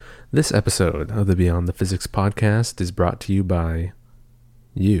This episode of the Beyond the Physics podcast is brought to you by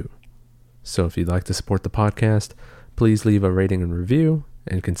you. So if you'd like to support the podcast, please leave a rating and review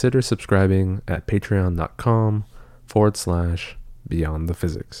and consider subscribing at patreon.com/Beyond the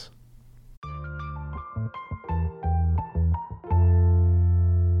Physics.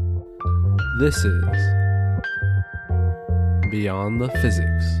 This is Beyond the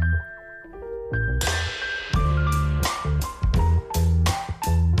Physics.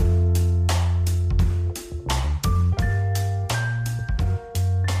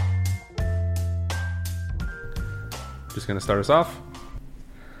 Just going to start us off.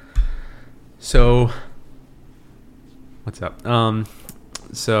 So, what's up?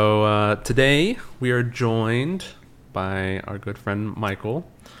 Today we are joined by our good friend Michael.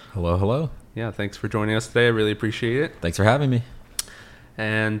 Hello, hello. Yeah, thanks for joining us today. I really appreciate it. Thanks for having me.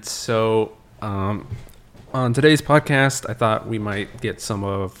 And so, on today's podcast, I thought we might get some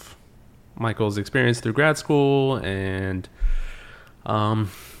of Michael's experience through grad school and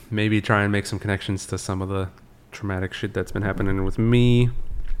maybe try and make some connections to some of the traumatic shit that's been happening with me, in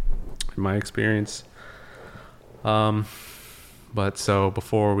my experience. But so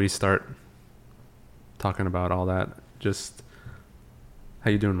before we start talking about all that, just how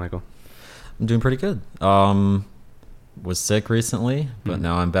you doing, Michael? I'm doing pretty good. Was sick recently, but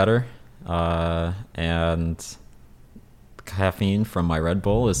now I'm better. And caffeine from my Red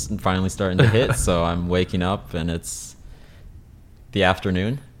Bull is finally starting to hit, so I'm waking up and it's the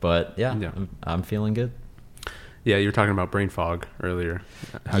afternoon. But yeah. I'm feeling good. Yeah, you were talking about brain fog earlier.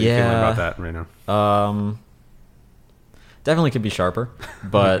 How are you feeling about that right now? Definitely could be sharper,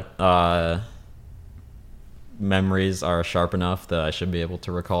 but memories are sharp enough that I should be able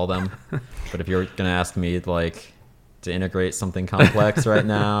to recall them. But if you're going to ask me like to integrate something complex right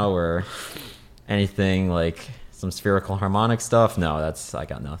now or anything like some spherical harmonic stuff, no, I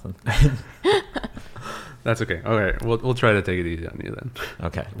got nothing. That's okay. Okay, we'll try to take it easy on you then.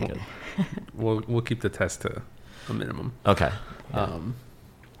 Okay, good. We'll keep the test to a minimum. Okay.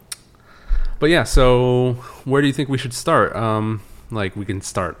 But yeah, so where do you think we should start? Like we can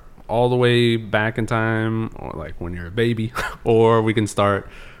start all the way back in time, or like when you're a baby, or we can start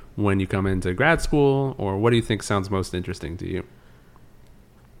when you come into grad school, or what do you think sounds most interesting to you?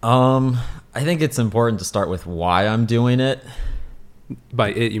 I think it's important to start with why I'm doing it. By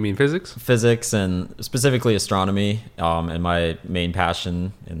it, you mean physics? Physics and specifically astronomy, and my main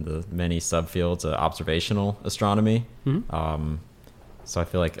passion in the many subfields, observational astronomy. Mm-hmm. So I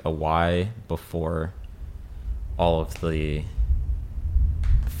feel like a why before all of the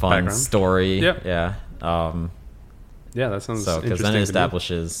fun background story. Yep. Yeah. Yeah, that sounds so, because then interesting it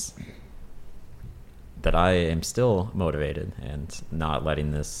establishes that I am still motivated and not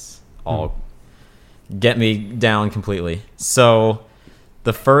letting this all get me down completely. So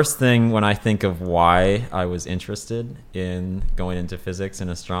the first thing when I think of why I was interested in going into physics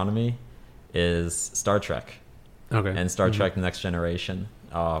and astronomy is Star Trek. Okay. And Star Trek Next Generation.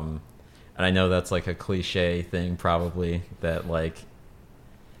 And I know that's like a cliche thing probably, that like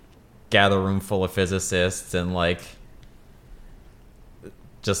gather a room full of physicists and like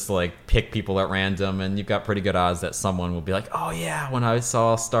just like pick people at random, and you've got pretty good odds that someone will be like, oh yeah, when I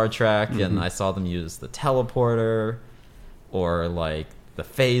saw Star Trek and I saw them use the teleporter or like the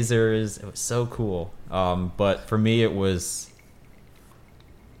phasers, it was so cool. But for me it was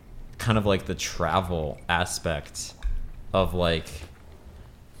kind of like the travel aspect of like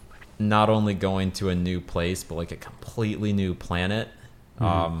not only going to a new place but like a completely new planet.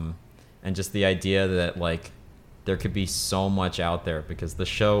 And just the idea that like there could be so much out there, because the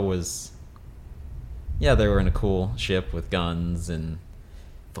show was, yeah, they were in a cool ship with guns and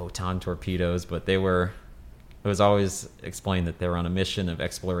photon torpedoes, but it was always explained that they were on a mission of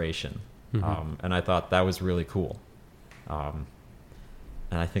exploration. And I thought that was really cool. And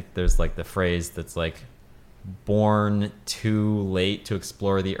I think there's like the phrase that's like born too late to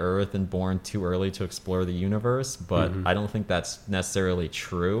explore the earth and born too early to explore the universe, but I don't think that's necessarily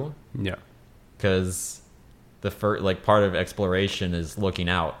true. Yeah. Because the first, like, part of exploration is looking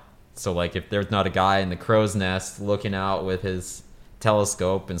out. So like if there's not a guy in the crow's nest looking out with his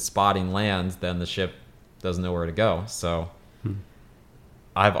telescope and spotting land, then the ship doesn't know where to go. So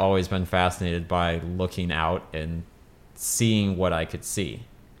I've always been fascinated by looking out and seeing what I could see.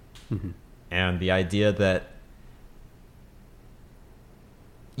 And the idea that,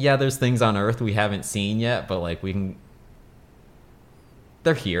 yeah, there's things on Earth we haven't seen yet, but like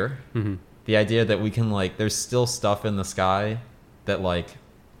they're here. The idea that we can like, there's still stuff in the sky that like,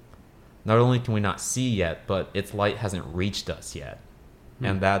 not only can we not see yet, but its light hasn't reached us yet.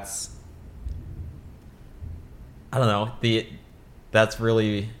 And that's, I don't know, that's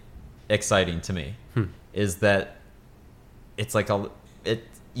really exciting to me is that it's like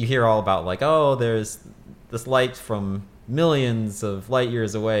you hear all about like, oh, there's this light from millions of light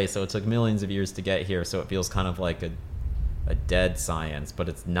years away, so it took millions of years to get here, so it feels kind of like a dead science, but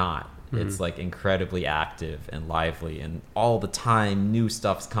it's not. It's like incredibly active and lively, and all the time new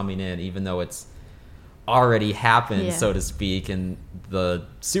stuff's coming in, even though it's already happened, so to speak. And the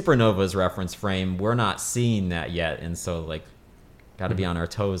supernova's reference frame, we're not seeing that yet, and so like got to be on our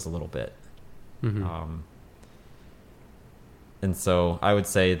toes a little bit. And so I would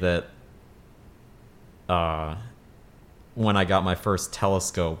say that when I got my first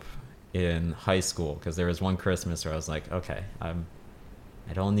telescope in high school, because there was one Christmas where I was like, okay,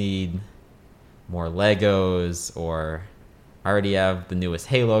 I don't need more Legos, or I already have the newest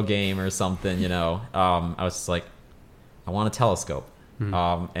Halo game or something, you know. I was just like, I want a telescope.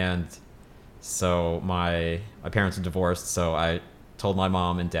 And so my parents are divorced, so I told my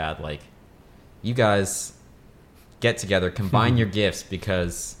mom and dad, like, you guys get together, combine your gifts,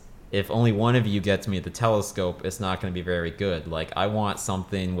 because if only one of you gets me the telescope, it's not going to be very good. Like, I want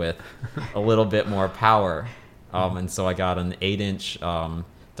something with a little bit more power. And so I got an 8-inch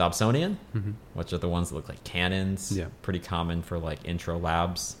Dobsonian, which are the ones that look like cannons. Yeah. Pretty common for like intro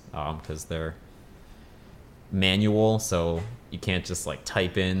labs, because they're manual, so you can't just like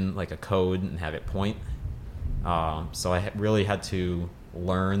type in like a code and have it point. So I really had to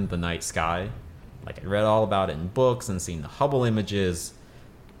learn the night sky. Like, I read all about it in books and seen the Hubble images,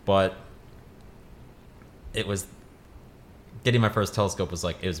 but it was getting my first telescope was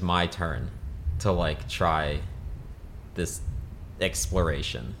like, it was my turn to like try this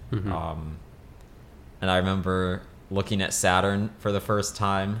exploration. And I remember looking at Saturn for the first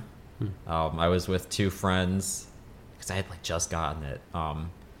time. I was with two friends because I had like just gotten it. And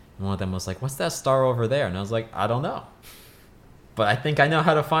one of them was like, what's that star over there? And I was like, I don't know, but I think I know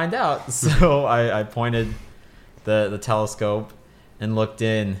how to find out. So I pointed the telescope and looked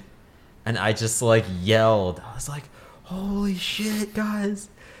in, and I just like yelled. I was like, holy shit, guys,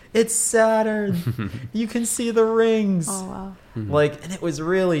 it's Saturn. You can see the rings. Oh, wow. Like, and it was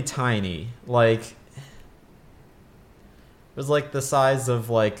really tiny. Like, it was like the size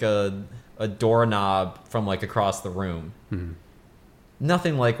of like a doorknob from like across the room.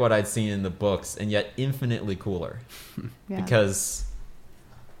 Nothing like what I'd seen in the books, and yet infinitely cooler. Because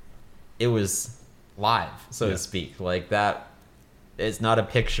it was live, so to speak. Like, that is not a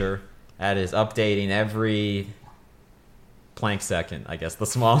picture. That is updating every Planck second, I guess, the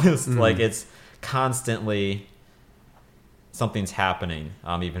smallest. Like, it's constantly something's happening,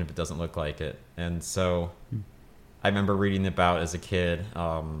 even if it doesn't look like it. And so I remember reading about, as a kid,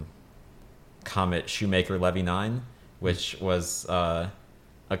 comet Shoemaker-Levy 9, which was a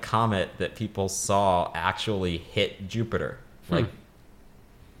comet that people saw actually hit Jupiter. Like,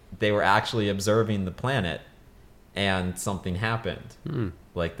 they were actually observing the planet, and something happened.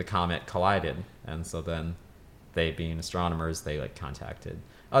 Like, the comet collided, and so then they, being astronomers, they like contacted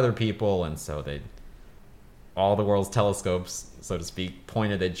other people, and so all the world's telescopes, so to speak,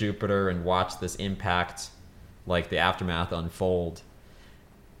 pointed at Jupiter and watched this impact, like the aftermath, unfold.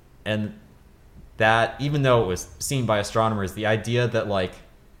 And that, even though it was seen by astronomers, the idea that like,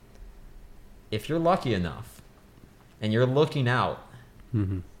 if you're lucky enough and you're looking out,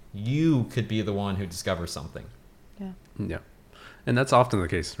 you could be the one who discovers something. Yeah. And that's often the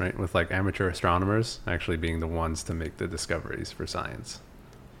case, right? With like amateur astronomers actually being the ones to make the discoveries for science.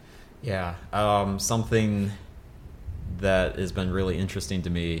 Yeah. Something that has been really interesting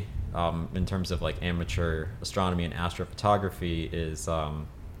to me in terms of like amateur astronomy and astrophotography is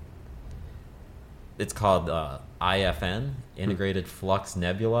it's called IFN, Integrated Flux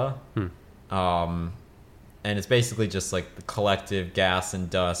Nebula. And it's basically just like the collective gas and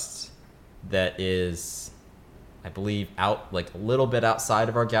dust that is, I believe, out like a little bit outside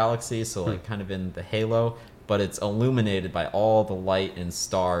of our galaxy, so like kind of in the halo, but it's illuminated by all the light and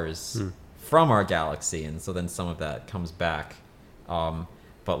stars from our galaxy, and so then some of that comes back.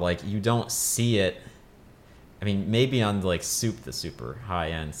 But like, you don't see it. I mean, maybe on like the super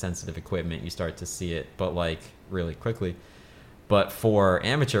high-end sensitive equipment you start to see it, but like really quickly. But for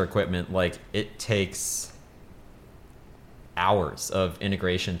amateur equipment, like, it takes hours of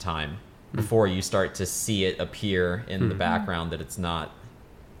integration time before you start to see it appear in the background, that it's not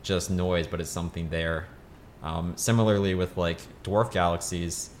just noise, but it's something there. Similarly with like dwarf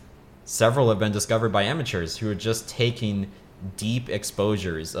galaxies, several have been discovered by amateurs who are just taking deep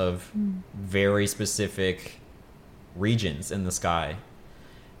exposures of very specific regions in the sky.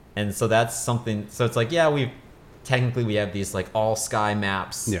 And so that's something, so it's like, yeah, we have these like all sky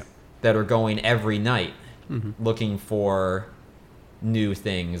maps that are going every night looking for new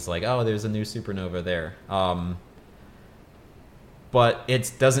things like, oh, there's a new supernova there. But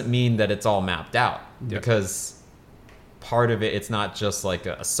it doesn't mean that it's all mapped out, because part of it, it's not just like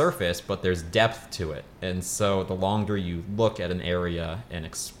a surface, but there's depth to it. And so the longer you look at an area and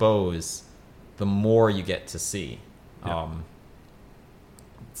expose, the more you get to see.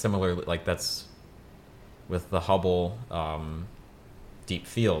 Similarly, like that's with the Hubble deep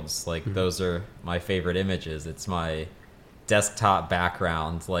fields. Like those are my favorite images. It's my desktop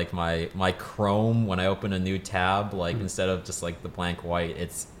background, like my Chrome when I open a new tab, like instead of just like the blank white,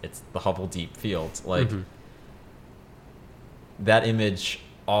 it's the Hubble deep field. Like that image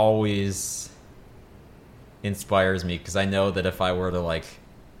always inspires me, because I know that if I were to like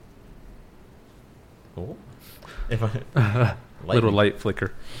if I little light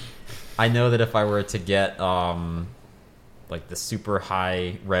flicker, I know that if I were to get like the super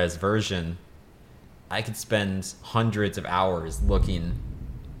high res version, I could spend hundreds of hours looking,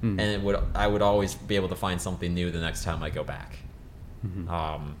 and I would always be able to find something new the next time I go back.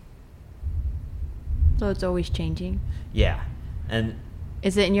 So it's always changing. Yeah, and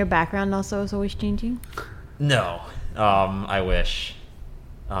is it in your background also? It's always changing. No, I wish.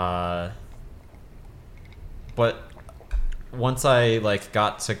 But once I like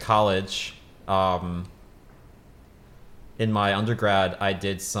got to college, in my undergrad, I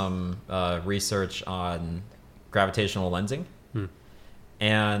did some research on gravitational lensing,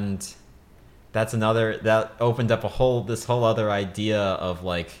 and that opened up this whole other idea of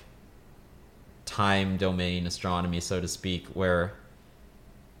like time domain astronomy, so to speak, where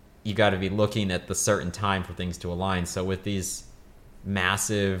you got to be looking at the certain time for things to align. So with these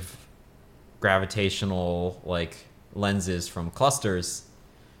massive gravitational like lenses from clusters,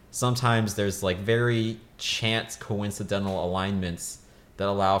 sometimes there's like very chance coincidental alignments that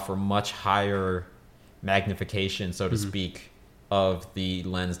allow for much higher magnification, so to speak, of the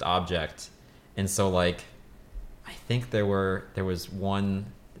lensed object. And so like I think there was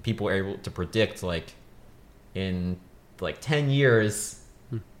one, people were able to predict like in like 10 years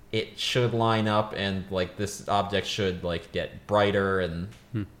it should line up, and like this object should like get brighter and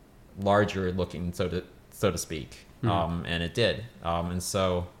larger looking, so to speak. And it did. And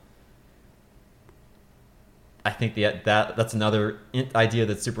so I think that's another idea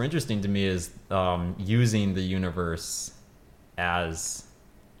that's super interesting to me, is using the universe as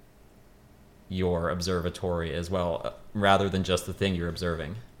your observatory as well, rather than just the thing you're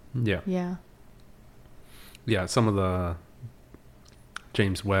observing. Yeah. Some of the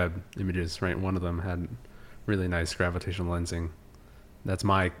James Webb images, right? One of them had really nice gravitational lensing. That's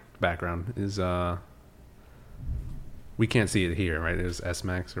my background. Is we can't see it here, right? It was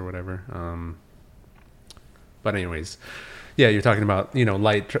S-Max or whatever. But anyways, yeah, you're talking about,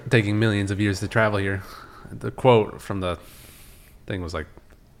 light taking millions of years to travel here. The quote from the thing was like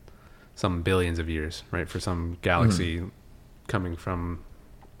some billions of years, right? For some galaxy coming from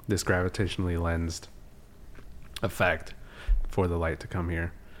this gravitationally lensed effect for the light to come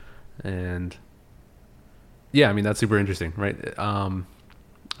here. And yeah, I mean, that's super interesting, right? I'm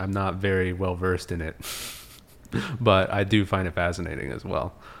not very well versed in it, but I do find it fascinating as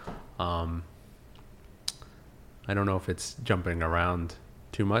well. I don't know if it's jumping around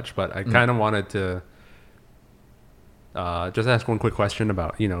too much, but I kind of wanted to just ask one quick question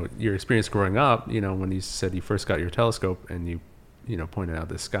about, your experience growing up, when you said you first got your telescope and you pointed out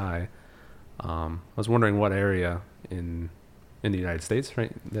the sky. I was wondering what area in the United States,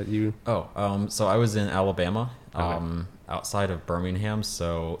 right, that you... So I was in Alabama, outside of Birmingham.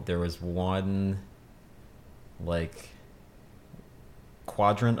 So there was one, like,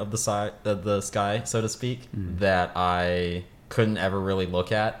 quadrant of the sky, so to speak, that I couldn't ever really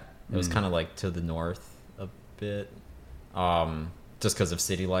look at. It was kind of like to the north a bit, just because of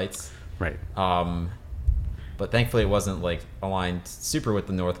city lights. Right. But thankfully it wasn't like aligned super with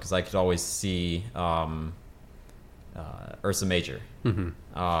the north, because I could always see Ursa Major, the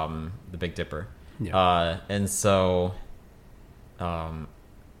Big Dipper. Yeah. And so I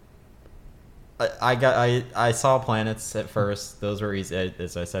saw planets at first. Those were easy.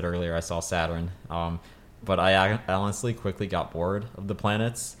 As I said earlier, I saw Saturn. But I honestly quickly got bored of the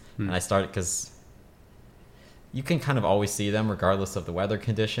planets, and I started, because you can kind of always see them regardless of the weather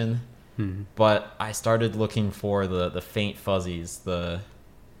condition. But I started looking for the faint fuzzies, the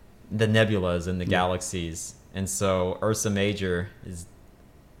nebulas in the galaxies. And so Ursa Major is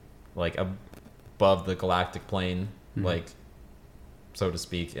like above the galactic plane, like, so to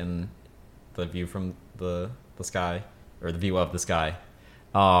speak, in the view from the sky, or the view of the sky.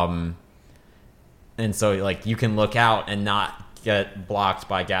 And so like you can look out and not get blocked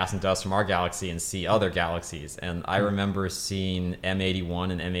by gas and dust from our galaxy and see other galaxies. And I remember seeing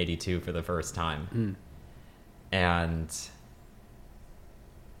M81 and M82 for the first time. And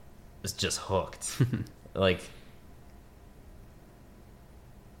was just hooked. Like,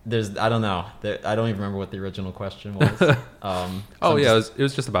 I don't know. I don't even remember what the original question was. It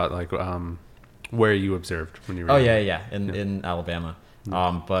was just about like where you observed when you were. In Alabama.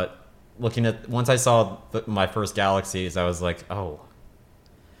 But once I saw my first galaxies, I was like, oh,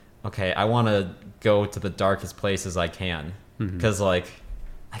 okay, I want to go to the darkest places I can, because like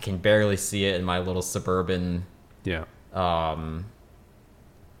I can barely see it in my little suburban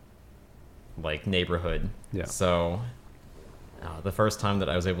like neighborhood. So the first time that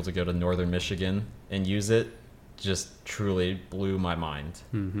I was able to go to northern Michigan and use it just truly blew my mind.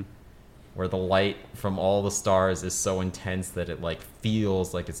 Where the light from all the stars is so intense that it like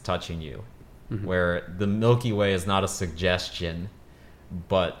feels like it's touching you. Where the Milky Way is not a suggestion,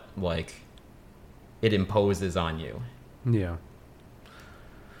 but like it imposes on you.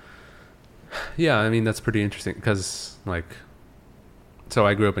 Yeah, I mean, that's pretty interesting because like, so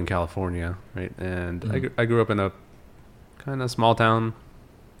I grew up in California, right? And I grew up in a kind of small town.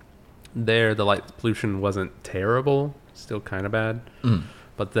 There, the light pollution wasn't terrible, still kind of bad.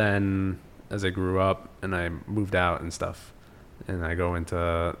 But then as I grew up and I moved out and stuff, and I go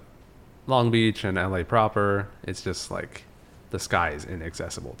into Long Beach and LA proper, it's just like the sky is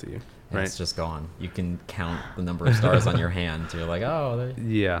inaccessible to you. Right? It's just gone. You can count the number of stars on your hand. You're like, oh,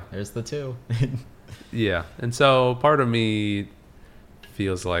 there's the 2. Yeah. And so part of me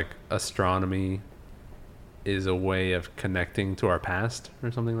feels like astronomy is a way of connecting to our past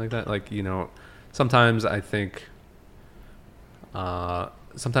or something like that. Like, you know, sometimes I think,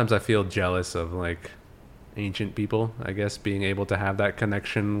 sometimes I feel jealous of like ancient people, I guess, being able to have that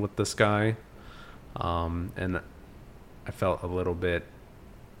connection with the sky. And I felt a little bit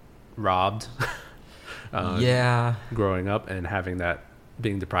robbed growing up and having that,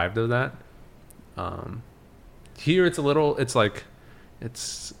 being deprived of that. Here it's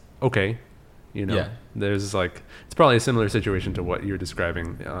okay, you know. There's like, it's probably a similar situation to what you're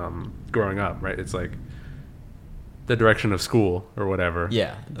describing growing up, right? It's like the direction of school or whatever,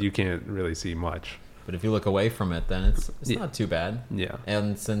 you can't really see much. But if you look away from it, then it's not too bad.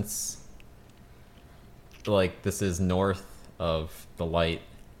 And since like this is north of the light,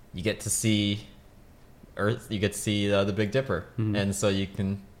 you get to see Earth, you get to see the Big Dipper. And so you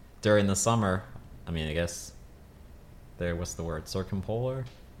can, during the summer, I mean, I guess what's the word, circumpolar?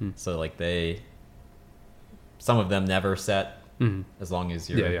 So like some of them never set, as long as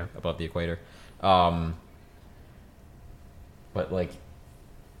you're above the equator. But like,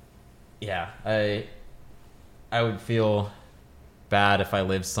 I would feel bad if I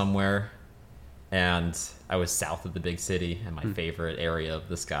lived somewhere and I was south of the big city and my favorite area of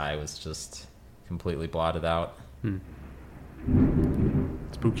the sky was just completely blotted out.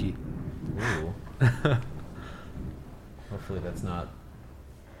 Spooky. Ooh. Hopefully that's not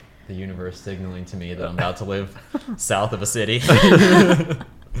the universe signaling to me that I'm about to live south of a city.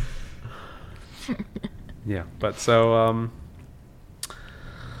 But so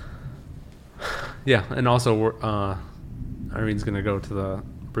and also Irene's gonna go to the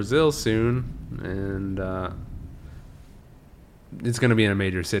Brazil soon, and it's gonna be in a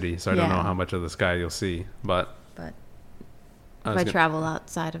major city, so I don't know how much of the sky you'll see, but if I travel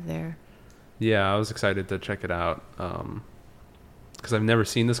outside of there, I was excited to check it out because I've never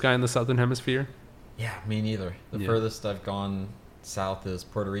seen the sky in the southern hemisphere. Me neither. The furthest I've gone south is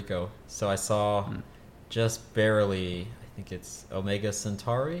Puerto Rico, so I saw just barely, I think it's Omega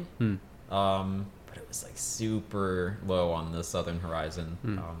Centauri, but it was like super low on the southern horizon.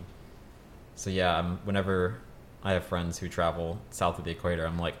 Whenever I have friends who travel south of the equator,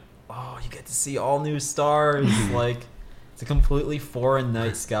 I'm like, oh, you get to see all new stars. Like, it's a completely foreign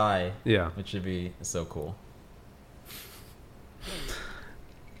night sky. Which should be so cool.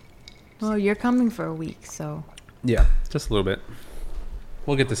 Well, you're coming for a week, so just a little bit.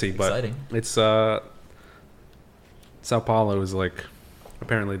 We'll get to see. Exciting. But it's Sao Paulo is like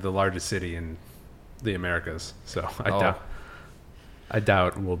apparently the largest city in the Americas, so I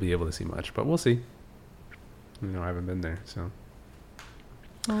doubt we'll be able to see much, but we'll see. You know, I haven't been there, so.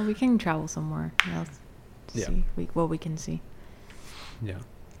 Well, we can travel somewhere else to see what we can see.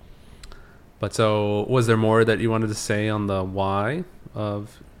 But so, was there more that you wanted to say on the why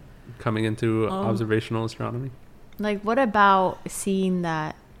of coming into observational astronomy? Like, what about seeing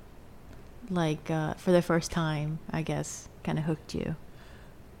that, like, for the first time, I guess, kind of hooked you?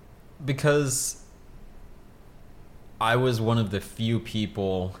 Because I was one of the few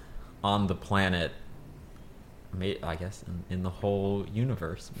people on the planet I guess in the whole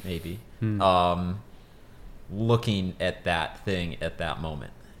universe, maybe. Hmm. Looking at that thing at that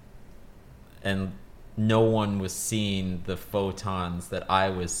moment, and no one was seeing the photons that I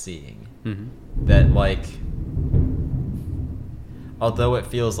was seeing. Mm-hmm. That, like, although it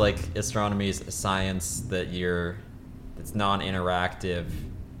feels like astronomy is a science that's non-interactive,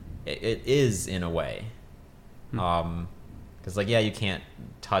 it is in a way. Because, like, yeah, you can't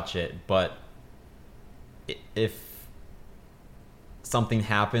touch it, but if something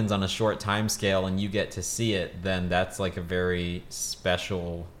happens on a short time scale and you get to see it, then that's like a very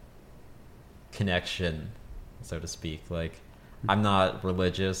special connection, so to speak. Like, I'm not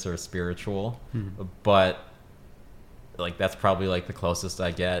religious or spiritual, but like that's probably like the closest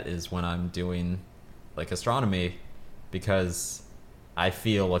I get is when I'm doing like astronomy, because I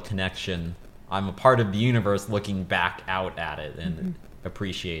feel a connection. I'm a part of the universe looking back out at it and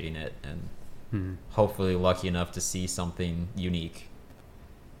appreciating it, and hopefully lucky enough to see something unique.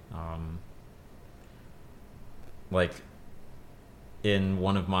 Like in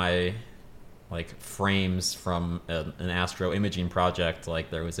one of my like frames from an astro imaging project, like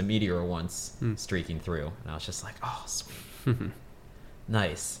there was a meteor once streaking through, and I was just like, oh, sweet.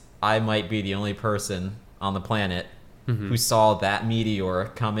 Nice. I might be the only person on the planet who saw that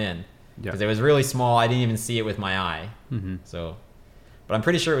meteor come in, because it was really small. I didn't even see it with my eye. So, but I'm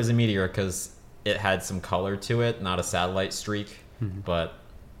pretty sure it was a meteor because it had some color to it, not a satellite streak. But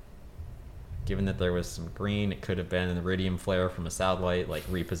given that there was some green, it could have been an iridium flare from a satellite, like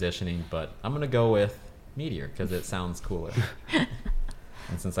repositioning. But I'm gonna go with meteor because it sounds cooler.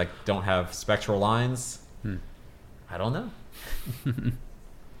 And since I don't have spectral lines, I don't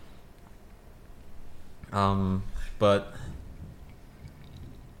know. But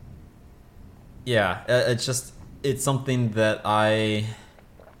yeah, it's something that I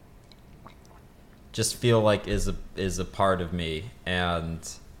just feel like is a part of me. And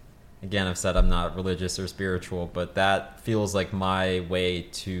again, I've said I'm not religious or spiritual, but that feels like my way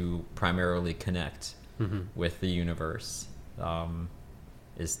to primarily connect with the universe,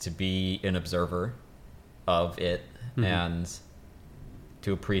 is to be an observer of it and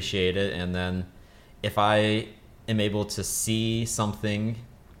to appreciate it. And then if I am able to see something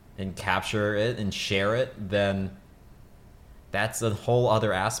and capture it and share it, then that's a whole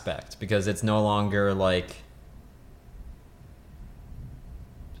other aspect, because it's no longer like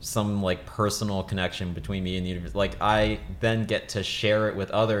some like personal connection between me and the universe. Like, I then get to share it with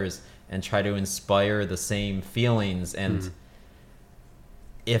others and try to inspire the same feelings. And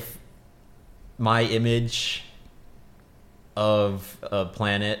if my image of a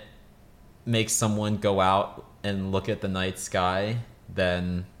planet makes someone go out and look at the night sky,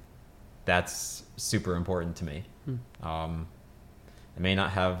 then that's super important to me. I may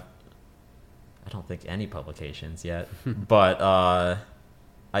not have, I don't think, any publications yet, but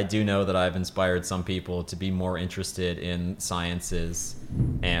I do know that I've inspired some people to be more interested in sciences,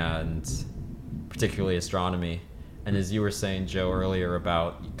 and particularly astronomy. And as you were saying, Joe, earlier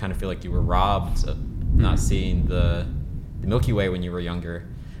about you kind of feel like you were robbed of not seeing the Milky Way when you were younger,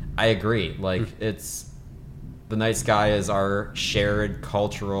 I agree. Like, it's the night sky is our shared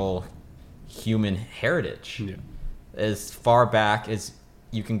cultural human heritage. Yeah. As far back as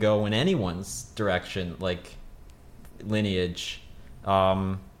you can go in anyone's direction, like lineage,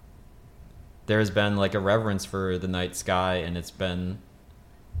 there's been like a reverence for the night sky, and it's been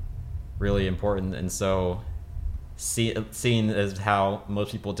really important. And so seeing as how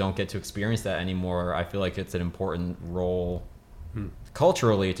most people don't get to experience that anymore, I feel like it's an important role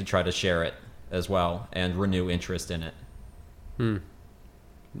culturally to try to share it as well and renew interest in it.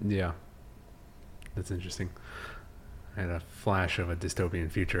 Yeah, that's interesting. I had a flash of a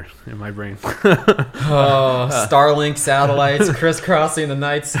dystopian future in my brain. Starlink satellites crisscrossing the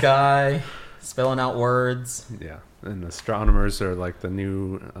night sky, spelling out words. Yeah, and astronomers are like the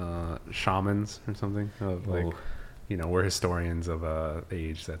new shamans or something. Of like, we're historians of a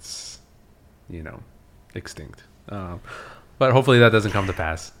age that's, extinct. But hopefully that doesn't come to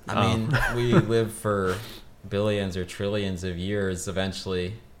pass. I mean, we live for billions or trillions of years.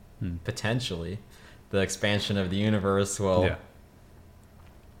 Eventually, potentially, the expansion of the universe will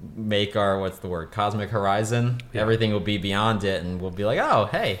make our, what's the word, cosmic horizon. Yeah. Everything will be beyond it, and we'll be like, oh,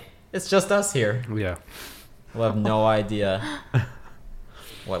 hey, it's just us here. Yeah. We'll have no idea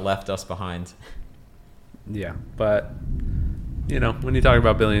what left us behind. Yeah, but, when you talk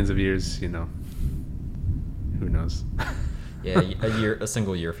about billions of years, who knows? Yeah, a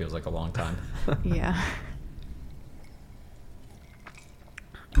single year feels like a long time. Yeah.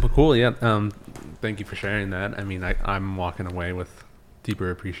 But cool, yeah. Thank you for sharing that. I mean, I'm walking away with deeper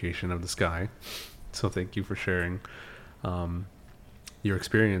appreciation of the sky. So thank you for sharing your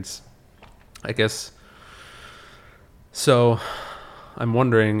experience. I guess. So I'm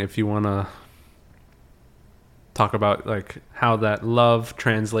wondering if you want to talk about like how that love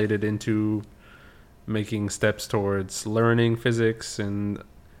translated into making steps towards learning physics and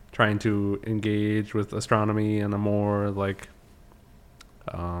trying to engage with astronomy in a more like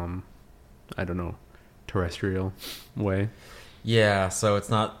I don't know, terrestrial way. Yeah, so it's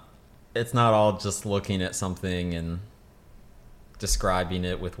not all just looking at something and describing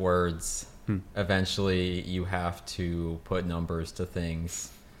it with words. Eventually you have to put numbers to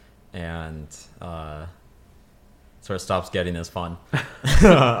things, and sort of stops getting as fun.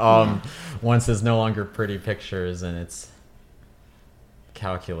 Once it's no longer pretty pictures and it's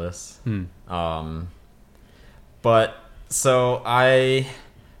calculus. But so I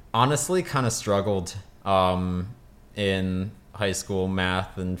honestly kind of struggled in high school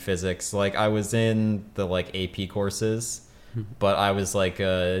math and physics. Like I was in the like AP courses, but I was like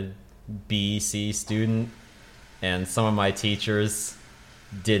a B/C student, and some of my teachers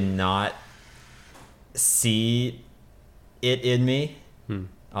did not see it in me.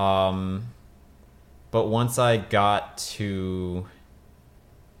 But once I got to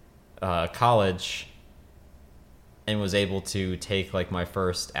college and was able to take like my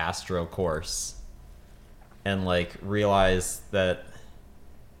first astro course and like realize that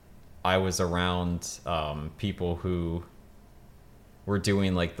I was around people who were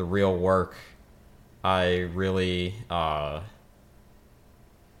doing like the real work, I really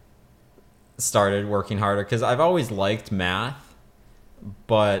started working harder, because I've always liked math,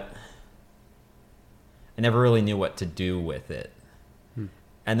 but I never really knew what to do with it.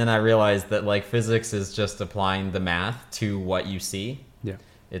 And then I realized that like physics is just applying the math to what you see. Yeah.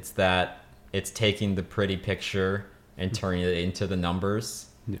 It's taking the pretty picture and turning it into the numbers.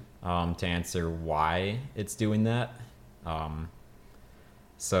 To answer why it's doing that.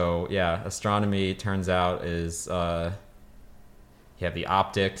 So yeah, astronomy turns out is you have the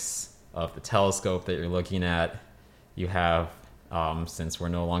optics of the telescope that you're looking at. You have since we're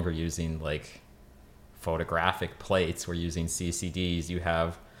no longer using like photographic plates, we're using CCDs. You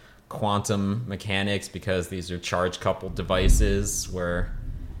have quantum mechanics, because these are charge coupled devices where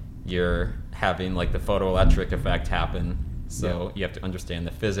you're having like the photoelectric effect happen. So you have to understand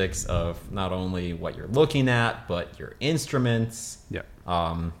the physics of not only what you're looking at, but your instruments.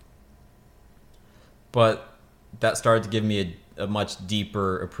 But that started to give me a much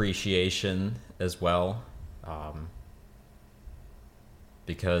deeper appreciation as well,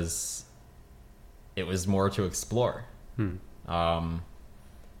 because it was more to explore. But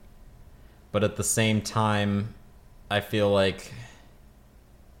at the same time, I feel like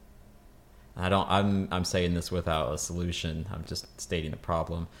I'm saying this without a solution. I'm just stating a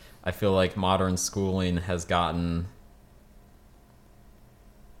problem. I feel like modern schooling has gotten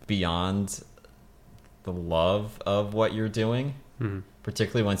beyond the love of what you're doing,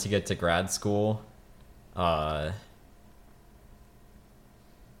 particularly once you get to grad school.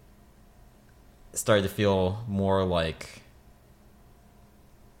 Started to feel more like,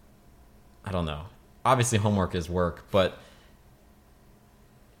 I don't know. Obviously homework is work, but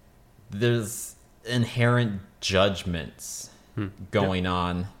there's inherent judgments going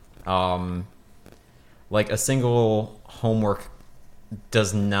on. Like a single homework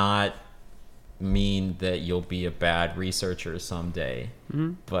does not mean that you'll be a bad researcher someday.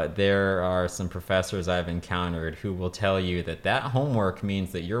 But there are some professors I've encountered who will tell you that homework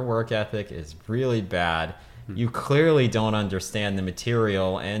means that your work ethic is really bad. You clearly don't understand the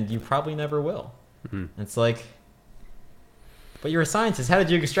material, and you probably never will. It's like, but you're a scientist. How did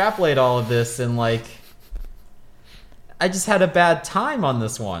you extrapolate all of this? And like, I just had a bad time on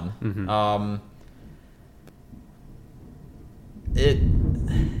this one.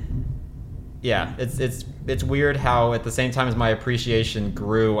 It's weird how at the same time as my appreciation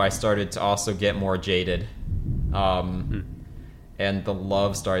grew, I started to also get more jaded, and the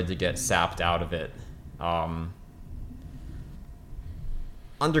love started to get sapped out of it.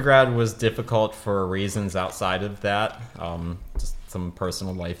 Undergrad was difficult for reasons outside of that, just some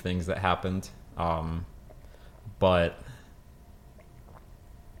personal life things that happened, but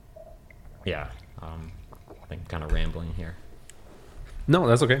yeah, I think I'm kind of rambling here. No,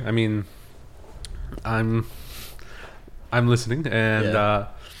 that's okay. I mean, I'm listening, and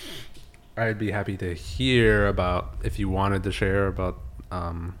I'd be happy to hear about, if you wanted to share about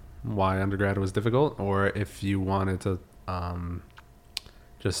why undergrad was difficult, or if you wanted to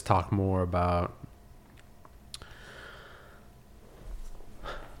just talk more about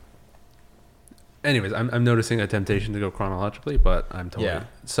anyways. I'm noticing a temptation to go chronologically, but I'm totally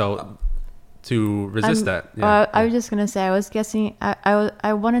to resist that. I was just gonna say, I was guessing.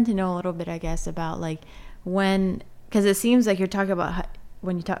 I wanted to know a little bit, I guess, about like when, because it seems like you're talking about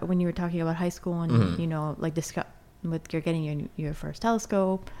when you were talking about high school and you know, like with you're getting your first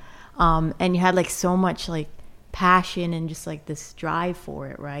telescope, and you had like so much like passion and just like this drive for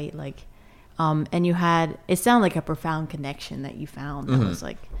it, right? Like, and you had, it sounded like a profound connection that you found that was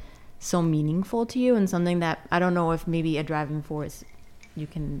like so meaningful to you, and something that I don't know if maybe a driving force, you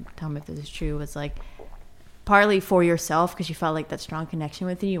can tell me if this is true, was like partly for yourself because you felt like that strong connection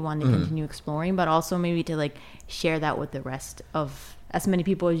with you wanted to continue exploring, but also maybe to like share that with the rest of as many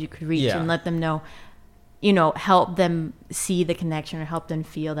people as you could reach and let them know, you know, help them see the connection or help them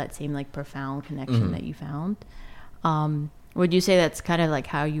feel that same like profound connection that you found. Would you say that's kind of like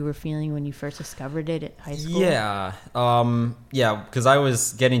how you were feeling when you first discovered it at high school? Yeah. Yeah, because I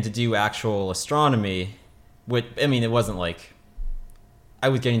was getting to do actual astronomy. I mean, it wasn't like... I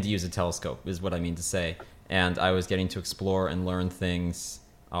was getting to use a telescope, is what I mean to say. And I was getting to explore and learn things.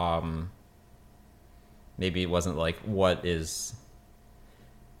 Maybe it wasn't like, what is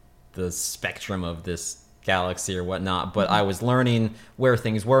the spectrum of this galaxy or whatnot, but I was learning where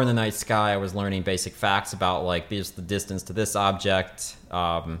things were in the night sky. I was learning basic facts about like just the distance to this object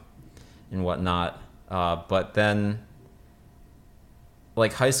and whatnot. But then,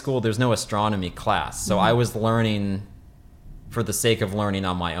 like high school, there's no astronomy class, so I was learning for the sake of learning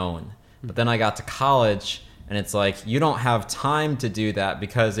on my own. But then I got to college, and it's like you don't have time to do that,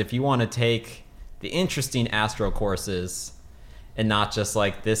 because if you want to take the interesting astro courses and not just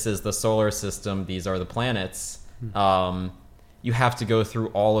like, this is the solar system, these are the planets, you have to go through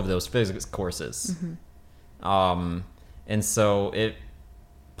all of those physics courses. And so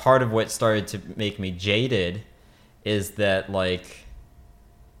part of what started to make me jaded is that like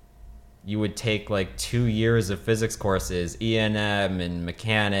you would take like 2 years of physics courses, E&M and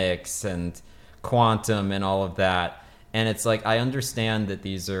mechanics and quantum and all of that. And it's like, I understand that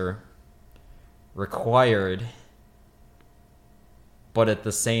these are required, but at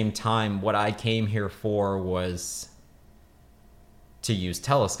the same time, what I came here for was to use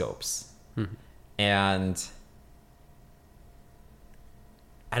telescopes. And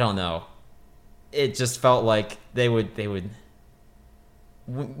I don't know. It just felt like they would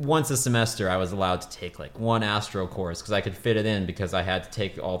once a semester I was allowed to take like one astro course because I could fit it in, because I had to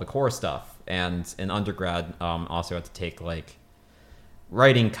take all the core stuff. And in undergrad, also had to take like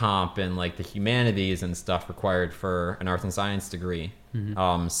writing comp and like the humanities and stuff required for an arts and science degree.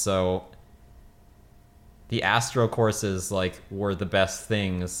 So the astro courses like were the best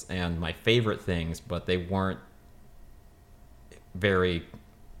things and my favorite things, but they weren't very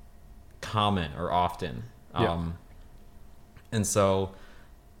common or often. And so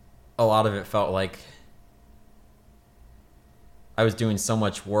a lot of it felt like I was doing so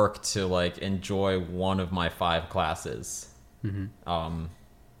much work to like enjoy one of my 5 classes.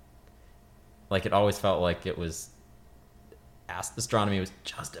 Like it always felt like it was astronomy was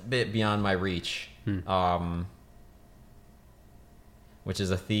just a bit beyond my reach, which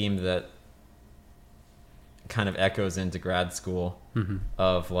is a theme that kind of echoes into grad school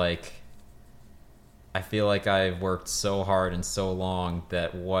of like, I feel like I've worked so hard and so long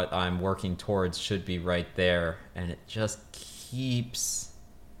that what I'm working towards should be right there, and it just keeps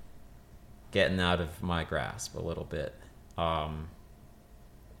getting out of my grasp a little bit.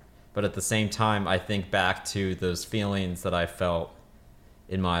 But at the same time, I think back to those feelings that I felt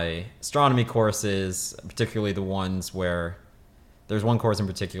in my astronomy courses, particularly the ones where there's one course in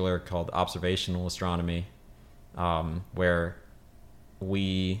particular called observational astronomy, where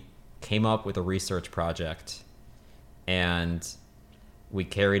we came up with a research project and we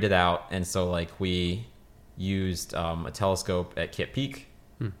carried it out. And so like we used a telescope at Kit Peak,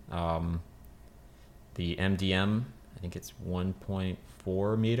 the MDM, I think it's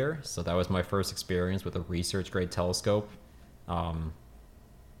 1.4 meter. So that was my first experience with a research grade telescope. And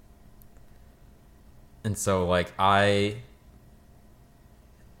so like my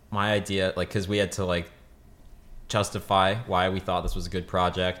idea, like, cause we had to like justify why we thought this was a good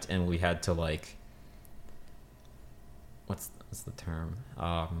project, and we had to like, what's the term?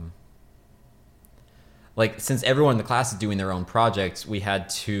 Like, since everyone in the class is doing their own projects, we had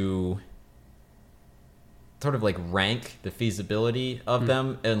to sort of like rank the feasibility of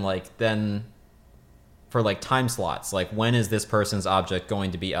them, and like then for like time slots, like when is this person's object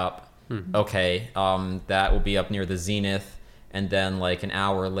going to be up? Okay, that will be up near the zenith, and then like an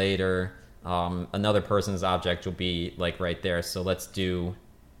hour later, another person's object will be like right there. So let's do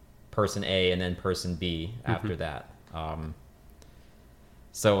person A and then person B after that.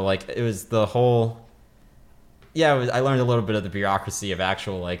 So like it was the whole, I learned a little bit of the bureaucracy of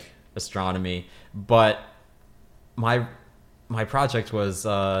actual like astronomy. But my project was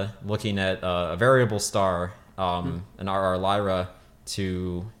looking at a variable star, an RR Lyra,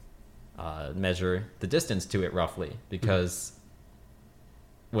 to measure the distance to it roughly, because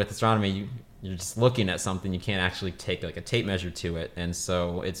with astronomy you're just looking at something, you can't actually take like a tape measure to it, and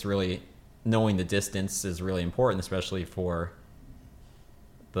so it's really knowing the distance is really important, especially for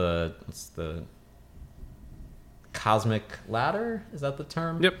the cosmic ladder, is that the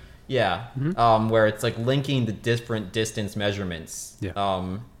term? Yep. Yeah. Where it's like linking the different distance measurements.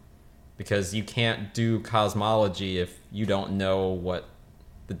 Yeah. Because you can't do cosmology if you don't know what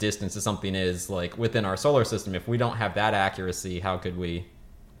the distance of something is, like within our solar system. If we don't have that accuracy, how could we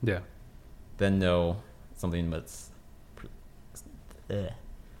then know something that's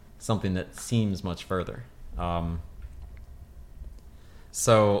something that seems much further?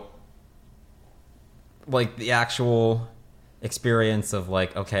 So like the actual experience of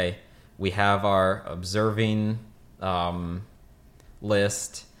like, okay, we have our observing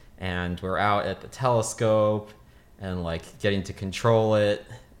list, and we're out at the telescope and like getting to control it,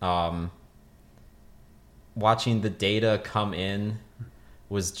 watching the data come in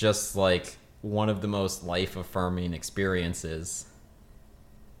was just like one of the most life affirming experiences.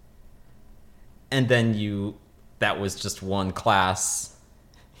 And then that was just one class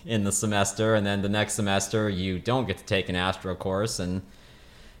in the semester, and then the next semester you don't get to take an astro course, and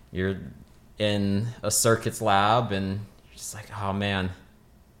you're in a circuits lab, and you're just like, oh man,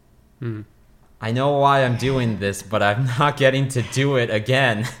 I know why I'm doing this, but I'm not getting to do it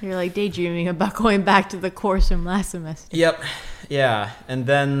again. You're like daydreaming about going back to the course from last semester. Yep. Yeah. And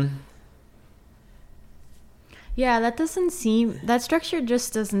then yeah, that structure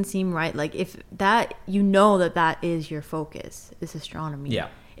just doesn't seem right. Like if that, that is your focus, is astronomy. Yeah.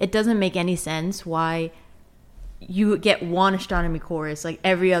 It doesn't make any sense why you get one astronomy course like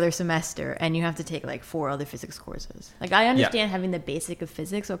every other semester and you have to take like 4 other physics courses. Like I understand having the basic of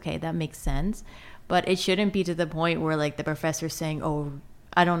physics, okay, that makes sense, but it shouldn't be to the point where like the professor's saying, oh,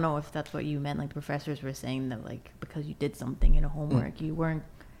 I don't know if that's what you meant, like the professors were saying that like because you did something in a homework you weren't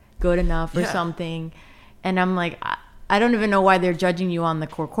good enough or something, and I'm like, I don't even know why they're judging you on the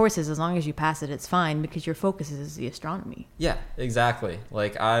core courses. As long as you pass it, it's fine, because your focus is the astronomy. Yeah, exactly.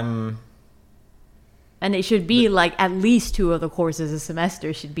 Like and it should be like at least 2 of the courses a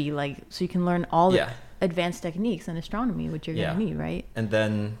semester should be like, so you can learn all the advanced techniques in astronomy, which you're going to need, right? And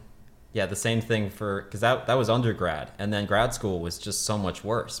then, the same thing because that was undergrad. And then grad school was just so much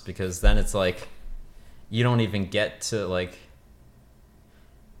worse, because then it's like, you don't even get to like,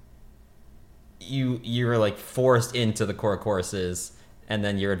 you're like forced into the core courses, and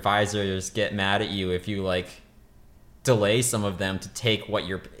then your advisors get mad at you if you like delay some of them to take what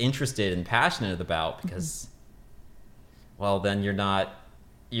you're interested and passionate about, because well, then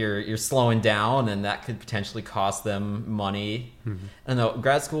you're slowing down, and that could potentially cost them money. I know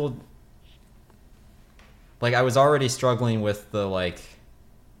grad school, like I was already struggling with the like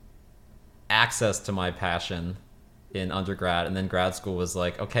access to my passion in undergrad, and then grad school was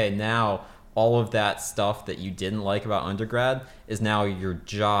like, okay, now all of that stuff that you didn't like about undergrad is now your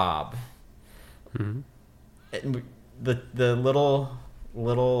job. And the little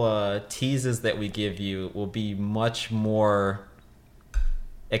teases that we give you will be much more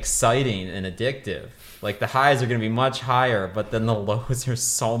exciting and addictive. Like the highs are going to be much higher, but then the lows are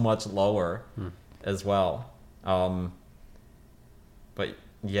so much lower as well. But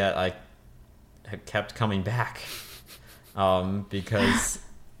yet I have kept coming back because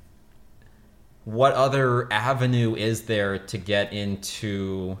what other avenue is there to get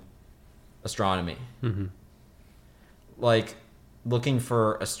into astronomy? Like looking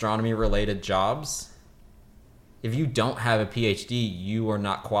for astronomy related jobs, if you don't have a PhD, you are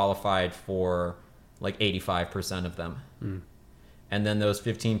not qualified for like 85% of them. And then those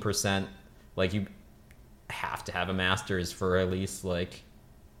 15%, like you have to have a master's for at least like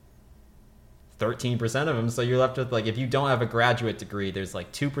 13% of them. So you're left with like, if you don't have a graduate degree, there's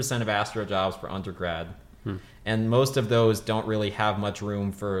like 2% of astro jobs for undergrad. And most of those don't really have much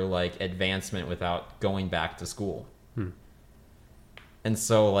room for like advancement without going back to school. And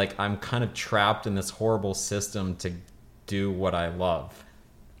so like I'm kind of trapped in this horrible system to do what I love.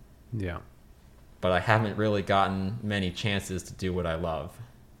 Yeah. But I haven't really gotten many chances to do what I love.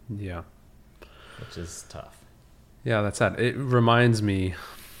 Yeah. Which is tough. Yeah, that's sad. It reminds me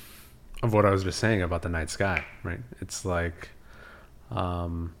of what I was just saying about the night sky, right? It's like,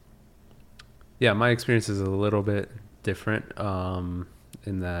 my experience is a little bit different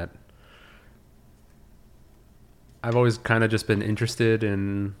in that I've always kind of just been interested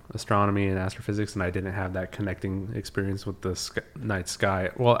in astronomy and astrophysics, and I didn't have that connecting experience with the night sky.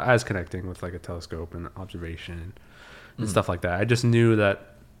 Well, as connecting with like a telescope and observation and stuff like that. I just knew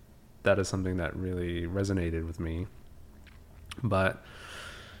that that is something that really resonated with me. But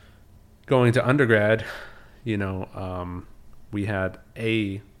going to undergrad, we had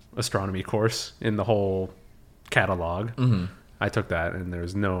a astronomy course in the whole catalog. I took that, and there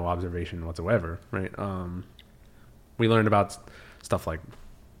was no observation whatsoever, right? We learned about stuff like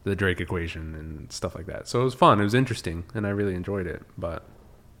the Drake equation and stuff like that. So it was fun. It was interesting, and I really enjoyed it. But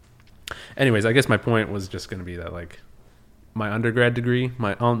anyways, I guess my point was just going to be that, like, my undergrad degree,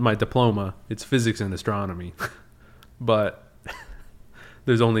 my diploma, it's physics and astronomy. But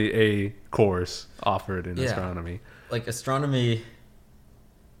there's only a course offered in astronomy. Like, astronomy,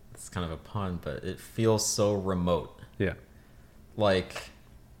 it's kind of a pun, but it feels so remote. Yeah. Like,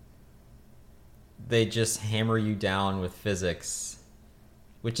 they just hammer you down with physics,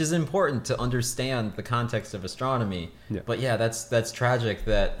 which is important to understand the context of astronomy. Yeah. But yeah, that's tragic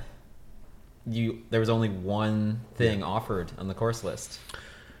that there was only one thing offered on the course list.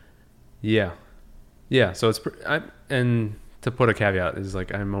 Yeah. So it's and to put a caveat is,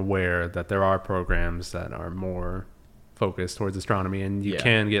 like, I'm aware that there are programs that are more focused towards astronomy, and you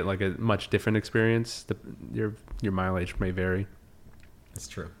can get like a much different experience. Your mileage may vary. That's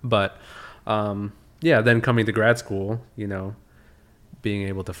true. But then coming to grad school, being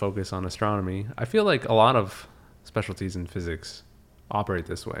able to focus on astronomy, I feel like a lot of specialties in physics operate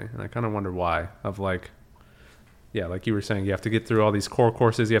this way, and I kind of wonder why. Of like you were saying, you have to get through all these core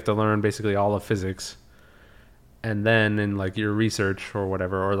courses, you have to learn basically all of physics, and then in like your research or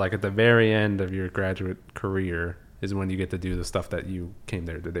whatever, or like at the very end of your graduate career is when you get to do the stuff that you came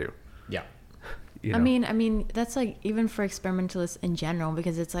there to do. Yeah. I mean, that's like even for experimentalists in general,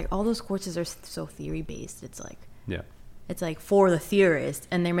 because it's like all those courses are so theory based. It's like, it's like for the theorist,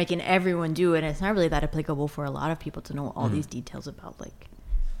 and they're making everyone do it. And it's not really that applicable for a lot of people to know all these details about, like,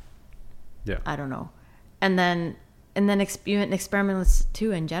 I don't know. And then experimentalists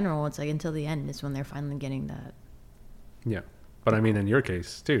too in general, it's like until the end is when they're finally getting that. Yeah. But I mean, in your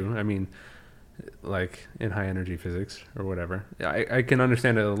case too, I mean, like in high energy physics or whatever, I can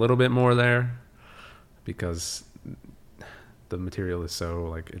understand it a little bit more there because the material is so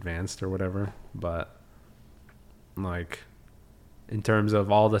like advanced or whatever. But like in terms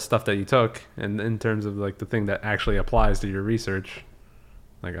of all the stuff that you took, and in terms of like the thing that actually applies to your research,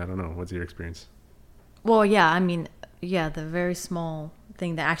 like, I don't know, what's your experience? Well, the very small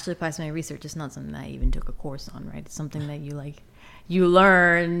thing that actually applies to my research is not something that I even took a course on, right? It's something that you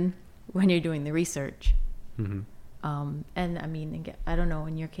learn when you're doing the research. And I mean, I don't know,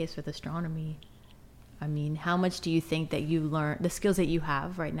 in your case with astronomy, I mean, how much do you think that you learn, the skills that you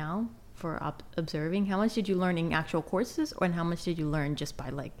have right now for observing, how much did you learn in actual courses, and how much did you learn just by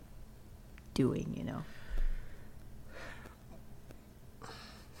like doing,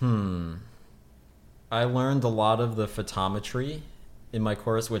 I learned a lot of the photometry in my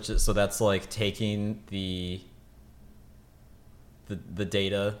course, so that's like taking the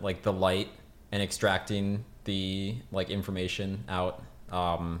data, like the light, and extracting the like information out,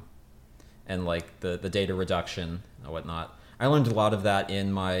 and like the data reduction and whatnot. I learned a lot of that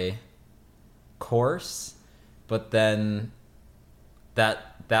in my course, but then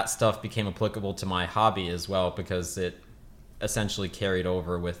that stuff became applicable to my hobby as well, because it essentially carried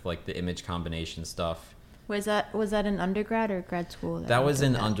over with like the image combination stuff. Was that in undergrad or grad school? That was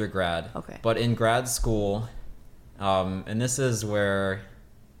in undergrad. Okay. But in grad school, and this is where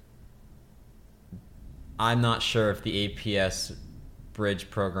I'm not sure if the APS bridge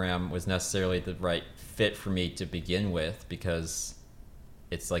program was necessarily the right fit for me to begin with, because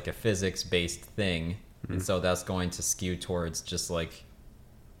it's like a physics-based thing, and so that's going to skew towards just like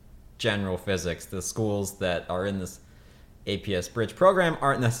general physics. The schools that are in this APS bridge program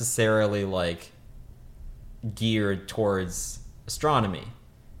aren't necessarily like geared towards astronomy,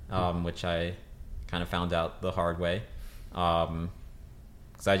 which I kind of found out the hard way, because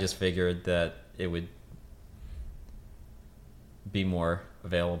I just figured that it would be more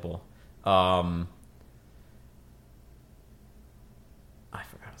available. I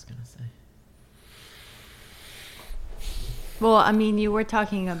forgot what I was gonna say. Well, I mean, you were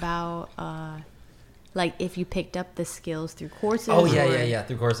talking about like if you picked up the skills through courses. Oh yeah,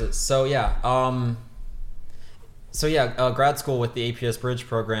 through courses. So grad school with the APS Bridge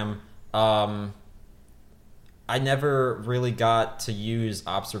program, I never really got to use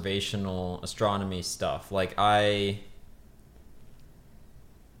observational astronomy stuff. Like I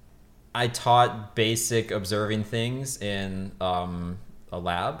taught basic observing things in a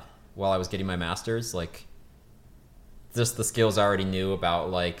lab while I was getting my master's. Like just the skills I already knew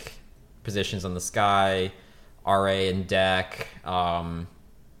about, like positions on the sky, RA and deck,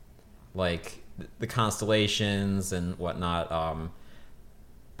 like the constellations and whatnot.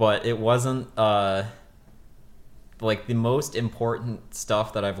 But it wasn't like the most important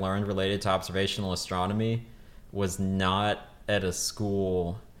stuff that I've learned related to observational astronomy was not at a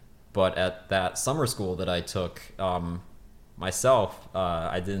school, but at that summer school that I took myself.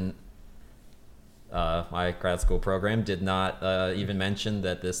 I didn't. My grad school program did not even mention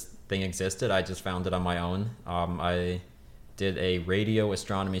that this thing existed. I just found it on my own. I did a radio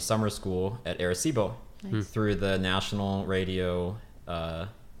astronomy summer school at Arecibo through the National Radio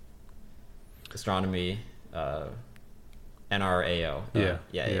Astronomy NRAO.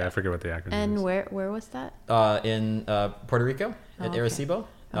 Yeah, I forget what the acronym is. And where was that? In Puerto Rico at Arecibo.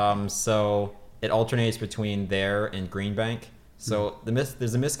 Okay. So it alternates between there and Green Bank. So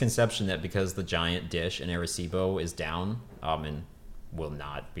there's a misconception that because the giant dish in Arecibo is down and will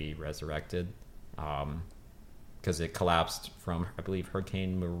not be resurrected because it collapsed from, I believe,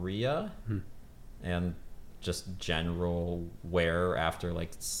 Hurricane Maria and just general wear after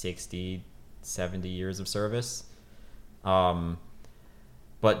like 60, 70 years of service.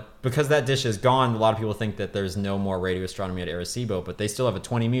 But because that dish is gone, a lot of people think that there's no more radio astronomy at Arecibo, but they still have a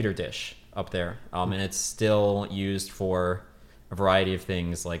 20-meter dish up there. And it's still used for a variety of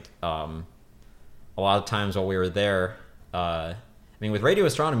things. Like a lot of times while we were there, I mean, with radio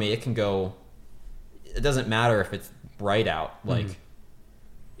astronomy, it can go, it doesn't matter if it's bright out, like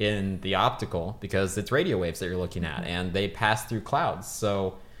in the optical, because it's radio waves that you're looking at and they pass through clouds.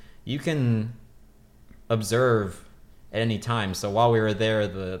 So you can observe at any time. So while we were there,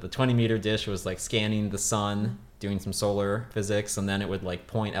 the 20-meter dish was like scanning the sun, doing some solar physics, and then it would like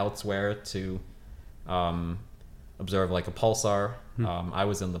point elsewhere to observe like a pulsar. I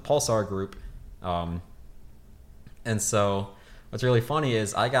was in the pulsar group. And so what's really funny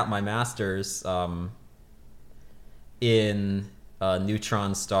is I got my master's in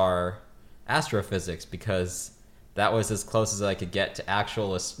neutron star astrophysics because that was as close as I could get to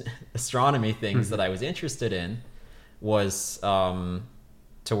actual astronomy things that I was interested in, was to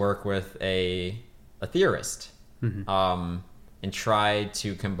work with a theorist and try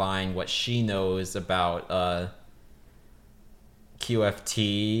to combine what she knows about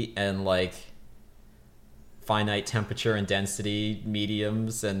QFT and like finite temperature and density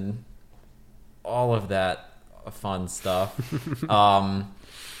mediums and all of that fun stuff.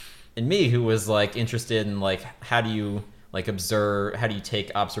 And me, who was like interested in like how do you like observe, how do you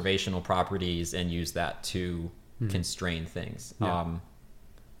take observational properties and use that to constrain things.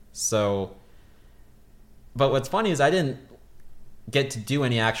 So but what's funny is I didn't get to do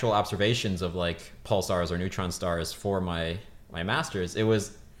any actual observations of like pulsars or neutron stars for my master's. It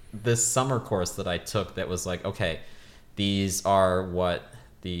was this summer course that I took that was like, okay, these are what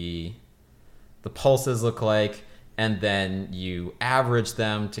the pulses look like, and then you average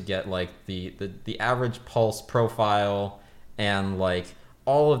them to get like the average pulse profile and like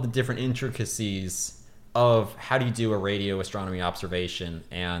all of the different intricacies of how do you do a radio astronomy observation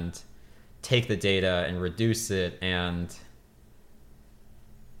and take the data and reduce it. And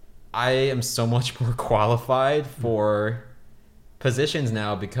I am so much more qualified for positions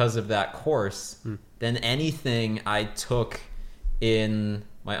now because of that course than anything I took in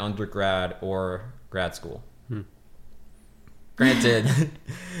my undergrad or grad school. Granted,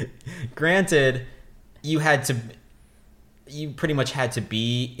 you pretty much had to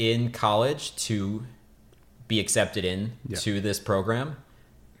be in college to be accepted in to this program,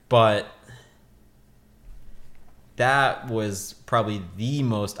 but that was probably the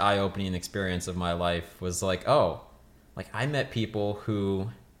most eye-opening experience of my life. Was like, oh, like I met people who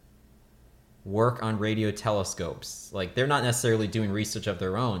work on radio telescopes. Like they're not necessarily doing research of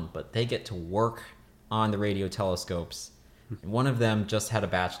their own, but they get to work on the radio telescopes. And one of them just had a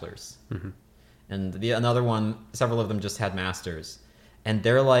bachelor's, and another one, several of them just had masters, and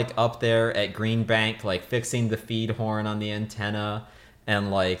they're like up there at Green Bank, like fixing the feed horn on the antenna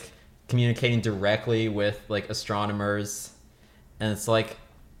and like communicating directly with like astronomers. And it's like,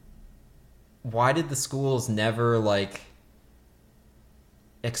 why did the schools never like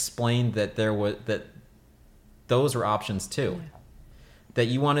explain that that those were options too? That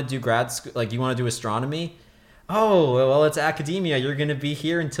you want to do grad school, like you want to do astronomy, oh well, it's academia, you're going to be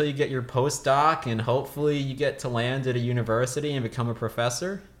here until you get your postdoc and hopefully you get to land at a university and become a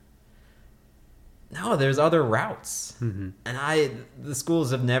professor. No, there's other routes. And the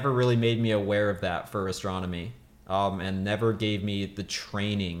schools have never really made me aware of that for astronomy, and never gave me the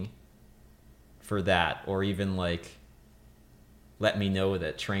training for that, or even like let me know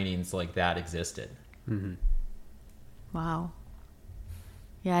that trainings like that existed. Wow.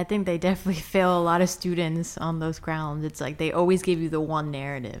 Yeah, I think they definitely fail a lot of students on those grounds. It's like they always give you the one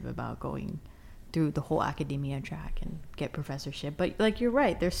narrative about going through the whole academia track and get professorship. But like you're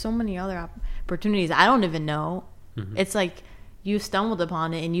right, there's so many other opportunities I don't even know. Mm-hmm. It's like you stumbled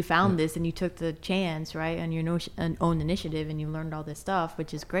upon it and you found this and you took the chance, right, on your own initiative, and you learned all this stuff,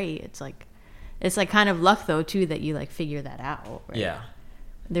 which is great. It's like kind of luck though too that you like figure that out, right? Yeah.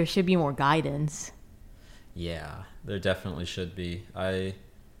 There should be more guidance. Yeah, there definitely should be.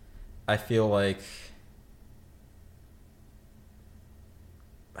 I feel like,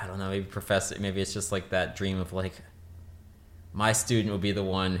 I don't know, maybe it's just like that dream of like my student will be the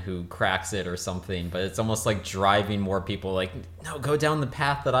one who cracks it or something, but it's almost like driving more people like, no, go down the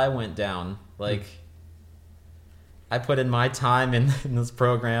path that I went down. Like, I put in my time in this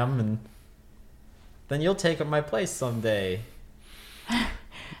program, and then you'll take up my place someday. I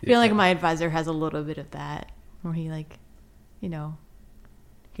feel like my advisor has a little bit of that, where he like, you know,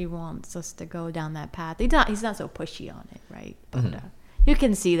 he wants us to go down that path. He's not so pushy on it, right? But you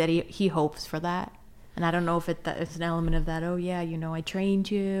can see that he hopes for that. And I don't know if it's an element of that. Oh yeah, you know, I trained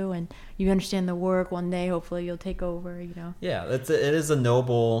you, and you understand the work. One day, hopefully, you'll take over. You know. Yeah, it is a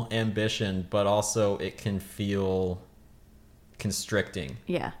noble ambition, but also it can feel constricting.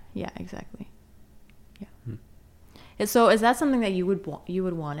 Yeah. Exactly. Yeah. So is that something that you would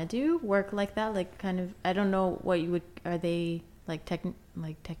want to do? Work like that, like kind of. I don't know what you would. Are they like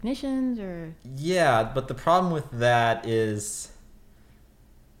technicians or? Yeah, but the problem with that is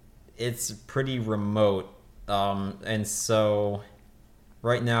it's pretty remote, and so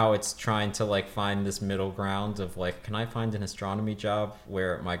right now it's trying to like find this middle ground of like, can I find an astronomy job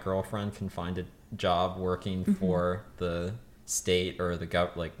where my girlfriend can find a job working for the state or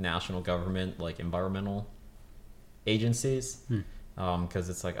the like national government, like environmental agencies, because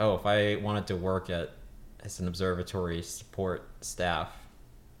it's like, oh, if I wanted to work as an observatory support staff,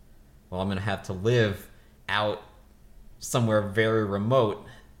 well, I'm gonna have to live out somewhere very remote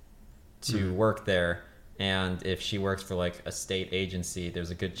to work there. And if she works for like a state agency, there's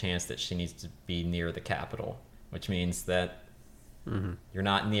a good chance that she needs to be near the capital, which means that you're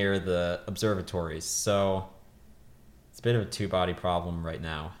not near the observatories. So it's a bit of a two-body problem right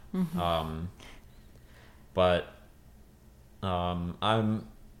now. But I'm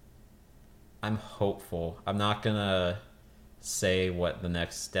hopeful. I'm not gonna say what the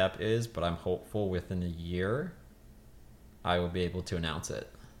next step is, but I'm hopeful within a year I will be able to announce it.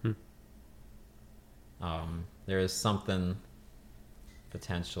 There is something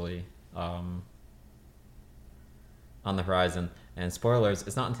potentially on the horizon, and spoilers,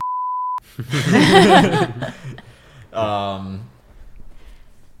 it's not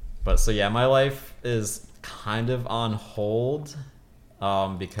but so yeah, my life is kind of on hold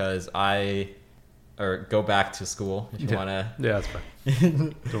because go back to school if you want to. Yeah, that's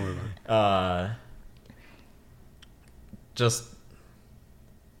fine. Don't worry about it. Just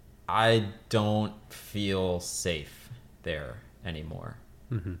I don't feel safe there anymore.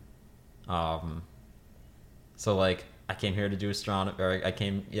 So like I came here to do astronomy, or I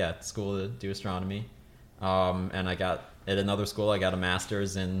came to school to do astronomy, and I got at another school I got a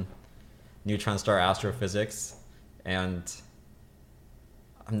master's in neutron star astrophysics, and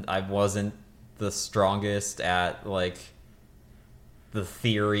I wasn't the strongest at like the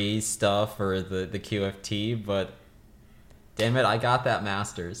theory stuff or the QFT, but damn it, I got that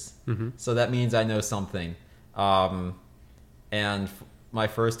master's. So that means I know something. And my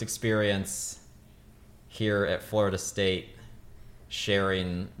first experience here at Florida State,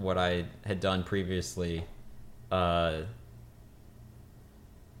 sharing what I had done previously, was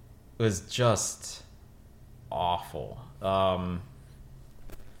just awful. The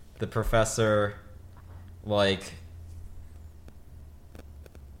professor, like,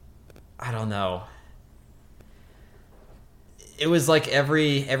 I don't know. It was like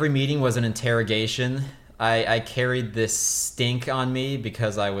every meeting was an interrogation. I carried this stink on me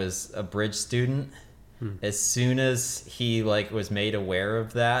because I was a bridge student. As soon as he like was made aware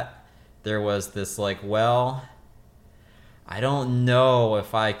of that, there was this like, well, I don't know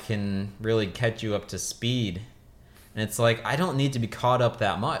if I can really catch you up to speed. And it's like, I don't need to be caught up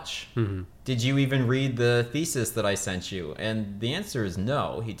that much. Did you even read the thesis that I sent you? And the answer is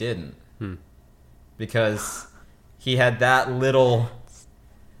no, he didn't. Because he had that little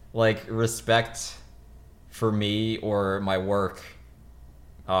like respect for me or my work,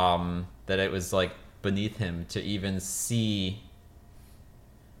 that it was like beneath him to even see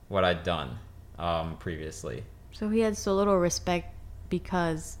what I'd done previously. So he had so little respect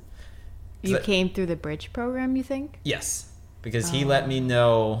because you came through the bridge program, you think? Yes, because he let me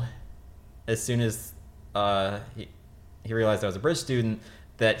know as soon as he realized I was a bridge student,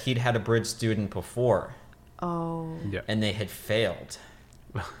 that he'd had a bridge student before, Oh. Yeah. and they had failed.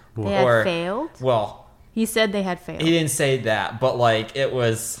 They had failed? Well, He said they had failed. he didn't say that, but like it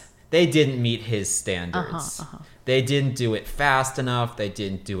was, they didn't meet his standards. They didn't do it fast enough. They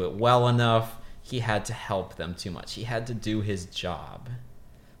didn't do it well enough. He had to help them too much. He had to do his job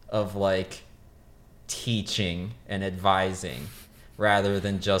of like teaching and advising rather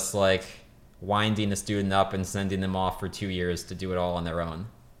than just like winding a student up and sending them off for 2 years to do it all on their own.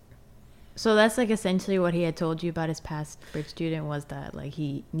 So that's like essentially what he had told you about his past bridge student, was that like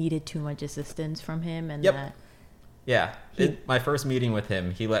he needed too much assistance from him, and Yep. that Yeah. My first meeting with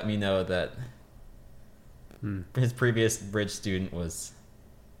him, he let me know that his previous bridge student was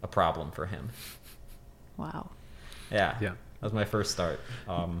a problem for him. wow. Yeah. Yeah. That was my first start.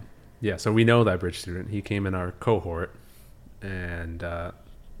 Yeah, so we know that bridge student. He came in our cohort, and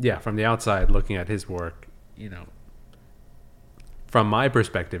yeah, from the outside looking at his work, you know, from my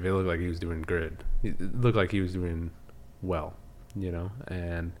perspective, it looked like he was doing good. It looked like he was doing well, you know,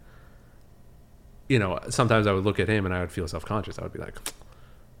 and you know, sometimes I would look at him and I would feel self-conscious. I would be like,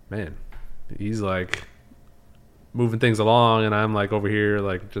 man, he's like moving things along, and I'm like over here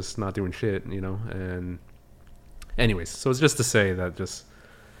like just not doing shit, you know. And anyways, so it's just to say that just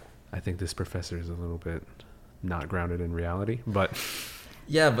I think this professor is a little bit not grounded in reality, but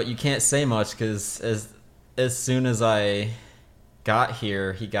Yeah, but you can't say much because as soon as I got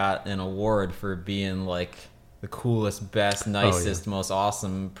here, he got an award for being like the coolest, best, nicest, most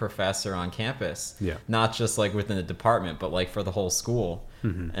awesome professor on campus. Yeah. Not just like within the department, but like for the whole school.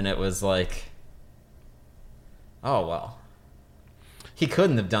 And it was like, oh, well, he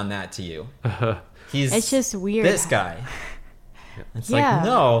couldn't have done that to you. It's just weird. This guy. It's Yeah. like,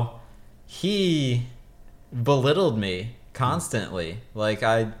 no, he belittled me constantly. Like,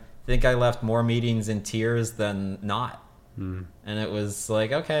 I think I left more meetings in tears than not. And it was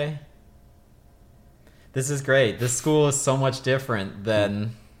like, okay, this is great. This school is so much different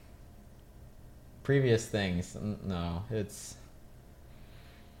than previous things. No, it's,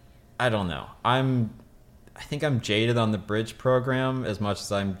 I don't know. I think I'm jaded on the bridge program as much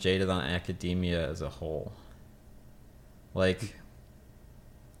as I'm jaded on academia as a whole. Like,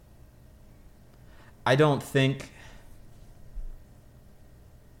 I don't think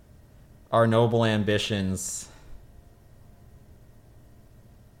our noble ambitions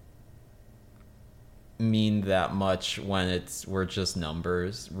mean that much when we're just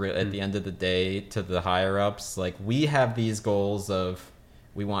numbers. At the end of the day, to the higher ups, like, we have these goals of,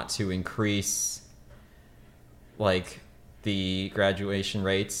 we want to increase like the graduation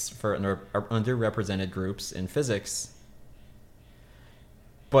rates for underrepresented groups in physics,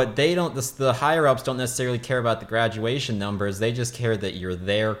 but they don't, the higher ups don't necessarily care about the graduation numbers. They just care that you're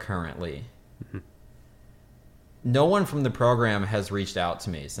there currently. No one from the program has reached out to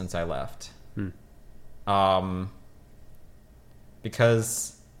me since I left.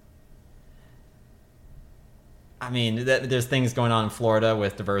 Because I mean, there's things going on in Florida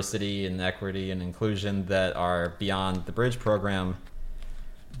with diversity and equity and inclusion that are beyond the bridge program,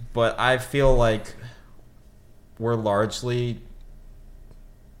 but I feel like we're largely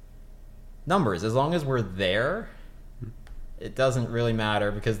numbers. As long as we're there, it doesn't really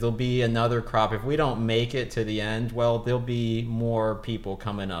matter, because there'll be another crop. If we don't make it to the end, well, there'll be more people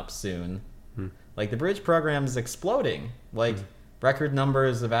coming up soon. Like, the bridge program is exploding, like record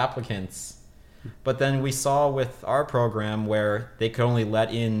numbers of applicants. But then we saw with our program where they could only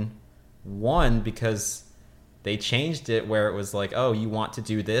let in one because they changed it, where it was like, oh, you want to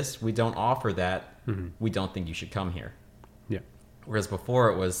do this? We don't offer that. We don't think you should come here. yeah, Whereas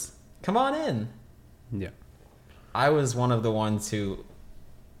before it was, come on in. yeah, I was one of the ones who,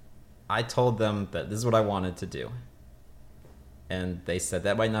 I told them that this is what I wanted to do. And they said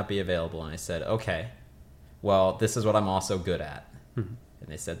that might not be available. And I said, okay, well, this is what I'm also good at. And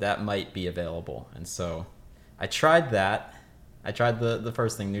they said that might be available. And so I tried that. I tried the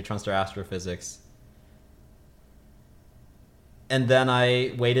first thing, neutron star astrophysics. And then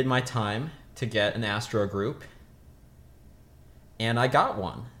I waited my time to get an astro group. And I got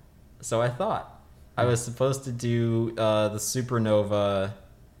one. So I thought. I was supposed to do the supernova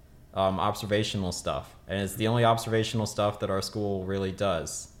observational stuff. And it's the only observational stuff that our school really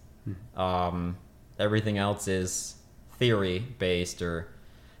does. Everything else is theory-based or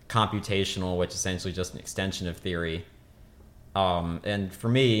computational, which is essentially just an extension of theory. And for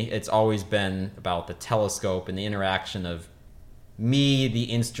me, it's always been about the telescope and the interaction of me, the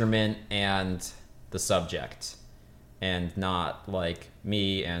instrument, and the subject. And not like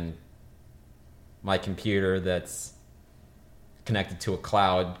me and my computer that's connected to a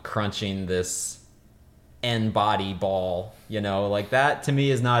cloud crunching this n-body ball, like that to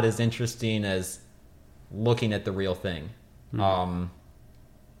me is not as interesting as looking at the real thing. And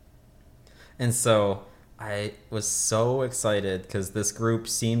so I was so excited because this group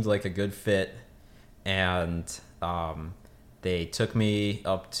seemed like a good fit, and they took me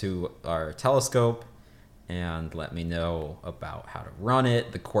up to our telescope and let me know about how to run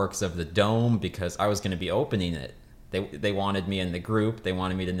it, the quirks of the dome, because I was going to be opening it. They wanted me in the group. They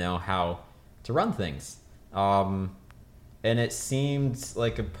wanted me to know how to run things. And it seemed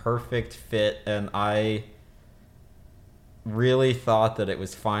like a perfect fit, and I really thought that it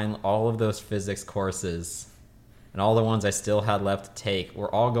was fine. All of those physics courses and all the ones I still had left to take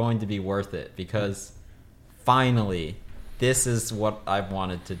were all going to be worth it, because finally, this is what I've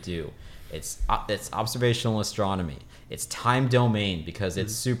wanted to do. It's observational astronomy. It's time domain, because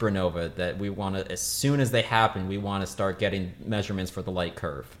it's supernova that we want to, as soon as they happen, we want to start getting measurements for the light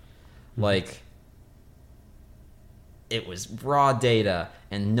curve. Like, it was raw data,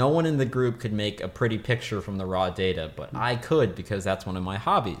 and no one in the group could make a pretty picture from the raw data, but I could, because that's one of my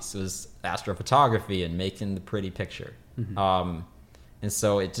hobbies, was astrophotography and making the pretty picture. And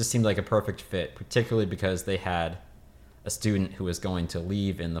so it just seemed like a perfect fit, particularly because they had a student who was going to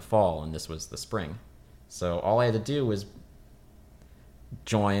leave in the fall, and this was the spring. So all I had to do was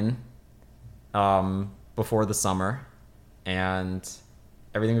join before the summer, and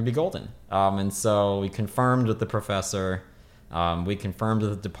everything would be golden. And so we confirmed with the professor, we confirmed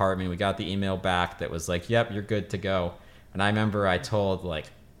with the department, we got the email back that was like, yep, you're good to go. And I remember I told like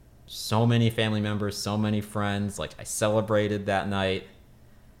so many family members, so many friends, like I celebrated that night.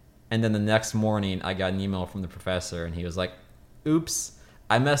 And then the next morning I got an email from the professor, and he was like, oops,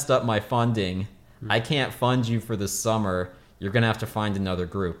 I messed up my funding. I can't fund you for the summer. You're going to have to find another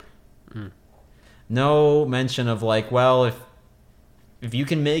group. No mention of like, well, if you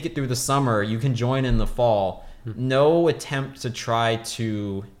can make it through the summer, you can join in the fall. No attempt to try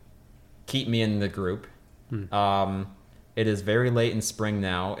to keep me in the group. It is very late in spring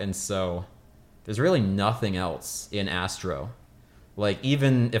now, and so there's really nothing else in astro. Like,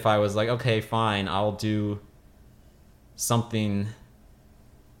 even if I was like, okay, fine, I'll do something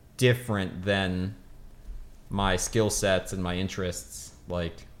different than my skill sets and my interests,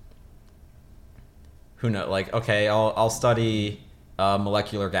 like, who knows, like, okay, I'll study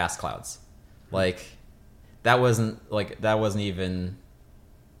molecular gas clouds. Like, that wasn't even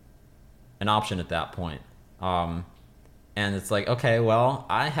an option at that point. And it's like, okay, well,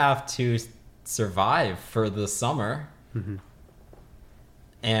 I have to survive for the summer.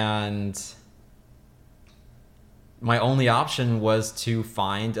 And my only option was to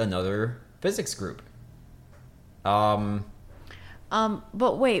find another physics group. But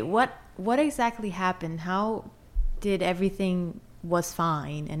wait, what exactly happened? How did everything was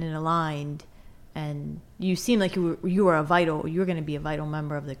fine and it aligned, and you seemed like you were going to be a vital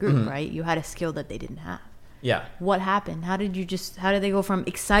member of the group, right? You had a skill that they didn't have. Yeah. What happened? How did they go from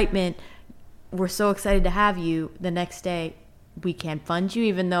excitement, we're so excited to have you, the next day, we can't fund you,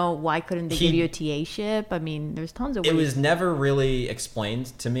 even though why couldn't they give you a TA ship? I mean, there's tons of ways. It was never really explained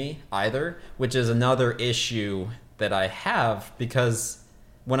to me either, which is another issue that I have, because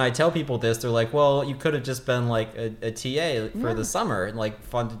when I tell people this, they're like, well, you could have just been like a TA for the summer and like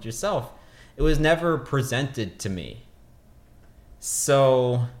funded yourself. It was never presented to me.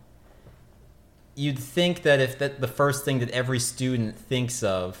 So you'd think that if the first thing that every student thinks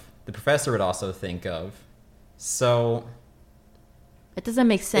of, the professor would also think of. So it doesn't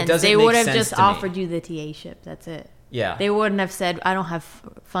make sense. They would have just offered you the TA ship. That's it. Yeah. They wouldn't have said, I don't have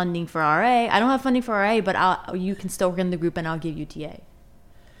funding for RA. I don't have funding for RA, but you can still work in the group and I'll give you TA.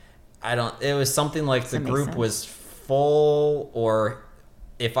 It was something like the group was full, or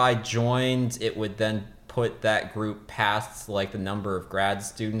if I joined, it would then put that group past like the number of grad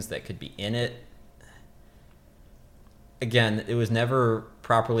students that could be in it. Again, it was never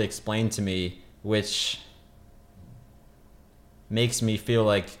properly explained to me, which makes me feel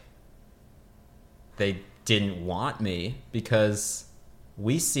like they didn't want me, because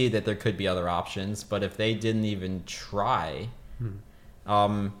we see that there could be other options, but if they didn't even try.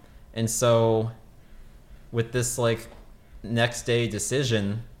 And so with this like next day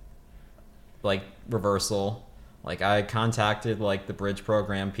decision, like reversal, like I contacted like the bridge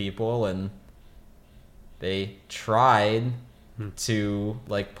program people, and they tried to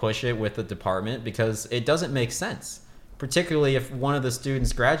like push it with the department, because it doesn't make sense, particularly if one of the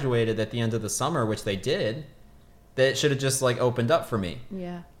students graduated at the end of the summer, which they did, that it should have just like opened up for me.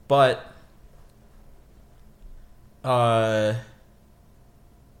 Yeah. But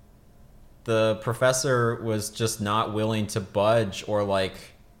the professor was just not willing to budge or like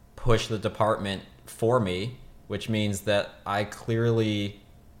push the department for me, which means that I clearly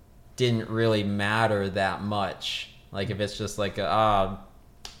didn't really matter that much. Like if it's just like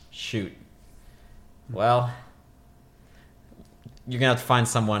shoot, well, you're gonna have to find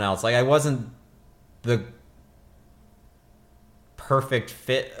someone else. Like I wasn't the perfect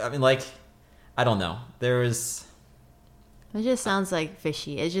fit. I mean, like, I don't know. It just sounds like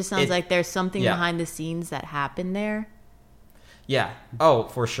fishy. It just sounds like there's something behind the scenes that happened there. Yeah. Oh,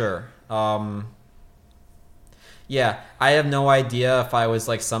 for sure. Yeah, I have no idea if I was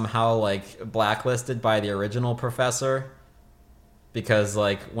like somehow like blacklisted by the original professor, because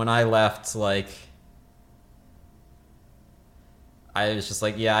like when I left, like I was just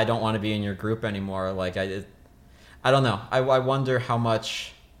like, yeah, I don't want to be in your group anymore. Like I don't know. I wonder how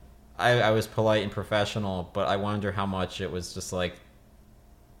much I was polite and professional, but I wonder how much it was just like,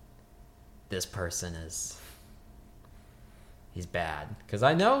 this person he's bad. Because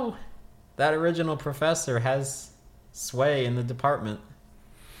I know that original professor has sway in the department.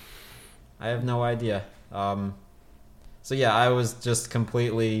 I have no idea. So yeah, I was just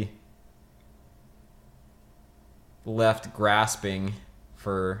completely left grasping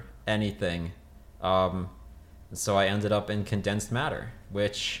for anything. So I ended up in condensed matter,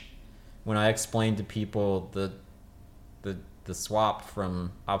 which when I explained to people the swap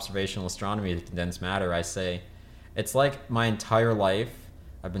from observational astronomy to condensed matter, I say, it's like my entire life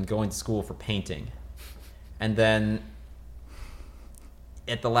I've been going to school for painting. And then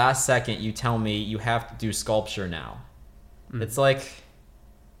at the last second, you tell me you have to do sculpture now. It's like,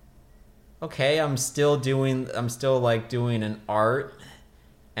 okay, I'm still like doing an art,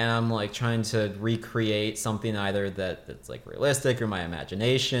 and I'm like trying to recreate something either that's like realistic or my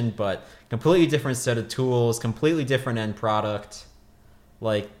imagination, but completely different set of tools, completely different end product.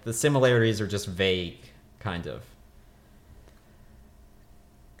 Like the similarities are just vague, kind of.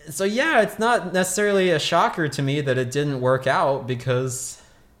 So yeah, it's not necessarily a shocker to me that it didn't work out, because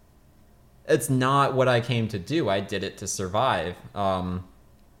it's not what I came to do. I did it to survive. And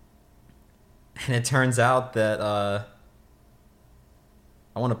it turns out that I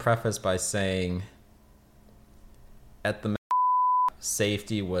want to preface by saying at the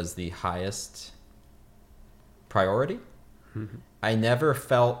safety was the highest priority. Mm-hmm. I never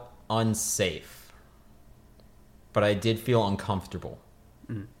felt unsafe, but I did feel uncomfortable.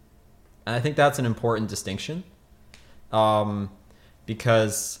 And I think that's an important distinction,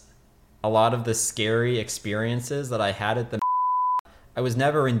 because a lot of the scary experiences that I had at the I was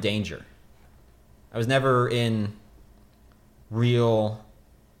never in danger. I was never in real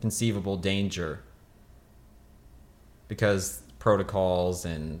conceivable danger, because protocols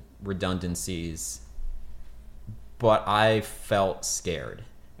and redundancies, but I felt scared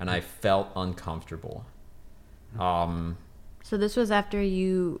and I felt uncomfortable. So this was after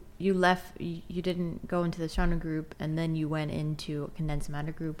you left, you didn't go into the astronomy group, and then you went into a condensed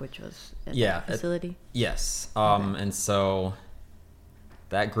matter group, which was at the facility? Yes. Okay. And so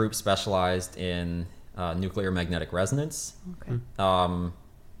that group specialized in nuclear magnetic resonance. Okay.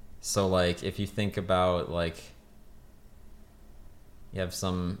 So like if you think about like you have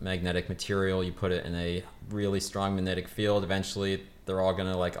some magnetic material, you put it in a really strong magnetic field, eventually they're all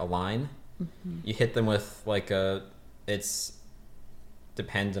going to like align. Mm-hmm. You hit them with like it's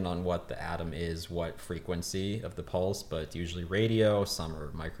dependent on what the atom is, what frequency of the pulse, but it's usually radio, some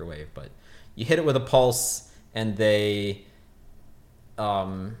are microwave, but you hit it with a pulse and they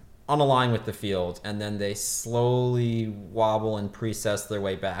unalign with the field, and then they slowly wobble and precess their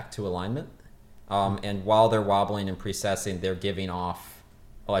way back to alignment. And while they're wobbling and precessing, they're giving off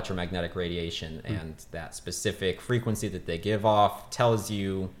electromagnetic radiation, and that specific frequency that they give off tells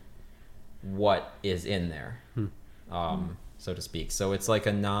you what is in there. So to speak. So it's like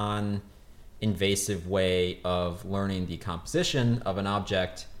a non-invasive way of learning the composition of an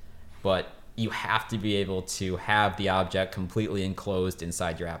object, but you have to be able to have the object completely enclosed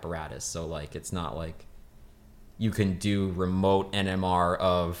inside your apparatus. So like it's not like you can do remote NMR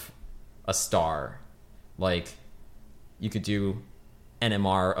of a star. Like you could do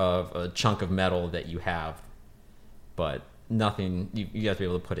NMR of a chunk of metal that you have, but nothing, you have to be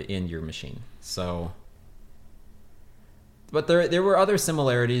able to put it in your machine. So but there were other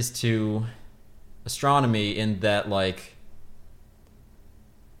similarities to astronomy in that, like,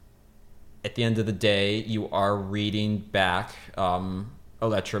 at the end of the day, you are reading back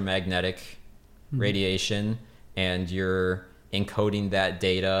electromagnetic radiation, and you're encoding that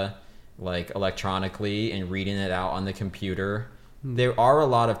data, like, electronically and reading it out on the computer. There are a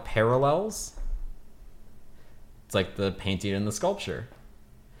lot of parallels. It's like the painting and the sculpture.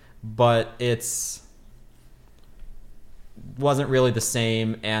 But it's wasn't really the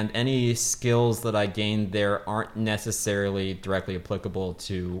same, and any skills that I gained there aren't necessarily directly applicable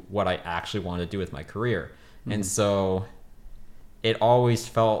to what I actually want to do with my career. And so it always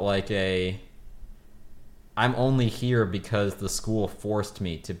felt like I'm only here because the school forced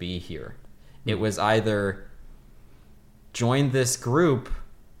me to be here. It was either join this group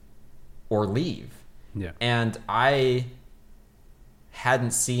or leave. Yeah. And I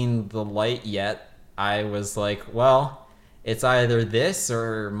hadn't seen the light yet. I was like, well, it's either this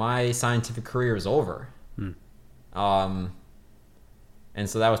or my scientific career is over. And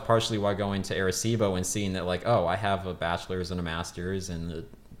so that was partially why going to Arecibo and seeing that, like, oh, I have a bachelor's and a master's and a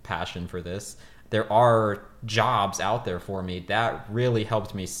passion for this. There are jobs out there for me. That really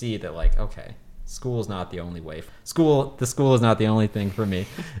helped me see that, like, okay, school is not the only way. The school is not the only thing for me.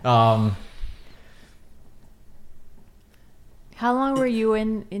 How long were you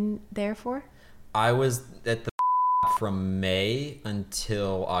in there for? I was at the from May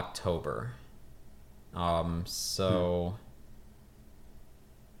until October. So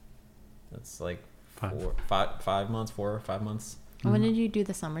that's like 5 months, 4 or 5 months. When did you do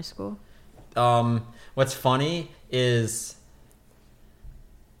the summer school? What's funny is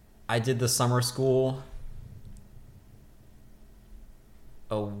I did the summer school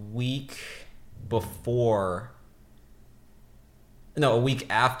a week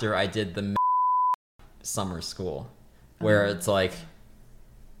after I did the summer school, where it's like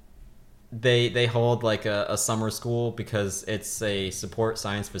they hold like a summer school because it's a support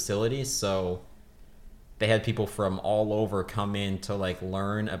science facility, so they had people from all over come in to like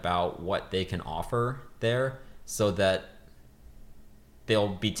learn about what they can offer there, so that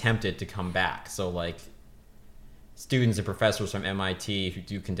they'll be tempted to come back. So like students and professors from MIT who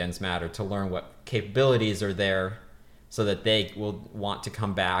do condensed matter to learn what capabilities are there, so that they will want to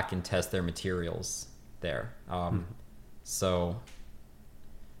come back and test their materials there.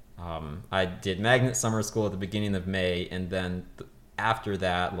 I did magnet summer school at the beginning of May, and then after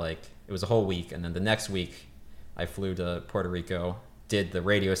that, like, it was a whole week, and then the next week I flew to Puerto Rico, did the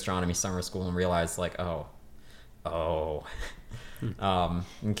radio astronomy summer school, and realized, like, and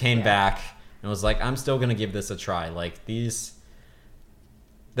came back and was like, I'm still gonna give this a try. Like, the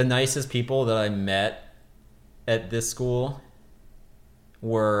nicest people that I met at this school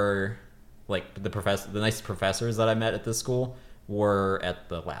were like the nicest professors that I met at this school were at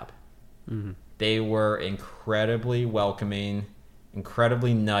the lab. They were incredibly welcoming,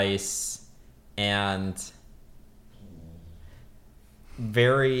 incredibly nice, and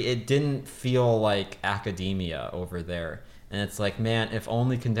it didn't feel like academia over there. And it's like, man, if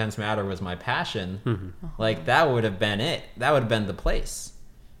only condensed matter was my passion, like, that would have been it. That would have been the place.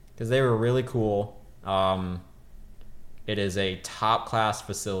 Because they were really cool. It is a top-class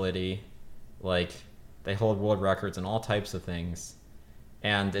facility. Like, they hold world records and all types of things.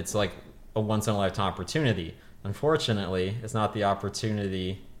 And it's like a once-in-a-lifetime opportunity. Unfortunately, it's not the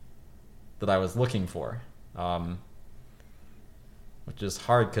opportunity that I was looking for. Which is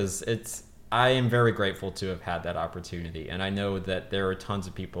hard, because I am very grateful to have had that opportunity. And I know that there are tons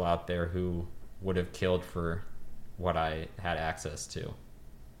of people out there who would have killed for what I had access to.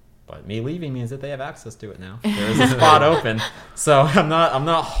 But me leaving means that they have access to it now. There is a spot open, so I'm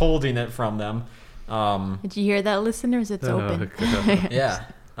not holding it from them. Did you hear that, listeners? It's open. Yeah.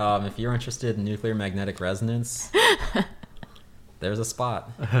 If you're interested in nuclear magnetic resonance, there's a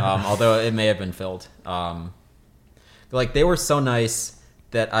spot. Although it may have been filled. Like, they were so nice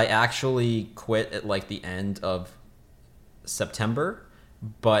that I actually quit at like the end of September,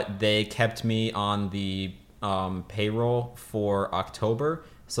 but they kept me on the payroll for October,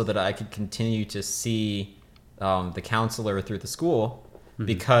 so that I could continue to see the counselor through the school,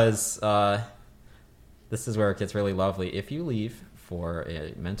 because this is where it gets really lovely. If you leave for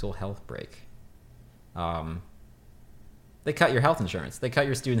a mental health break, they cut your health insurance. They cut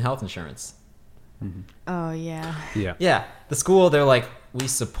your student health insurance. Oh, yeah. Yeah. The school, they're like, we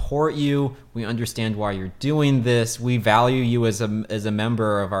support you. We understand why you're doing this. We value you as a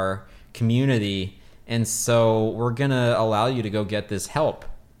member of our community. And so we're going to allow you to go get this help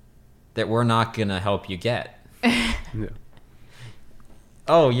that we're not going to help you get. Yeah.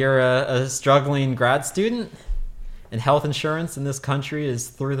 Oh, you're a struggling grad student? And health insurance in this country is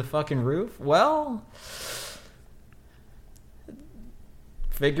through the fucking roof? Well,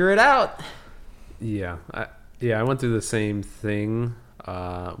 figure it out. Yeah. I went through the same thing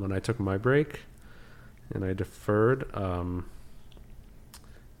when I took my break, and I deferred.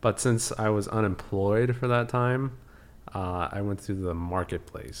 But since I was unemployed for that time, I went through the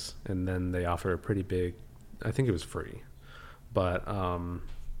marketplace, and then they offer a pretty big, I think it was free, but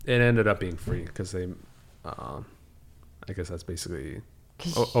it ended up being free because they I guess that's basically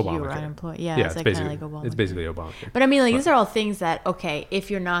Because Obamacare. you were unemployed. Yeah, Yeah, it's like basically, kind of like Obamacare. it's basically Obamacare. But I mean, like, these are all things that, okay, if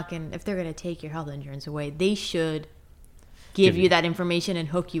they're gonna take your health insurance away, they should give you that information and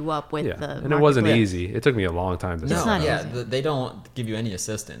hook you up with the and it wasn't marketplace. easy. It took me a long time to It's set not that up. easy. They don't give you any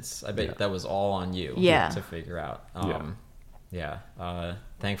assistance. I bet Yeah. that was all on you Yeah. to figure out.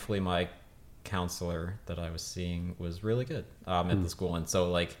 Thankfully, my counselor that I was seeing was really good at the school. And so,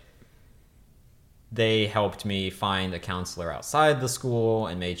 like, they helped me find a counselor outside the school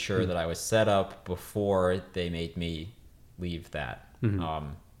and made sure that I was set up before they made me leave that.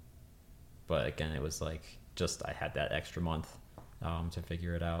 But again, it was like just I had that extra month to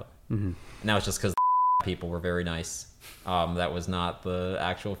figure it out. And that was just because people were very nice. That was not the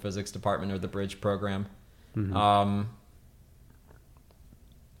actual physics department or the bridge program.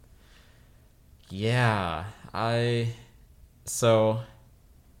 So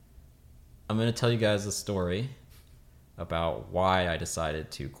I'm going to tell you guys a story about why I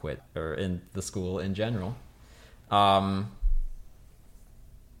decided to quit, or in the school in general.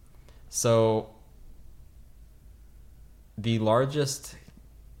 So the largest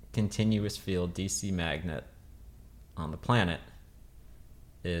continuous field DC magnet on the planet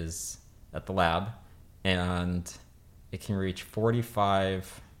is at the lab, and it can reach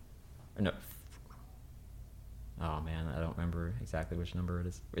 45, no, oh man, I don't remember exactly which number it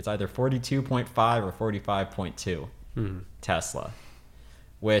is. It's either 42.5 or 45.2 Tesla,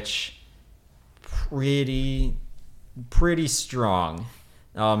 which pretty strong.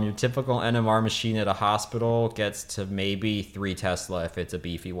 Your typical NMR machine at a hospital gets to maybe 3 Tesla if it's a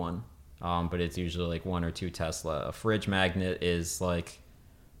beefy one, but it's usually like 1 or 2 Tesla. A fridge magnet is like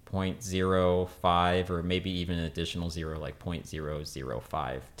 0.05 or maybe even an additional 0, like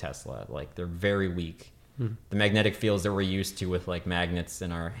 0.005 Tesla. Like, they're very weak. The magnetic fields that we're used to with like magnets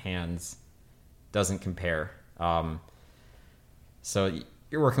in our hands doesn't compare. So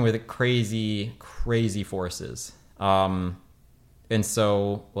you're working with crazy forces. And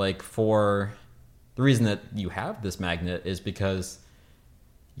so, like, for the reason that you have this magnet is because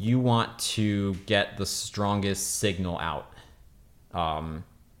you want to get the strongest signal out.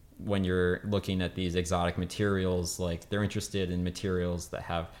 When you're looking at these exotic materials, like, they're interested in materials that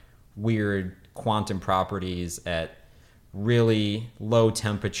have weird quantum properties at really low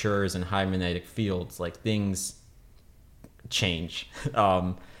temperatures and high magnetic fields. Like, things change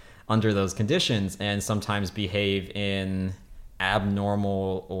under those conditions and sometimes behave in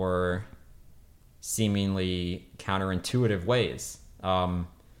abnormal or seemingly counterintuitive ways. And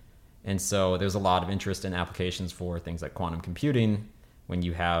so there's a lot of interest in applications for things like quantum computing when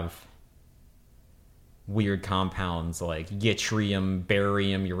you have weird compounds like yttrium,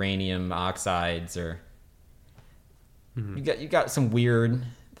 barium, uranium oxides, or you got some weird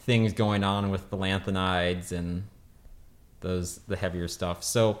things going on with the lanthanides and the heavier stuff.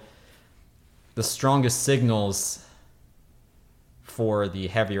 So the strongest signals for the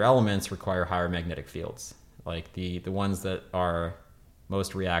heavier elements require higher magnetic fields. Like the ones that are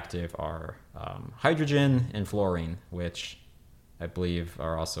most reactive are hydrogen and fluorine, which I believe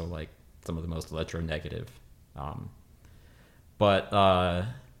are also like some of the most electronegative. But the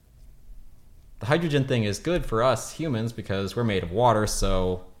hydrogen thing is good for us humans because we're made of water,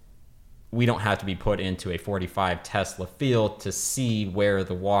 so we don't have to be put into a 45 Tesla field to see where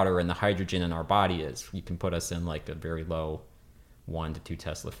the water and the hydrogen in our body is. You can put us in like a very low 1 to 2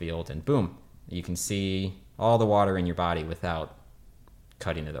 Tesla field, and boom, you can see all the water in your body without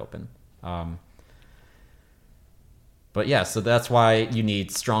cutting it open. But yeah, so that's why you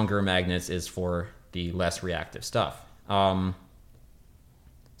need stronger magnets, is for the less reactive stuff.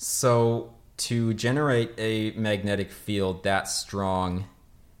 So to generate a magnetic field that strong,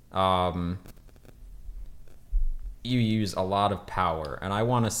 you use a lot of power. And I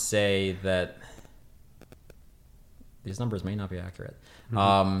want to say that these numbers may not be accurate.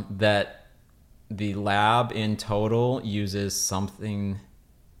 That the lab in total uses something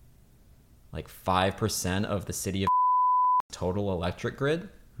like 5% of the city of total electric grid,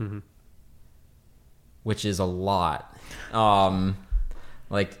 which is a lot.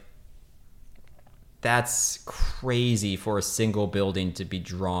 Like, that's crazy for a single building to be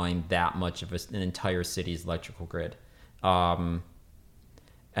drawing that much of an entire city's electrical grid. And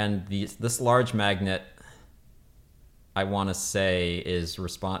this large magnet, I want to say, is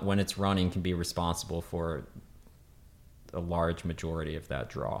when it's running, can be responsible for a large majority of that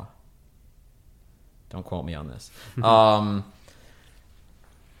draw. Don't quote me on this.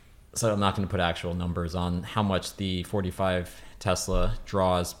 So I'm not going to put actual numbers on how much the 45 Tesla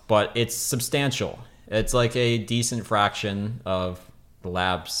draws, but it's substantial. It's like a decent fraction of the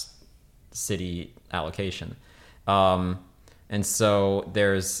lab's city allocation. And so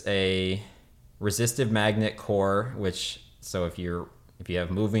there's a resistive magnet core, which, so if you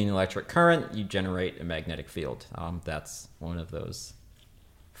have moving electric current, you generate a magnetic field. That's one of those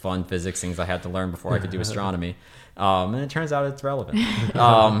fun physics things I had to learn before I could do astronomy. And it turns out it's relevant.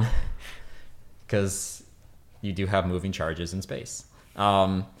 Because you do have moving charges in space.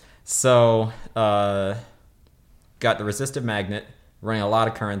 So got the resistive magnet, running a lot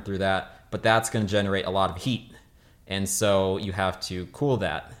of current through that, but that's going to generate a lot of heat. And so you have to cool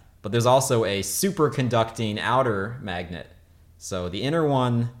that. But there's also a superconducting outer magnet. So the inner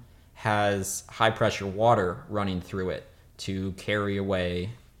one has high pressure water running through it to carry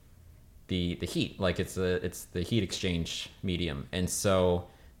away the heat. Like it's the heat exchange medium. And so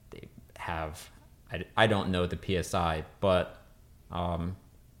they have, I don't know the PSI, but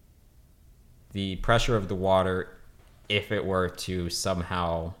the pressure of the water, if it were to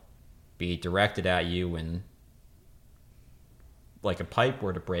somehow be directed at you and like a pipe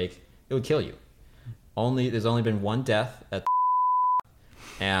were to break, it would kill you. There's only been one death at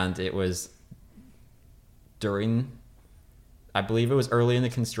and it was during, I believe it was early in the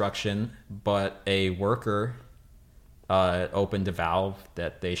construction, but a worker opened a valve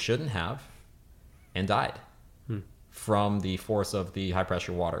that they shouldn't have and died from the force of the high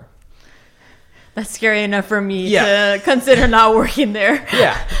pressure water. That's scary enough for me to consider not working there.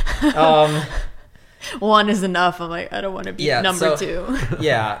 Yeah. One is enough. I'm like, I don't want to be number two.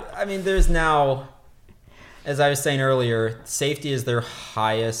 Yeah. I mean, there's now, as I was saying earlier, safety is their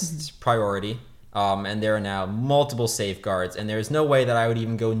highest priority. And there are now multiple safeguards, and there's no way that I would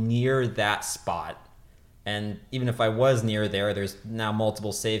even go near that spot. And even if I was near there, there's now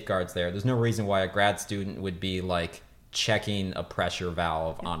multiple safeguards there. There's no reason why a grad student would be like checking a pressure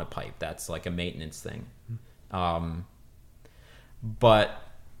valve on a pipe. That's like a maintenance thing. But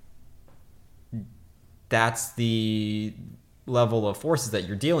that's the level of forces that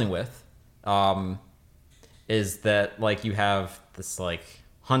you're dealing with, is that like you have this like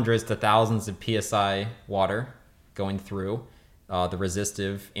hundreds to thousands of PSI water going through the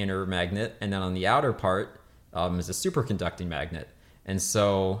resistive inner magnet, and then on the outer part is a superconducting magnet. And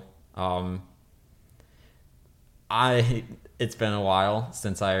so it's been a while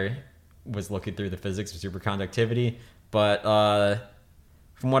since I was looking through the physics of superconductivity, but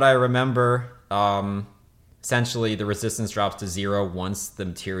from what I remember, essentially the resistance drops to zero once the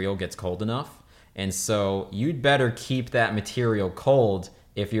material gets cold enough. And so you'd better keep that material cold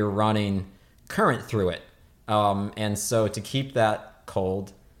if you're running current through it. And so to keep that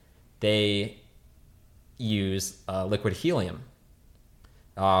cold, they use liquid helium.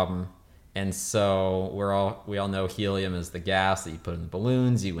 And so we all know helium is the gas that you put in the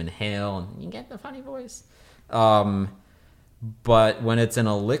balloons, you inhale, and you get the funny voice. But when it's in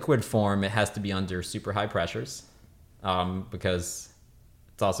a liquid form, it has to be under super high pressures, because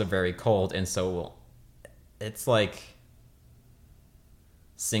it's also very cold. And so it's like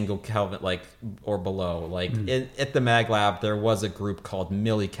single Kelvin, like, or below. Like at the Mag Lab, there was a group called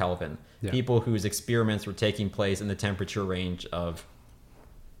millikelvin, people whose experiments were taking place in the temperature range of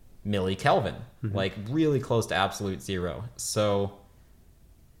millikelvin, like really close to absolute zero. So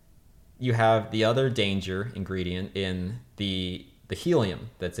you have the other danger ingredient in the helium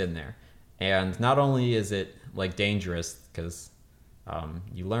that's in there. And not only is it like dangerous, because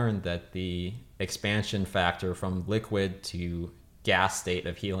you learn that the expansion factor from liquid to gas state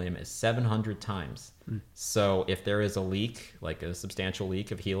of helium is 700 times. So if there is a leak, like a substantial leak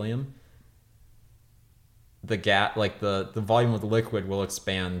of helium, the volume of the liquid will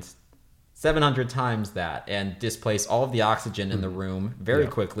expand 700 times that and displace all of the oxygen in the room very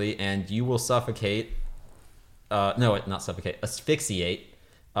quickly, and you will suffocate. Asphyxiate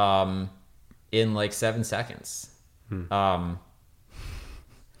in like 7 seconds. So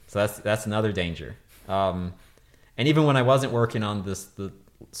that's another danger. And even when I wasn't working on the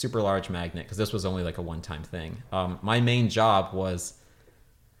super large magnet, because this was only like a one-time thing, my main job was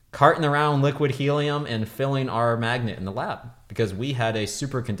carting around liquid helium and filling our magnet in the lab, because we had a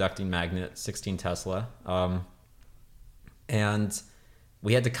superconducting magnet, 16 Tesla, and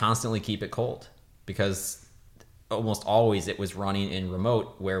we had to constantly keep it cold, because almost always it was running in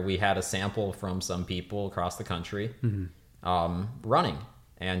remote, where we had a sample from some people across the country running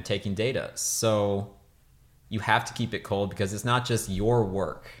and taking data. So you have to keep it cold, because it's not just your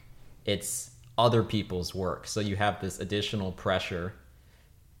work, it's other people's work. So you have this additional pressure,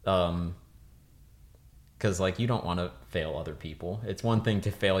 because like you don't want to fail other people. It's one thing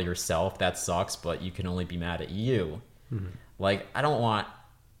to fail yourself, that sucks, but you can only be mad at you. Like, I don't want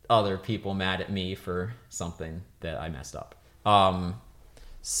other people mad at me for something that I messed up.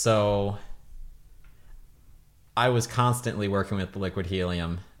 So I was constantly working with the liquid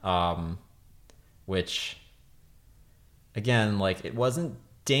helium, which, again, like, it wasn't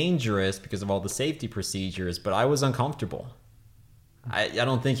dangerous because of all the safety procedures, but I was uncomfortable. I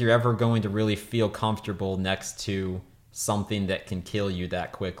don't think you're ever going to really feel comfortable next to something that can kill you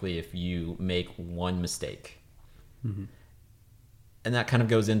that quickly if you make one mistake. Mm-hmm. And that kind of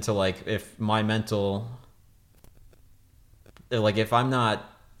goes into, like, if my mental... Like, if I'm not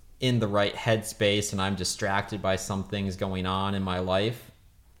in the right headspace and I'm distracted by some things going on in my life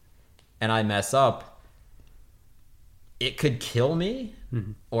and I mess up, it could kill me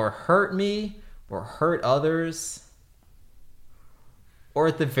or hurt others, or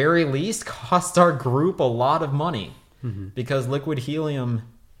at the very least cost our group a lot of money, because liquid helium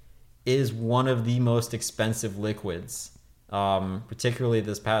is one of the most expensive liquids. Particularly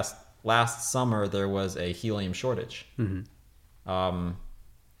last summer, there was a helium shortage.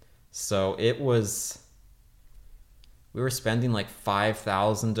 So we were spending like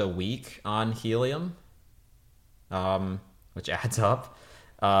 $5,000 a week on helium, which adds up.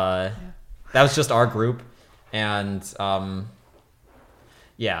 That was just our group. And,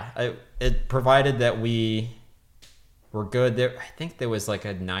 it provided that we were good there. I think there was like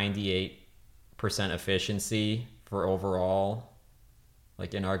a 98% efficiency for overall,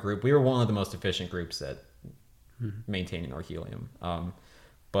 like, in our group. We were one of the most efficient groups at maintaining our helium.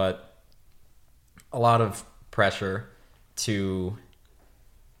 But a lot of pressure to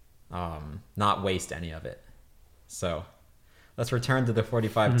not waste any of it. So let's return to the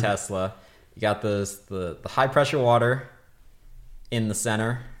 45 Tesla. You got the high pressure water in the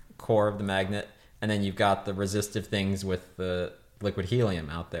center core of the magnet, and then you've got the resistive things with the liquid helium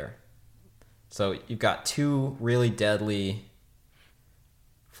out there. So you've got two really deadly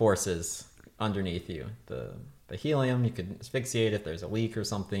forces underneath you. The helium, you could asphyxiate if there's a leak or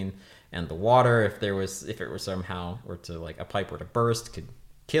something, and the water, if it were somehow, or to, like, a pipe were to burst, could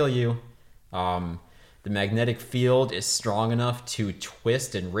kill you. The magnetic field is strong enough to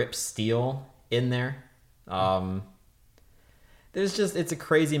twist and rip steel in there. It's a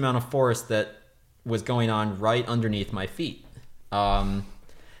crazy amount of force that was going on right underneath my feet. And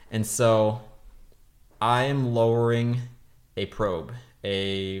so I am lowering a probe.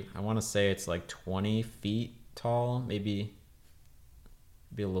 I want to say it's like 20 feet tall, maybe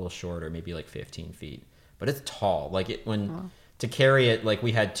a little shorter, maybe like 15 feet. But it's tall. Like, to carry it, like,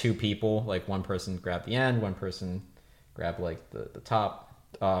 we had two people. Like, one person grabbed the end, one person grabbed, like, the top.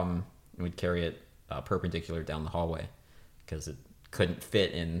 And we'd carry it perpendicular down the hallway because it couldn't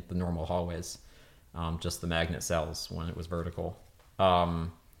fit in the normal hallways. Just the magnet cells when it was vertical.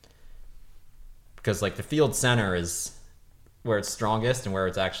 Because, like, the field center is where it's strongest and where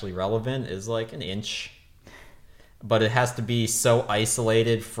it's actually relevant is like an inch. But it has to be so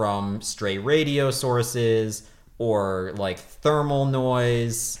isolated from stray radio sources or, like, thermal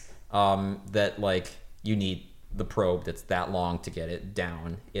noise that, like, you need the probe that's that long to get it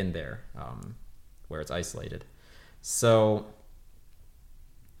down in there where it's isolated. So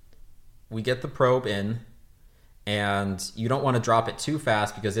we get the probe in, and you don't want to drop it too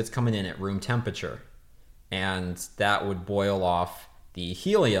fast because it's coming in at room temperature, and that would boil off the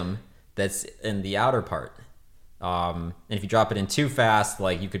helium that's in the outer part. And if you drop it in too fast,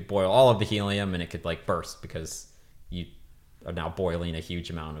 like, you could boil all of the helium and it could, like, burst because you are now boiling a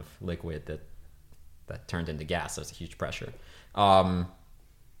huge amount of liquid that turned into gas. There's a huge pressure.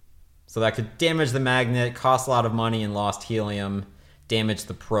 So that could damage the magnet, cost a lot of money and lost helium, damage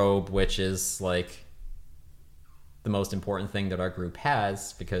the probe, which is, like, the most important thing that our group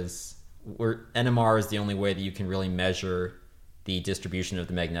has, because NMR is the only way that you can really measure the distribution of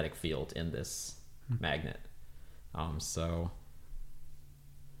the magnetic field in this magnet. So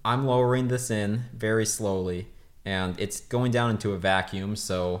I'm lowering this in very slowly, and it's going down into a vacuum.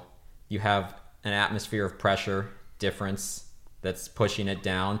 So you have an atmosphere of pressure difference that's pushing it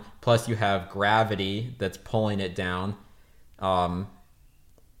down. Plus you have gravity that's pulling it down.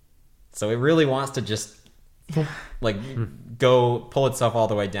 So it really wants to just like go pull itself all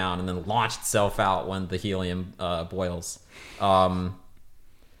the way down and then launch itself out when the helium boils.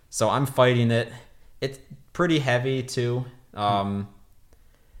 So I'm fighting it. It's pretty heavy too.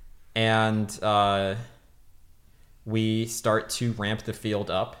 And we start to ramp the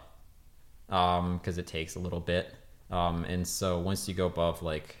field up because it takes a little bit. And so once you go above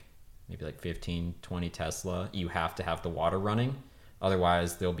like maybe like 15, 20 Tesla, you have to have the water running.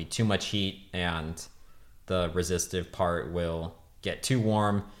 Otherwise, there'll be too much heat and the resistive part will get too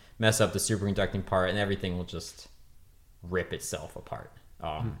warm, mess up the superconducting part, and everything will just rip itself apart.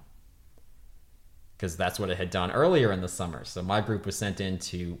 because that's what it had done earlier in the summer. So my group was sent in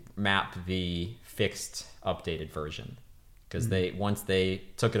to map the fixed updated version, because once they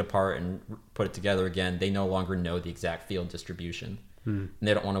took it apart and put it together again, they no longer know the exact field distribution. And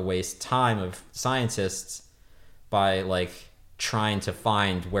they don't want to waste time of scientists by like trying to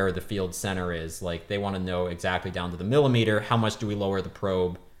find where the field center is. Like they want to know exactly down to the millimeter, how much do we lower the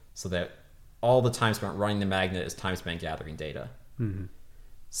probe, so that all the time spent running the magnet is time spent gathering data.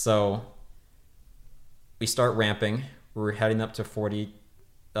 So we start ramping. We're heading up to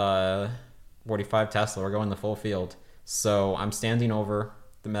 45 Tesla. We're going the full field. So I'm standing over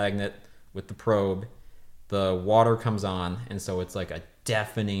the magnet with the probe. The water comes on, and so it's like a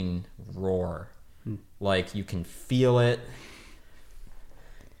deafening roar. Like you can feel it.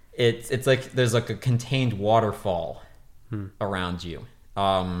 It's like there's like a contained waterfall around you.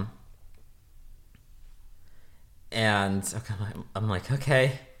 And I'm like,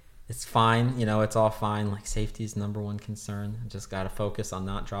 okay, it's fine. You know, it's all fine. Like safety's number one concern. I just got to focus on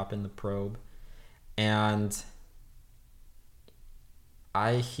not dropping the probe. And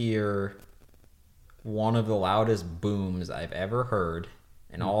I hear one of the loudest booms I've ever heard,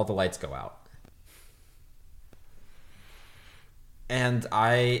 and all the lights go out. And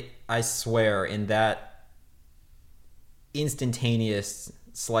I swear, in that instantaneous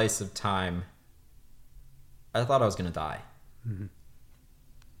slice of time, I thought I was gonna die.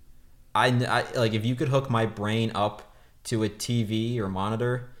 I like, if you could hook my brain up to a TV or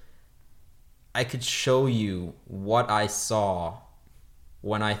monitor, I could show you what I saw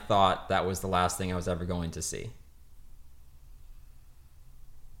when I thought that was the last thing I was ever going to see.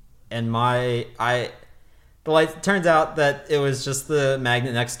 And the light, turns out that it was just the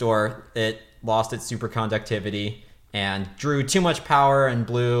magnet next door. It lost its superconductivity and drew too much power and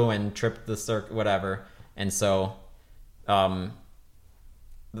blew and tripped the circuit, whatever. And so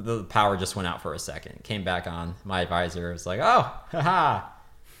the power just went out for a second, came back on. My advisor was like, oh, haha,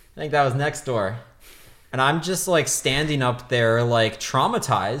 I think that was next door. And I'm just like standing up there like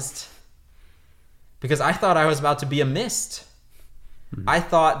traumatized, because I thought I was about to be a mist. I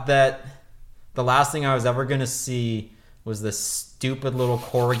thought that the last thing I was ever going to see was this stupid little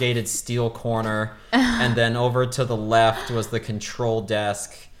corrugated steel corner, and then over to the left was the control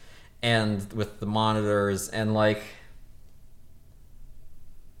desk and with the monitors, and like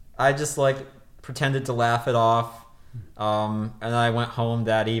I just like pretended to laugh it off, and I went home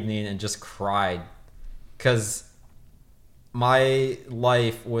that evening and just cried, because my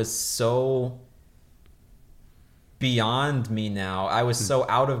life was so beyond me now. I was so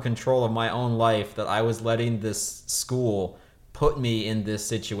out of control of my own life that I was letting this school put me in this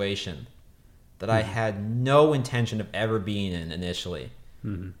situation that I had no intention of ever being in initially.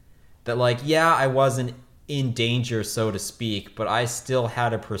 That like, yeah, I wasn't in danger, so to speak, but I still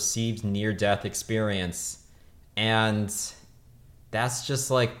had a perceived near-death experience, and that's just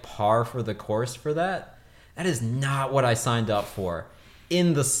like par for the course for that. That is not what I signed up for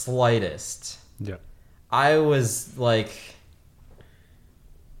in the slightest. Yeah. I was like,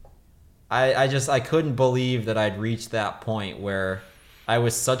 I couldn't believe that I'd reached that point where I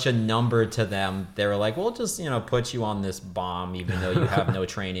was such a number to them. They were like, we'll just, put you on this bomb even though you have no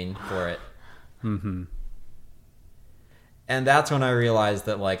training for it. And that's when I realized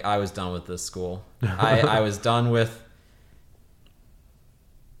that like I was done with this school. I was done with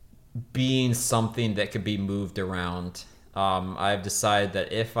being something that could be moved around. I've decided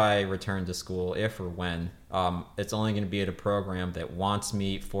that if I return to school, if or when, it's only going to be at a program that wants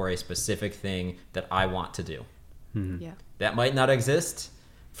me for a specific thing that I want to do. Yeah. That might not exist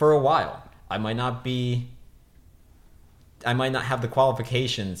for a while. I might not have the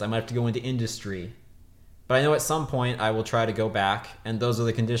qualifications. I might have to go into industry. But I know at some point I will try to go back, and those are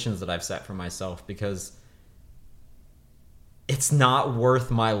the conditions that I've set for myself, because it's not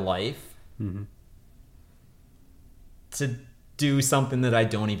worth my life to do something that I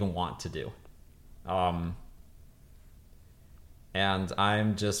don't even want to do. And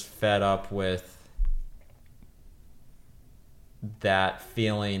I'm just fed up with that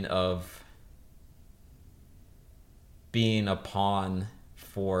feeling of being a pawn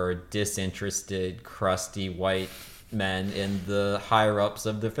for disinterested, crusty white men in the higher-ups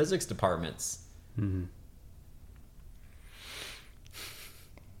of the physics departments.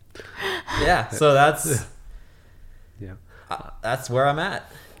 Yeah, so that's... Yeah. That's where I'm at.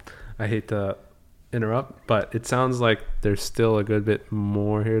 I hate to interrupt, but it sounds like there's still a good bit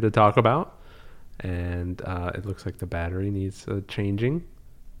more here to talk about, and it looks like the battery needs changing.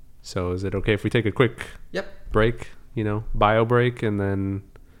 So is it okay if we take a quick break, bio break, and then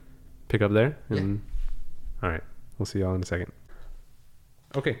pick up there? All right, we'll see y'all in a second.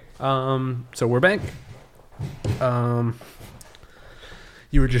 Okay. So we're back.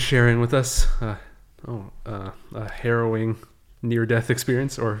 You were just sharing with us a harrowing near-death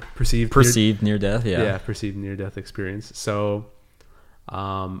experience or Perceived near death. Yeah. perceived near-death experience. So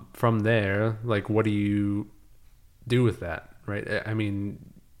from there, like, what do you do with that, right? I mean,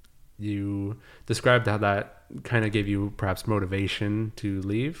 you described how that kind of gave you perhaps motivation to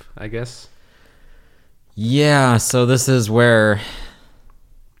leave, I guess. Yeah. So this is where,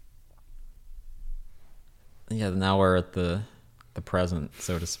 now we're at the present,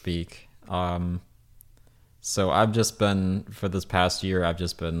 so to speak. So I've just been, for this past year, I've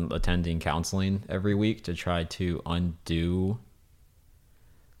just been attending counseling every week to try to undo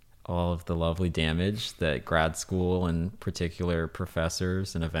all of the lovely damage that grad school and particular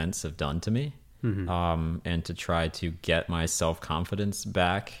professors and events have done to me. And to try to get my self-confidence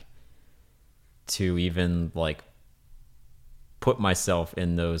back to even like put myself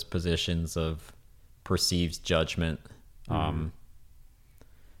in those positions of perceived judgment.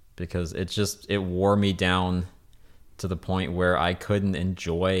 Because it wore me down to the point where I couldn't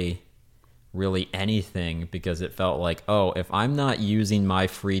enjoy really anything, because it felt like, oh, if I'm not using my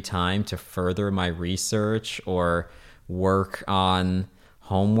free time to further my research or work on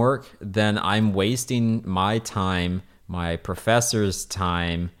homework, then I'm wasting my time, my professor's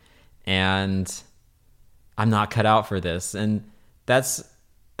time, and I'm not cut out for this. And that's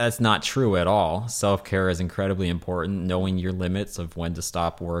not true at all. Self-care is incredibly important. Knowing your limits of when to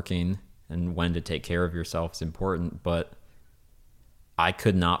stop working and when to take care of yourself is important, but I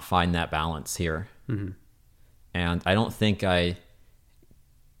could not find that balance here. And I don't think I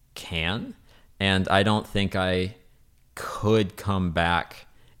can, and I don't think I could come back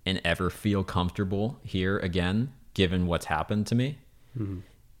and ever feel comfortable here again, given what's happened to me.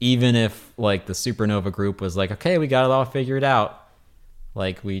 Even if like the Supernova group was like, okay, we got it all figured out.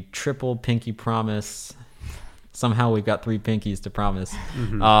 Like, we triple pinky promise. Somehow we've got 3 pinkies to promise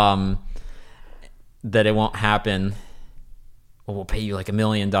that it won't happen. Well, we'll pay you like $1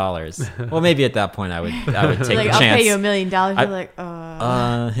 million. Well, maybe at that point I would take like, the chance. I'll pay you $1 million. You're like,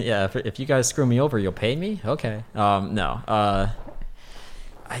 yeah. If you guys screw me over, you'll pay me. Okay. No. I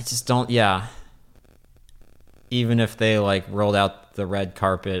just don't. Yeah. Even if they like rolled out the red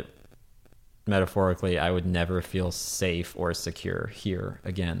carpet, metaphorically, I would never feel safe or secure here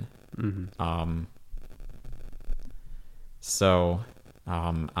again. I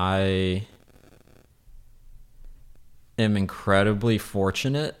am incredibly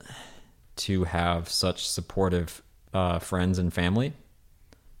fortunate to have such supportive friends and family,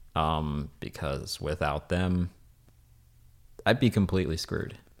 because without them, I'd be completely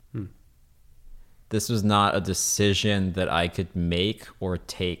screwed. This was not a decision that I could make or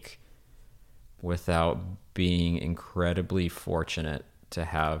take without being incredibly fortunate to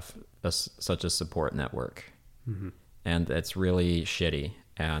have such a support network. And it's really shitty,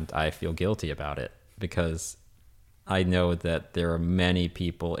 and I feel guilty about it, because I know that there are many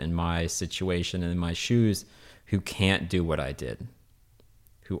people in my situation and in my shoes who can't do what I did,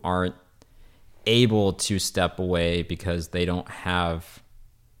 who aren't able to step away because they don't have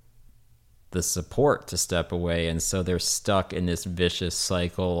the support to step away, and so they're stuck in this vicious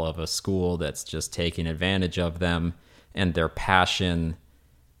cycle of a school that's just taking advantage of them and their passion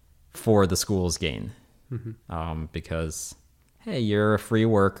for the school's gain. Because, hey, you're a free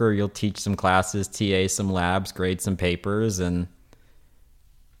worker, you'll teach some classes, TA some labs, grade some papers, and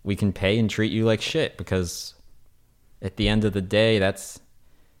we can pay and treat you like shit, because at the end of the day,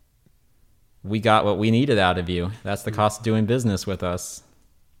 we got what we needed out of you. That's the cost of doing business with us.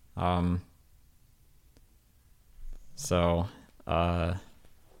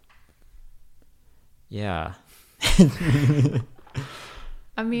 Yeah.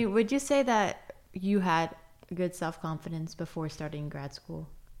 I mean, would you say that you had good self-confidence before starting grad school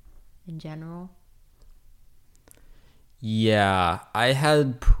in general? Yeah, I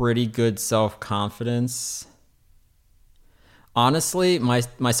had pretty good self-confidence. Honestly, my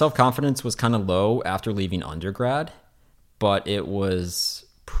self-confidence was kind of low after leaving undergrad, but it was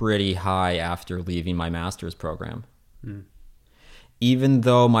pretty high after leaving my master's program. Even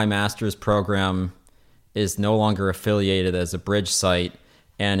though my master's program is no longer affiliated as a bridge site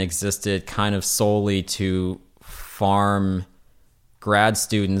and existed kind of solely to farm grad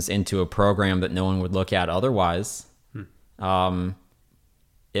students into a program that no one would look at otherwise,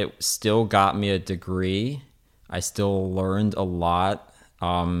 it still got me a degree. I still learned a lot.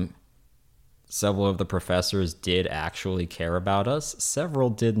 Several of the professors did actually care about us.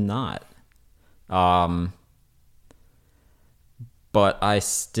 Several did not. But I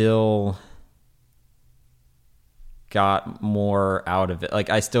still got more out of it. Like,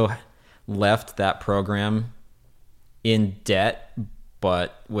 I still left that program in debt,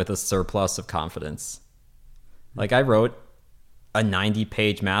 but with a surplus of confidence. Like, I wrote a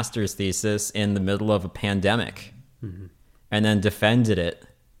 90-page master's thesis in the middle of a pandemic, and then defended it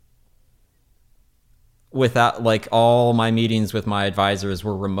without, like, all my meetings with my advisors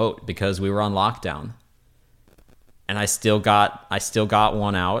were remote because we were on lockdown. And I still got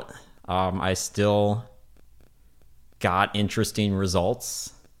one out. I still got interesting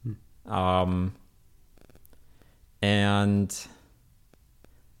results. And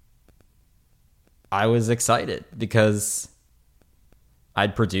I was excited because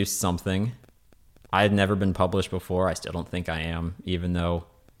I'd produced something. I had never been published before. I still don't think I am, even though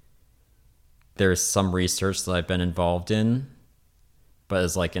there's some research that I've been involved in, but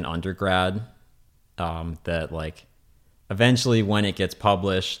as like an undergrad, that like eventually when it gets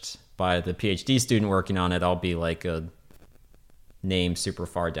published by the PhD student working on it, I'll be like a name super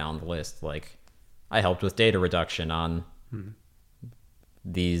far down the list. Like, I helped with data reduction on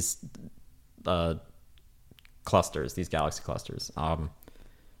these clusters, these galaxy clusters.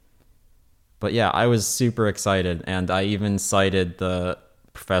 But yeah, I was super excited, and I even cited the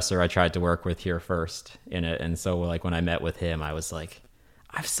professor I tried to work with here first in it. And so like when I met with him, I was like,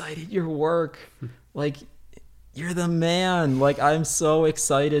 I've cited your work. Like, you're the man. Like, I'm so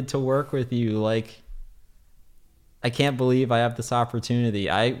excited to work with you. Like, I can't believe I have this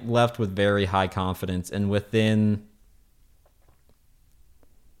opportunity. I left with very high confidence, and within...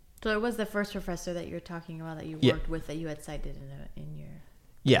 So it was the first professor that you're talking about that you worked with that you had cited in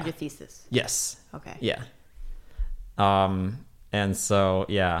your thesis. Yes. Okay. Yeah. And so,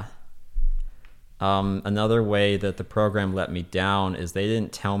 yeah. Another way that the program let me down is they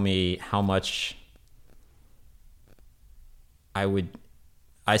didn't tell me how much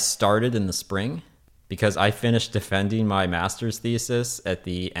I started in the spring, because I finished defending my master's thesis at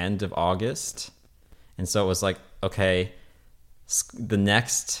the end of August. And so it was like, okay, the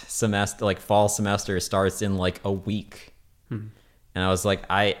next semester, like fall semester, starts in like a week. And I was like,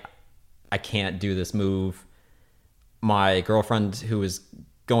 I can't do this move. My girlfriend, who was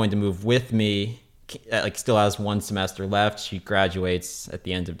going to move with me, like still has one semester left. She graduates at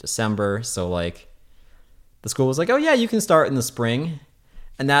the end of December. So like the school was like, oh yeah, you can start in the spring.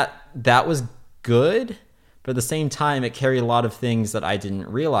 And that was good. But at the same time, it carried a lot of things that I didn't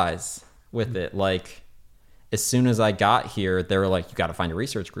realize with it. Like, as soon as I got here, they were like, you got to find a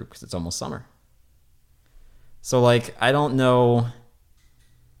research group because it's almost summer. So like, I don't know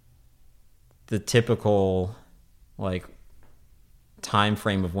the typical like time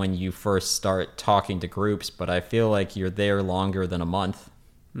frame of when you first start talking to groups, but I feel like you're there longer than a month.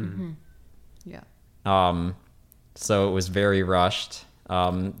 Yeah. So it was very rushed.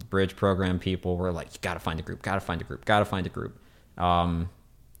 Bridge program people were like, you gotta find a group.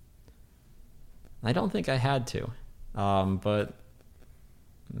 I don't think I had to, but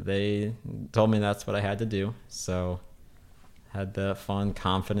they told me that's what I had to do. So had the fun,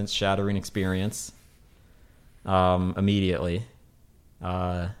 confidence shattering experience immediately.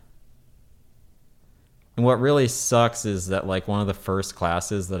 And what really sucks is that like one of the first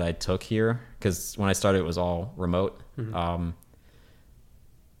classes that I took here, because when I started it was all remote,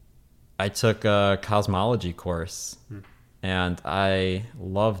 I took a cosmology course and I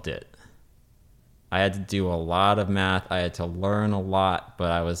loved it. I had to do a lot of math. I had to learn a lot,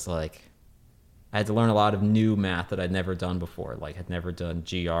 but I was like, I had to learn a lot of new math that I'd never done before. Like, I'd never done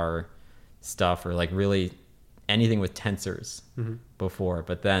GR stuff or like really anything with tensors before.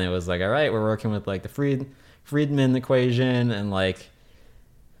 But then it was like, all right, we're working with like the Friedman equation and like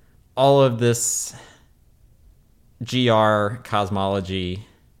all of this GR cosmology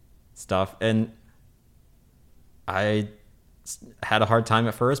stuff. And I had a hard time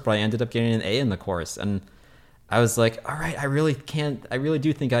at first, but I ended up getting an A in the course. And I was like, all right, I really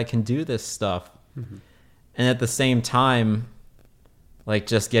do think I can do this stuff. And at the same time, like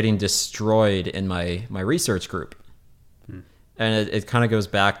just getting destroyed in my research group. And it kind of goes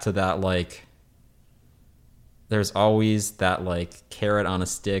back to that, like, there's always that like carrot on a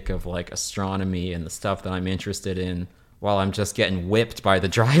stick of like astronomy and the stuff that I'm interested in, while I'm just getting whipped by the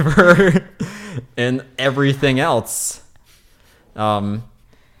driver and everything else. And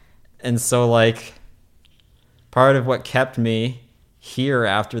so like part of what kept me here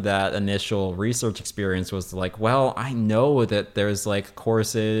after that initial research experience was like, well, I know that there's like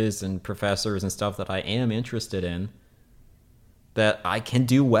courses and professors and stuff that I am interested in that I can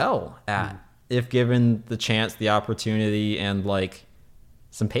do well at if given the chance, the opportunity, and like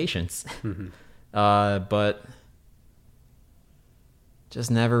some patience. But just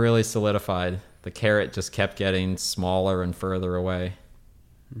never really solidified. the carrot just kept getting smaller and further away.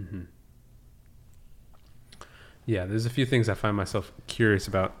 Mm-hmm. Yeah, there's a few things I find myself curious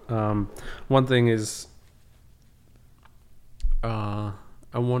about. One thing is, I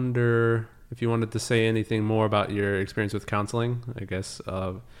wonder if you wanted to say anything more about your experience with counseling. I guess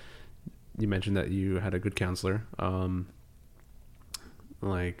you mentioned that you had a good counselor. How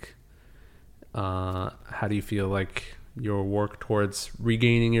do you feel like your work towards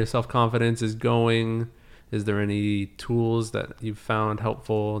regaining your self-confidence is going? Is there any tools that you've found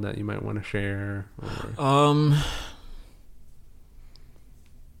helpful that you might want to share?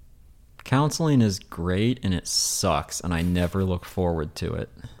 Counseling is great and it sucks, and I never look forward to it.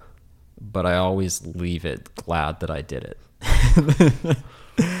 But I always leave it glad that I did it.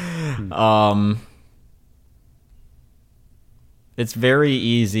 It's very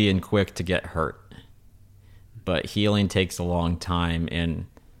easy and quick to get hurt, but healing takes a long time and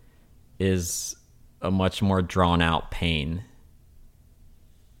is a much more drawn out pain.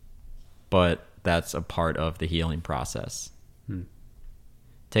 But that's a part of the healing process.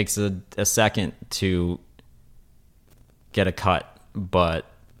 Takes a second to get a cut, but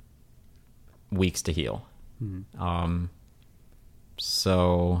weeks to heal.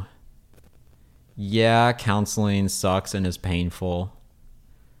 So yeah, counseling sucks and is painful,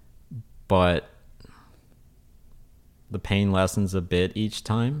 but the pain lessens a bit each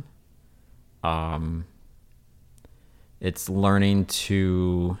time. It's learning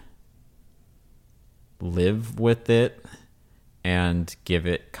to live with it and give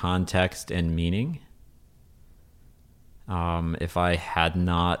it context and meaning. If I had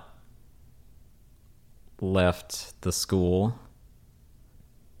not left the school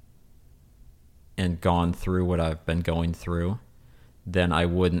and gone through what I've been going through, then I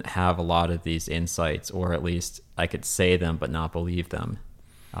wouldn't have a lot of these insights, or at least I could say them but not believe them.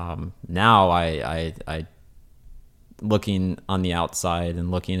 Now I looking on the outside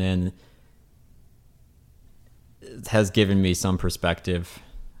and looking in has given me some perspective,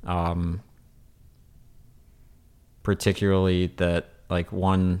 particularly that, like,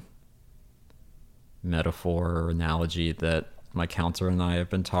 one metaphor or analogy that my counselor and I have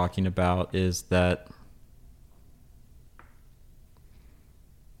been talking about is that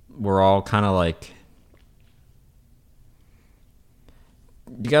we're all kind of like,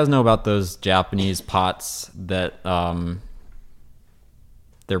 you guys know about those Japanese pots that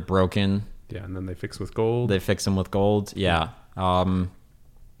they're broken? Yeah, and then they fix with gold. They fix them with gold. Yeah. We're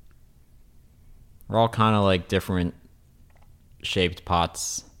all kind of like different shaped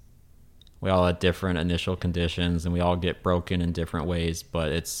pots. We all had different initial conditions, and we all get broken in different ways,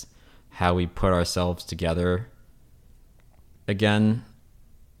 but it's how we put ourselves together. Again,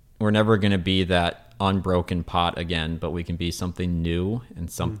 we're never going to be that unbroken pot again, but we can be something new and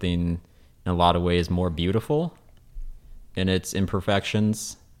something in a lot of ways more beautiful in its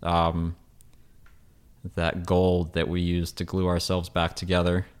imperfections. That gold that we use to glue ourselves back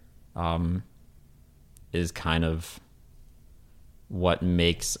together is kind of what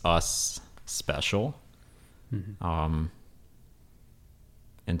makes us special. And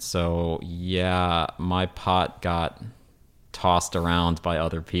so, yeah, my pot got tossed around by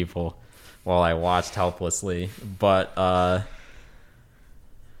other people while I watched helplessly. But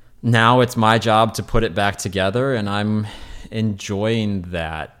now it's my job to put it back together, and I'm enjoying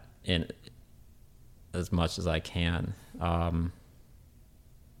that in as much as I can.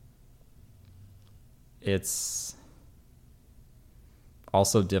 It's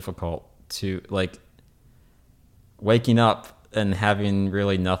also difficult to, like, waking up and having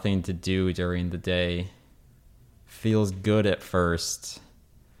really nothing to do during the day feels good at first,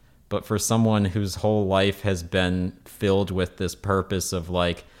 but for someone whose whole life has been filled with this purpose of,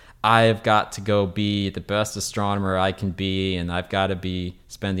 like, I've got to go be the best astronomer I can be, and I've got to be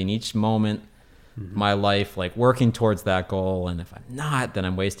spending each moment of my life, like, working towards that goal, and if I'm not, then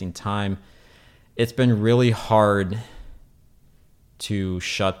I'm wasting time. It's been really hard to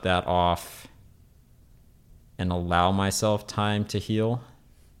shut that off and allow myself time to heal.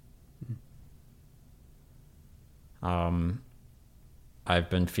 I've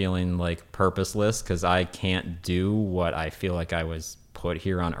been feeling like purposeless because I can't do what I feel like I was put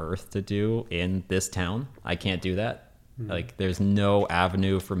here on Earth to do in this town. I can't do that. Like, there's no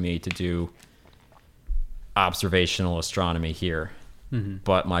avenue for me to do observational astronomy here.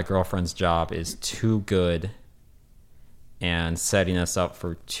 But my girlfriend's job is too good and setting us up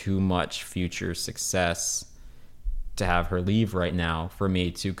for too much future success to have her leave right now for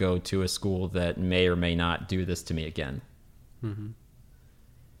me to go to a school that may or may not do this to me again.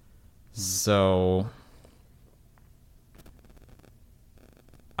 So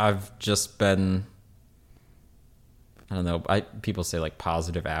I've just been, I don't know, people say like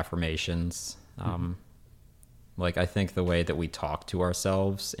positive affirmations. Like I think the way that we talk to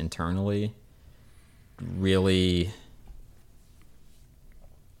ourselves internally really,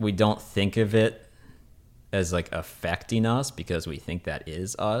 we don't think of it as like affecting us because we think that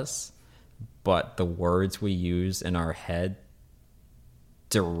is us, but the words we use in our head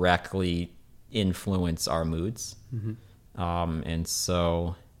directly influence our moods. And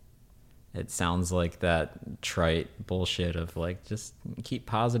so it sounds like that trite bullshit of like, just keep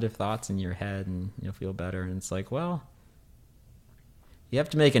positive thoughts in your head and you'll feel better. And it's like, well, you have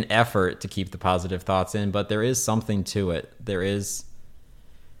to make an effort to keep the positive thoughts in, but there is something to it. There is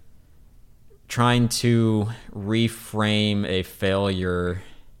trying to reframe a failure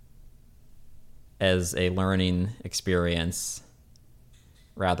as a learning experience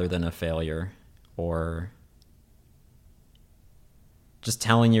rather than a failure, or just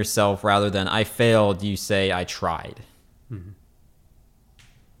telling yourself, rather than I failed, you say I tried.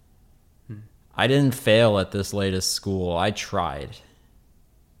 I didn't fail at this latest school. I tried.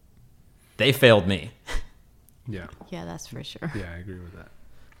 They failed me. Yeah. Yeah, that's for sure. Yeah, I agree with that.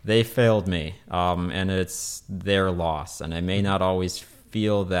 They failed me, and it's their loss. And I may not always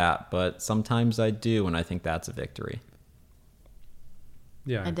feel that, but sometimes I do, and I think that's a victory.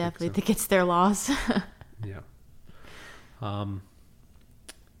 Yeah, I definitely think it's their loss. Yeah.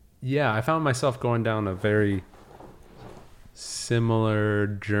 Yeah, I found myself going down a very similar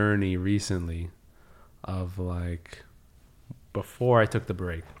journey recently of like, before I took the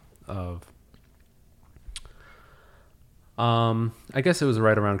break of, I guess it was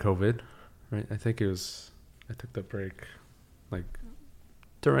right around COVID, right? I think I took the break like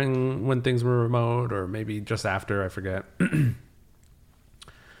during when things were remote, or maybe just after, I forget.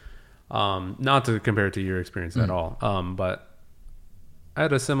 Not to compare it to your experience at all. But I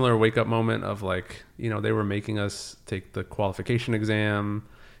had a similar wake up moment of like, they were making us take the qualification exam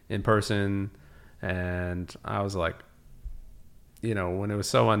in person. And I was like, when it was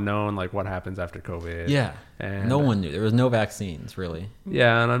so unknown, like what happens after COVID. Yeah. And no one knew. There was no vaccines, really.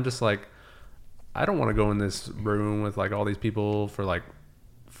 Yeah. And I'm just like, I don't want to go in this room with like all these people for like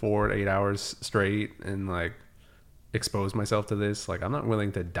 4 to 8 hours straight and like expose myself to this. Like, I'm not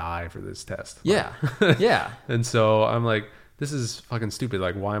willing to die for this test. Yeah. Yeah. And so I'm like, this is fucking stupid.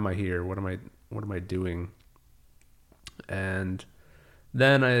 Like, why am I here? What am I doing? And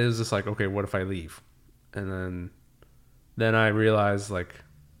then I was just like, okay, what if I leave? And then I realized, like,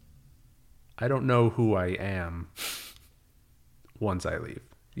 I don't know who I am once I leave,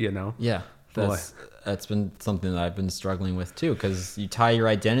 Yeah. That's been something that I've been struggling with too, because you tie your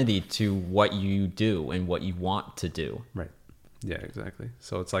identity to what you do and what you want to do. Right. Yeah, exactly.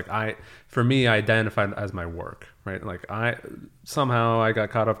 So it's like for me, I identified as my work, right? Like I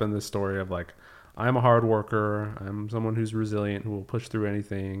got caught up in this story of like, I'm a hard worker. I'm someone who's resilient, who will push through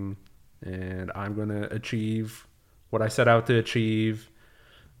anything, and I'm going to achieve what I set out to achieve,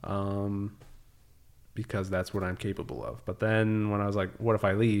 because that's what I'm capable of. But then when I was like, what if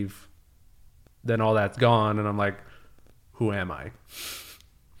I leave? Then all that's gone, and I'm like, who am I?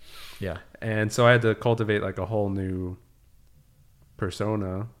 Yeah. And so I had to cultivate like a whole new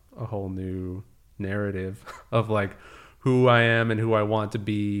persona, a whole new narrative of like who I am and who I want to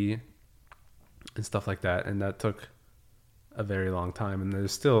be and stuff like that. And that took a very long time. And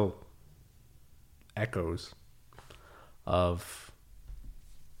there's still echoes of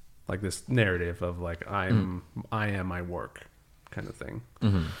like this narrative of like, I am my work kind of thing.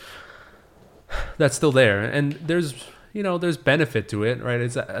 Mm-hmm. That's still there. And there's benefit to it, right?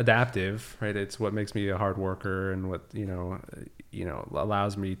 It's adaptive, right? It's what makes me a hard worker and what,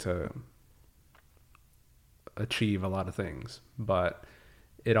 allows me to achieve a lot of things. But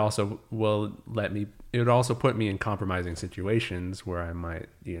it also it would also put me in compromising situations where I might,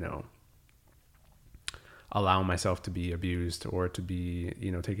 allow myself to be abused or to be,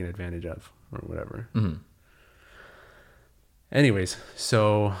 taken advantage of or whatever. Mm-hmm. Anyways,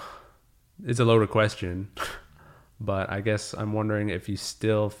 so it's a loaded question. But I guess I'm wondering if you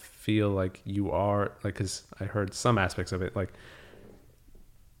still feel like you are, like, because I heard some aspects of it, like,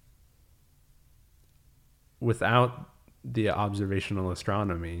 without the observational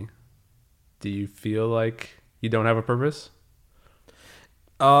astronomy, do you feel like you don't have a purpose?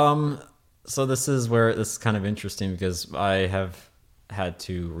 So this is where this is kind of interesting, because I have had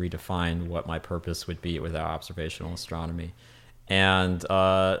to redefine what my purpose would be without observational astronomy. And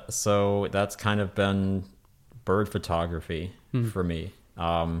so that's kind of been bird photography for me.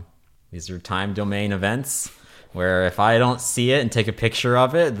 These are time domain events where if I don't see it and take a picture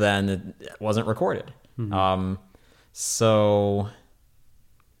of it, then it wasn't recorded. So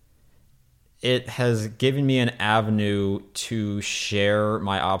it has given me an avenue to share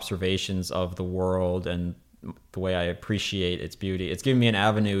my observations of the world and the way I appreciate its beauty. It's given me an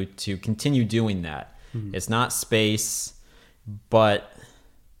avenue to continue doing that. It's not space, but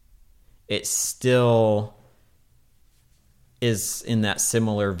it still is in that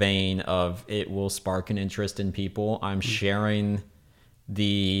similar vein of it will spark an interest in people. I'm sharing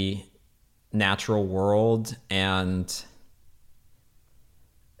the natural world, and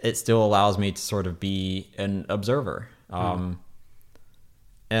it still allows me to sort of be an observer. And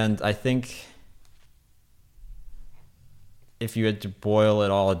I think if you had to boil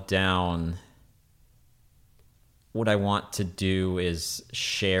it all down, what I want to do is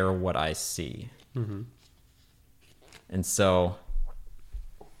share what I see. And so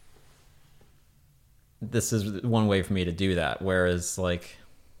this is one way for me to do that. Whereas like,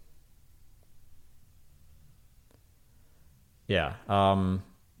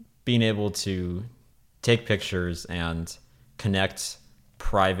 being able to take pictures and connect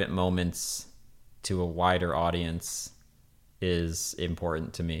private moments to a wider audience is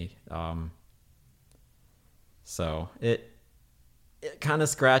important to me. So it kind of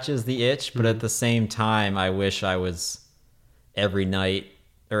scratches the itch, but at the same time, I wish I was every night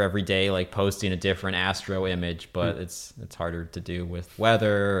or every day like posting a different astro image, but it's harder to do with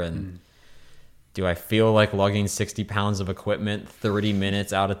weather. And do I feel like lugging 60 pounds of equipment 30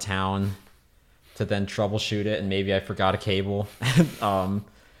 minutes out of town to then troubleshoot it, and maybe I forgot a cable?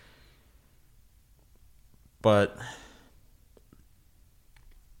 But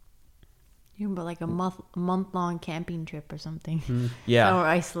You can put like a month long camping trip or something. yeah, Or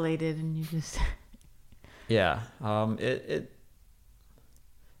isolated, and you just yeah, it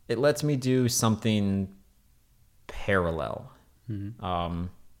lets me do something parallel.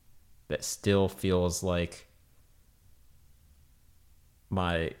 That still feels like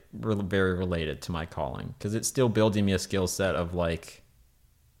very related to my calling, because it's still building me a skill set of like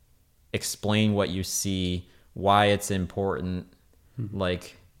explain what you see, why it's important,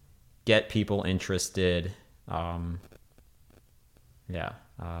 like get people interested. And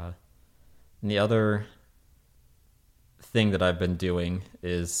the other thing that I've been doing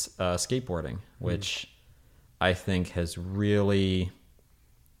is skateboarding, which I think has really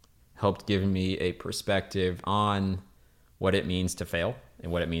helped give me a perspective on what it means to fail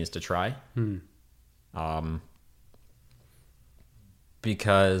and what it means to try.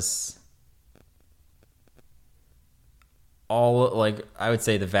 Because I would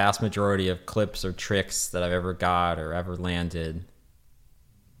say the vast majority of clips or tricks that I've ever got or ever landed,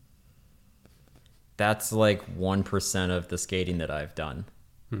 that's like 1% of the skating that I've done.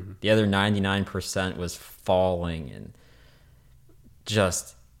 The other 99% was falling and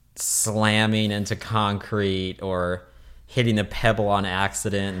just slamming into concrete or hitting a pebble on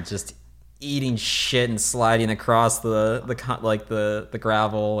accident and just eating shit and sliding across the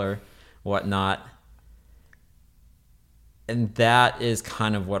gravel or whatnot. And that is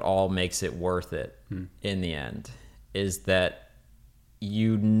kind of what all makes it worth it in the end, is that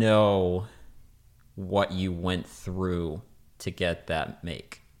you know what you went through to get that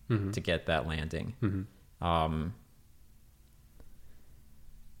make, to get that landing. And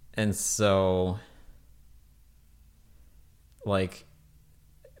so, like,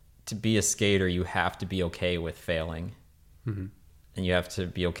 to be a skater, you have to be okay with failing. And you have to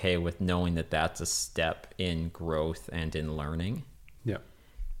be okay with knowing that that's a step in growth and in learning. Yeah.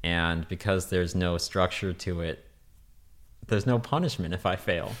 And because there's no structure to it, there's no punishment if I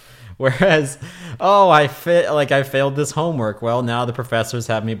fail. Whereas, I failed this homework. Well, now the professors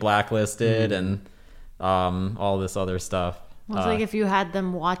have me blacklisted and all this other stuff. Well, it's like if you had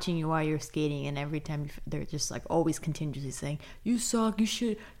them watching you while you're skating, and every time they're just like always continuously saying, "You suck.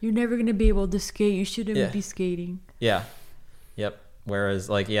 You're never gonna be able to skate. You shouldn't be skating." Yeah. Yep. Whereas,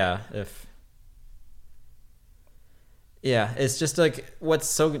 it's just like what's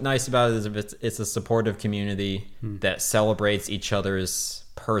so nice about it is it's a supportive community that celebrates each other's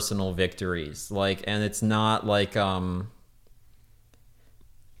personal victories. And it's not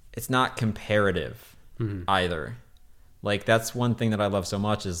it's not comparative either. That's one thing that I love so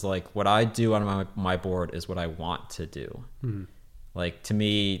much is what I do on my board is what I want to do. To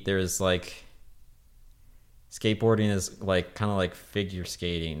me, there's skateboarding is kind of like figure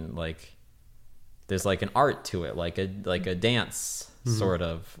skating. There's an art to it, like a dance sort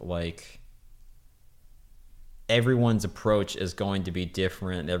of. Everyone's approach is going to be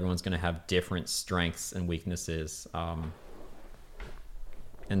different. Everyone's going to have different strengths and weaknesses.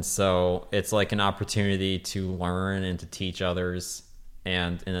 And so it's an opportunity to learn and to teach others,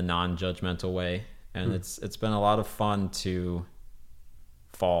 and in a non-judgmental way. And it's been a lot of fun to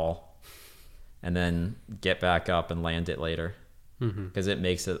fall and then get back up and land it later, because it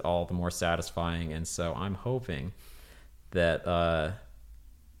makes it all the more satisfying. And so I'm hoping that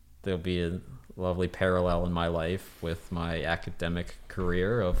there'll be a lovely parallel in my life with my academic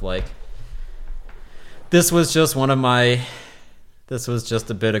career of like, this was just a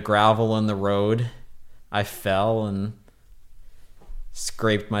bit of gravel in the road. I fell and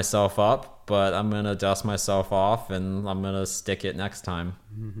scraped myself up, but I'm going to dust myself off and I'm going to stick it next time.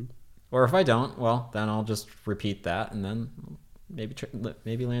 Or if I don't, well, then I'll just repeat that and then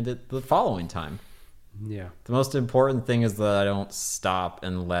maybe land it the following time. Yeah. The most important thing is that I don't stop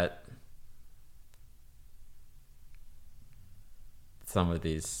and let some of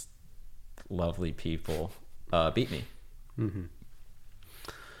these lovely people beat me.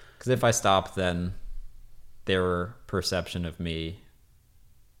 Because if I stop, then their perception of me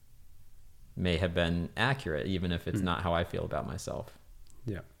may have been accurate, even if it's not how I feel about myself.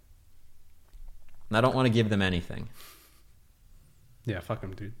 Yeah. And I don't want to give them anything. Yeah, fuck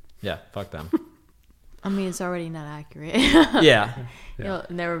them, dude. Yeah, fuck them. I mean, it's already not accurate. Yeah. It'll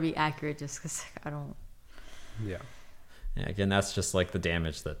never be accurate just because I don't. Yeah. Yeah. Again, that's just like the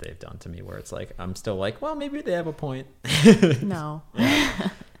damage that they've done to me, where it's like, I'm still like, well, maybe they have a point. No.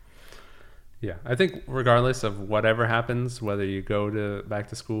 Yeah, I think regardless of whatever happens, whether you go back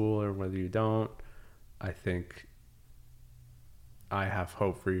to school or whether you don't, I think I have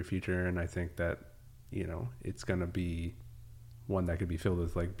hope for your future, and I think that, you know, it's going to be one that could be filled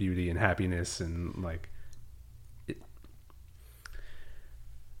with like beauty and happiness, and like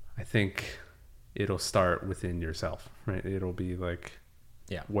I think it'll start within yourself, right? It'll be like,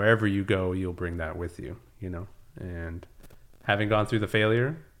 yeah, wherever you go, you'll bring that with you, you know. And having gone through the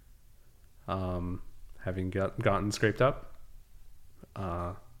failure, having gotten scraped up,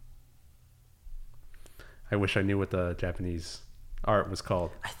 I wish I knew what the Japanese art was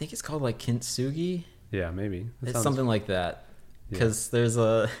called. I think it's called like Kintsugi. Yeah, maybe It's something like that. Because there's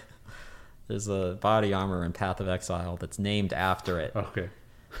a body armor in Path of Exile that's named after it. Okay.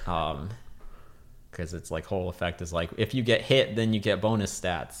 Because its like whole effect is like, if you get hit, then you get bonus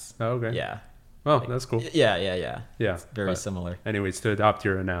stats. Oh, okay. Yeah. Oh, Like, that's cool. Yeah. Yeah. It's very but similar. Anyways, to adopt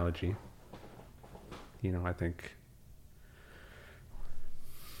your analogy, you know, I think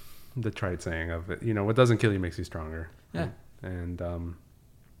the trite saying of it, you know, what doesn't kill you makes you stronger. Yeah. And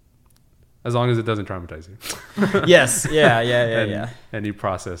as long as it doesn't traumatize you. Yes. Yeah. And you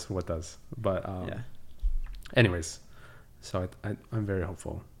process what does. But anyways, so I'm very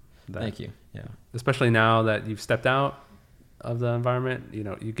hopeful. Thank you. Yeah. Especially now that you've stepped out of the environment, you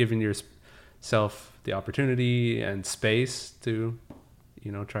know, you've given yourself the opportunity and space to,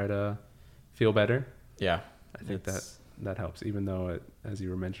 you know, try to feel better. Yeah. I think that helps, even though as you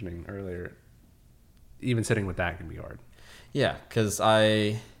were mentioning earlier, even sitting with that can be hard. Yeah, because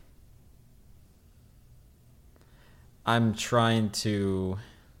I'm trying to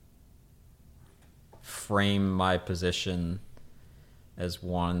frame my position as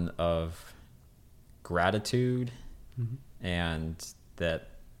one of gratitude, and that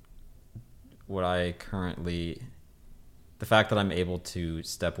the fact that I'm able to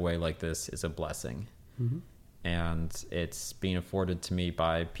step away like this is a blessing. And it's being afforded to me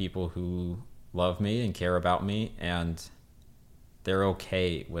by people who love me and care about me, and they're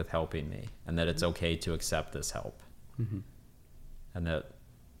okay with helping me, and that it's okay to accept this help, and that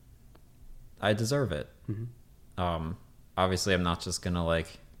I deserve it. Obviously I'm not just gonna like,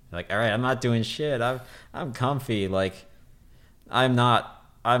 all right, I'm not doing shit, I'm comfy, like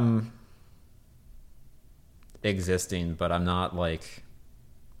I'm existing, but I'm not like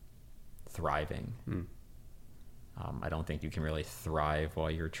thriving. I don't think you can really thrive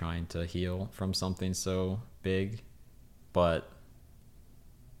while you're trying to heal from something so big. But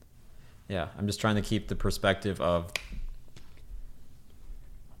yeah, I'm just trying to keep the perspective of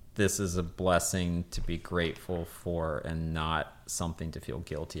this is a blessing to be grateful for and not something to feel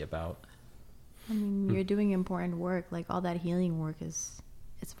guilty about. I mean, you're doing important work. Like, all that healing work it's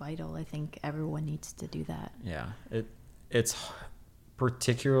vital. I think everyone needs to do that. Yeah, it's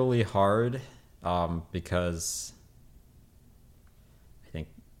particularly hard because I think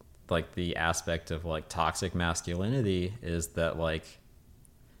like the aspect of like toxic masculinity is that like,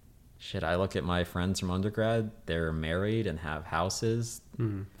 shit, I look at my friends from undergrad, they're married and have houses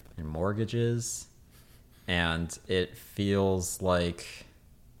and mortgages, and it feels like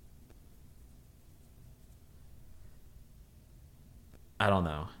I don't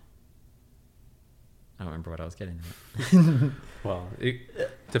know. I don't remember what I was getting at. Well,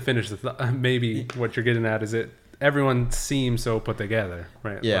 to finish the thought, maybe what you're getting at is everyone seems so put together,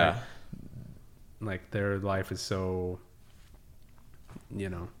 right? Yeah. Like their life is so, you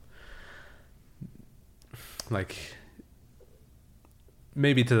know, like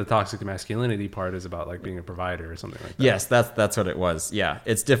maybe to the toxic masculinity part is about like being a provider or something like that. Yes, that's what it was. Yeah,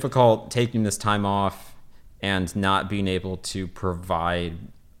 it's difficult taking this time off and not being able to provide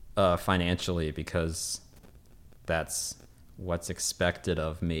financially because that's what's expected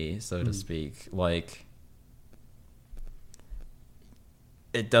of me, so to speak. Like,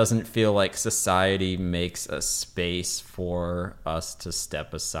 it doesn't feel like society makes a space for us to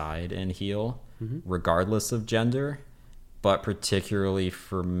step aside and heal, regardless of gender. But particularly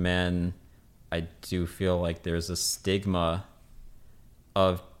for men, I do feel like there's a stigma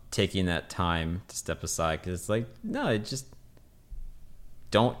of taking that time to step aside, because it's like, no, I just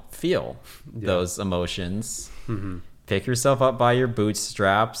don't feel those emotions. Pick yourself up by your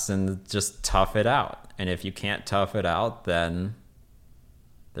bootstraps and just tough it out. And if you can't tough it out, then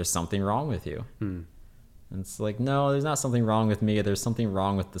there's something wrong with you. And it's like, no, there's not something wrong with me. There's something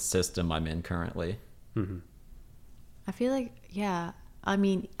wrong with the system I'm in currently. I feel like, yeah. I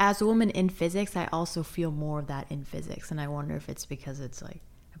mean, as a woman in physics, I also feel more of that in physics. And I wonder if it's because it's like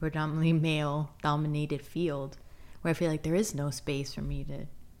a predominantly male-dominated field where I feel like there is no space for me to,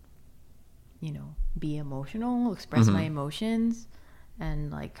 you know, be emotional, express my emotions,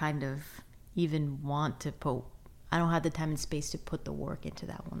 and like kind of even want to put... I don't have the time and space to put the work into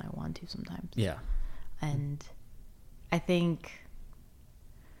that when I want to sometimes. Yeah. And I think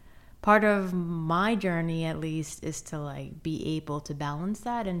part of my journey, at least, is to like be able to balance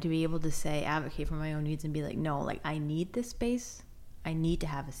that and to be able to say, advocate for my own needs and be like, no, like I need this space. I need to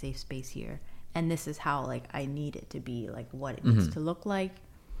have a safe space here. And this is how like I need it to be, like what it needs to look like.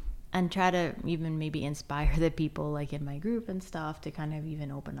 And try to even maybe inspire the people like in my group and stuff to kind of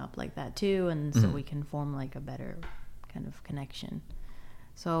even open up like that too. And so we can form like a better kind of connection.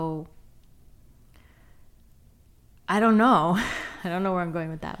 So I don't know. I don't know where I'm going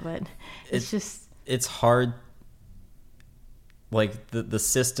with that, but it's hard. Like the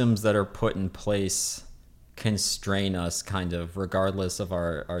systems that are put in place constrain us kind of regardless of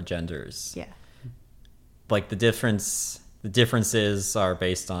our genders. Yeah. Like the differences are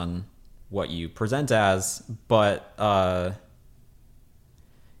based on what you present as, but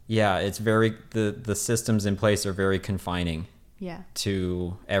it's very the systems in place are very confining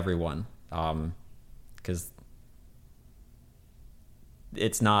to everyone, because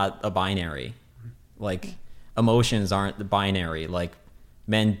it's not a binary. Like emotions aren't the binary. Like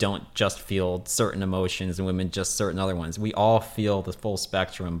men don't just feel certain emotions and women just certain other ones. We all feel the full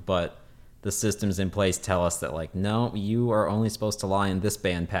spectrum, but the systems in place tell us that, like, no, you are only supposed to lie in this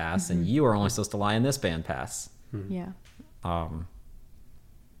band pass, and you are only supposed to lie in this band pass. Yeah.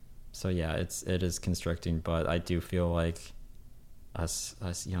 So yeah, it is constricting, but I do feel like us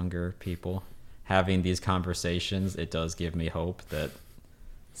younger people having these conversations, it does give me hope that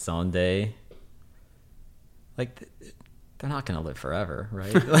someday, like, they're not gonna live forever,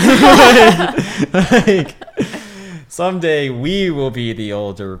 right? like someday we will be the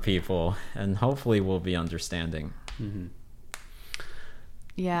older people, and hopefully we'll be understanding.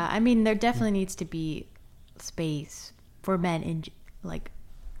 Yeah, I mean, there definitely needs to be space for men in like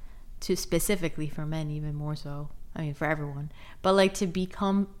to specifically for men, even more so. I mean, for everyone, but like to be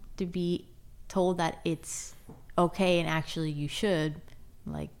told that it's okay and actually you should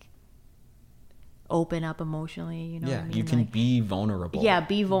like open up emotionally, you know. Yeah, what I mean? you can like, be vulnerable. Yeah,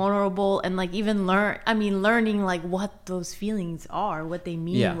 be vulnerable and like even learning like what those feelings are, what they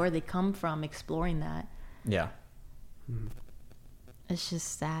mean, where they come from, exploring that. Yeah. It's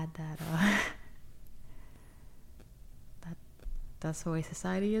just sad that that's the way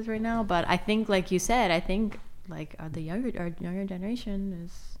society is right now. But I think, like you said, like our younger generation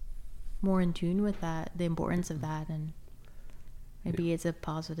is more in tune with that, the importance of that, and maybe it's a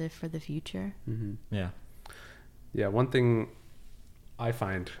positive for the future. Yeah, one thing I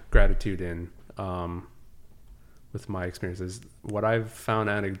find gratitude in with my experiences, what I've found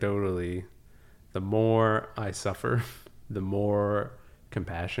anecdotally, the more I suffer, the more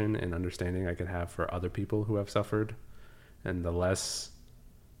compassion and understanding I can have for other people who have suffered, and the less,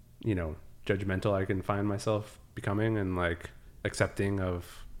 you know, judgmental I can find myself becoming, and like accepting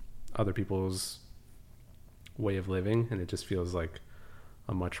of other people's way of living. And it just feels like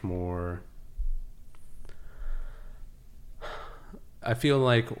a much more, I feel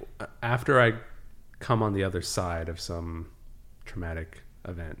like after I come on the other side of some traumatic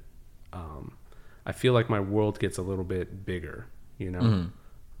event, I feel like my world gets a little bit bigger, you know.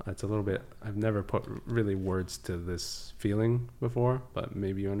 It's a little bit, I've never put really words to this feeling before, but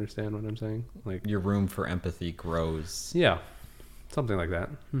maybe you understand what I'm saying. Like your room for empathy grows. Yeah, something like that.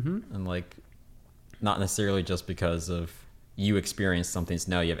 And like, not necessarily just because of you experienced something,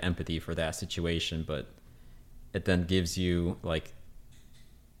 so now you have empathy for that situation, but it then gives you like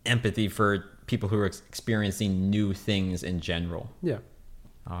empathy for people who are experiencing new things in general. Yeah.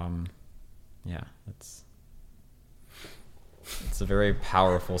 Yeah, it's a very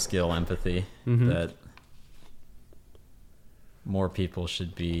powerful skill, empathy, that more people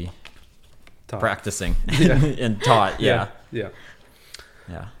should be practicing and taught. Yeah.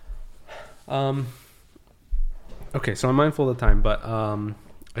 Okay, so I'm mindful of the time, but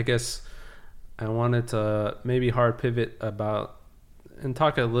I guess I wanted to maybe hard pivot about and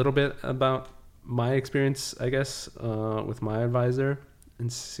talk a little bit about my experience, I guess, with my advisor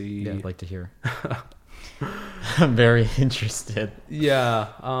and see. Yeah, I'd like to hear. I'm very interested. Yeah.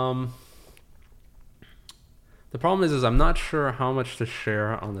 The problem is I'm not sure how much to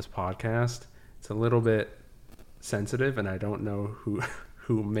share on this podcast. It's a little bit sensitive, and I don't know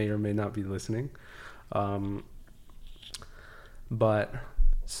who may or may not be listening. But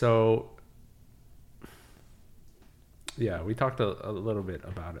so, yeah, we talked a little bit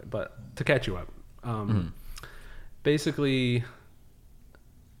about it, but to catch you up, basically,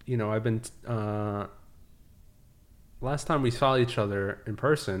 you know, I've been, last time we saw each other in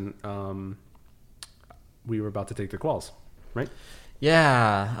person, we were about to take the quals, right?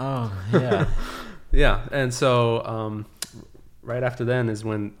 Yeah. Oh, yeah. Yeah. And so, right after then is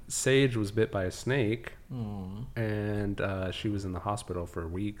when Sage was bit by a snake. And she was in the hospital for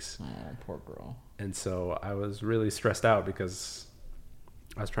weeks. Oh, poor girl. And so I was really stressed out because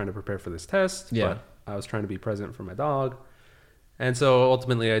I was trying to prepare for this test, yeah. but I was trying to be present for my dog. And so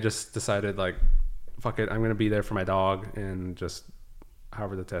ultimately I just decided, like, fuck it, I'm going to be there for my dog, and just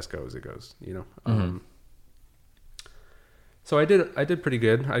however the test goes, it goes, you know? So I did pretty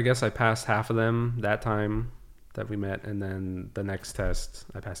good. I guess I passed half of them that time that we met, and then the next test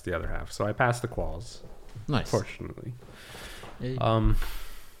I passed the other half. So I passed the quals. Nice. Fortunately. Hey.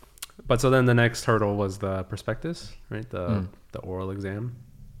 But so then the next hurdle was the prospectus, right? The oral exam.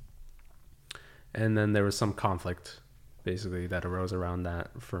 And then there was some conflict basically that arose around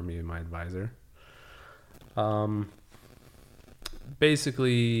that for me and my advisor.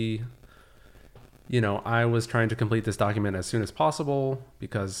 Basically, you know, I was trying to complete this document as soon as possible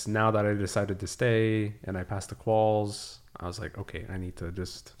because now that I decided to stay and I passed the quals, I was like, okay, I need to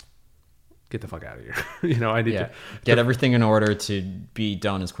just get the fuck out of here. You know, I need to get everything in order to be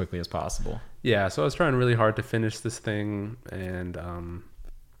done as quickly as possible. Yeah, so I was trying really hard to finish this thing, and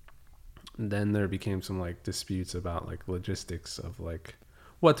then there became some like disputes about like logistics of like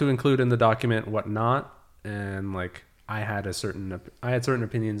what to include in the document, what not, and like I had certain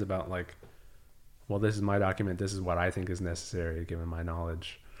opinions about like, well, this is my document, this is what I think is necessary given my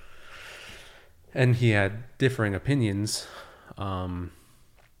knowledge, and he had differing opinions.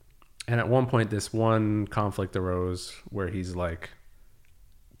 And at one point, this one conflict arose where he's like,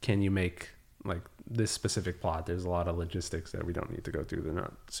 can you make like this specific plot? There's a lot of logistics that we don't need to go through. They're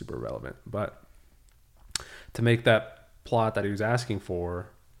not super relevant. But to make that plot that he was asking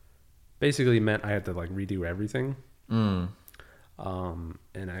for basically meant I had to like redo everything. And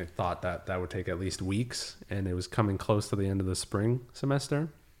I thought that would take at least weeks. And it was coming close to the end of the spring semester.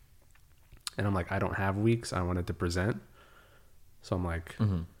 And I'm like, I don't have weeks. I wanted to present. So I'm like...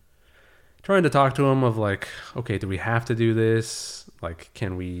 trying to talk to him of like, okay, do we have to do this? Like,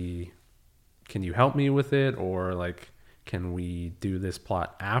 can you help me with it? Or like, can we do this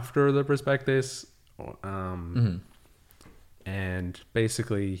plot after the prospectus? And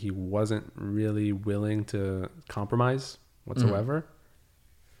basically he wasn't really willing to compromise whatsoever.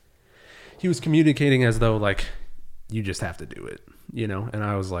 He was communicating as though like, you just have to do it, you know? And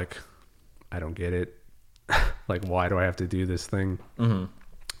I was like, I don't get it. Like, why do I have to do this thing?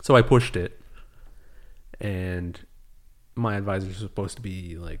 So I pushed it, and my advisor is supposed to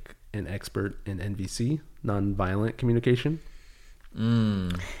be like an expert in NVC, nonviolent communication.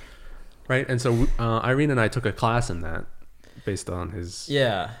 Right. And so Irene and I took a class in that based on his.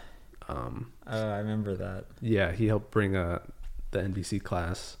 Yeah. I remember that. Yeah. He helped bring the NVC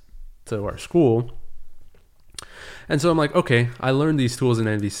class to our school. And so I'm like, okay, I learned these tools in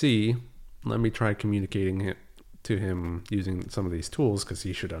NVC. Let me try communicating it to him using some of these tools, because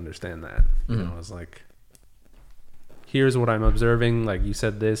he should understand that. You know, I was like, here's what I'm observing. Like, you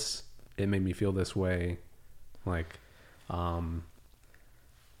said this, it made me feel this way. Like, you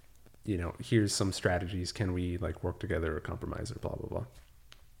know, here's some strategies. Can we like work together or compromise or blah, blah, blah.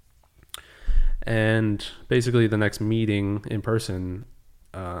 And basically the next meeting in person,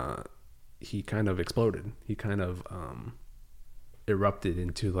 he kind of exploded. He kind of erupted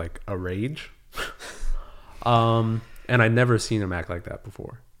into like a rage. And I'd never seen him act like that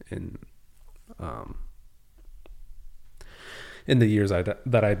before in the years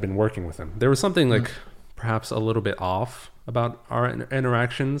that I'd been working with him. There was something like perhaps a little bit off about our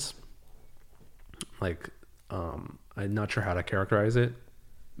interactions. Like, I'm not sure how to characterize it,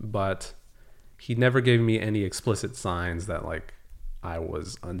 but he never gave me any explicit signs that like I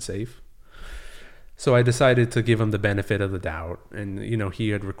was unsafe. So I decided to give him the benefit of the doubt. And, you know, he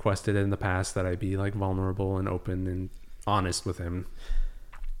had requested in the past that I be like vulnerable and open and honest with him.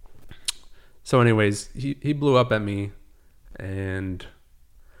 So anyways, he blew up at me, and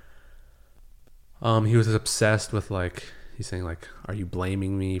he was obsessed with like, he's saying like, are you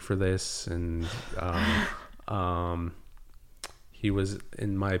blaming me for this? And he was,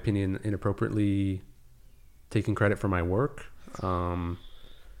 in my opinion, inappropriately taking credit for my work.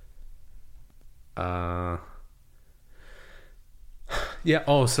 Yeah.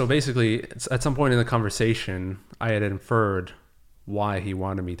 Oh, so basically, at some point in the conversation, I had inferred why he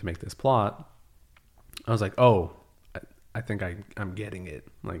wanted me to make this plot. I was like, oh, I think I'm getting it.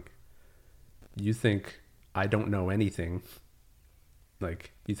 Like, you think I don't know anything.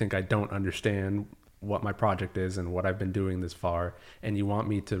 Like, you think I don't understand what my project is and what I've been doing this far, and you want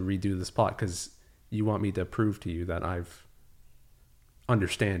me to redo this plot because you want me to prove to you that I've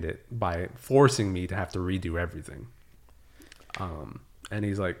understand it by forcing me to have to redo everything. And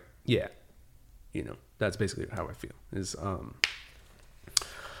he's like, yeah, you know, that's basically how I feel is,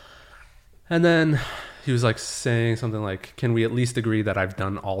 and then he was like saying something like, can we at least agree that I've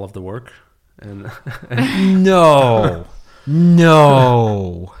done all of the work? And No.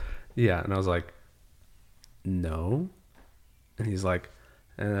 Yeah. And I was like, no. And he's like,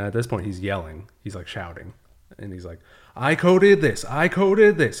 and at this point he's yelling, he's like shouting, and he's like, I coded this, I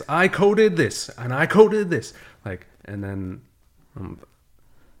coded this, I coded this, and I coded this. Like, and then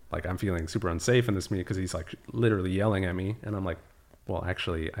I'm feeling super unsafe in this meeting because he's like literally yelling at me, and I'm like, well,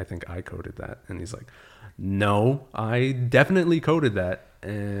 actually, I think I coded that. And he's like, no, I definitely coded that.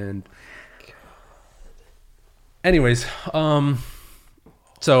 And anyways,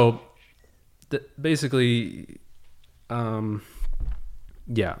 so basically,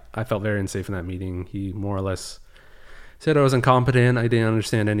 yeah, I felt very unsafe in that meeting. He more or less said I was incompetent, I didn't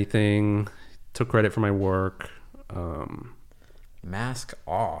understand anything, took credit for my work. Mask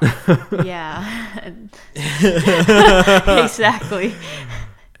off. Yeah. Exactly.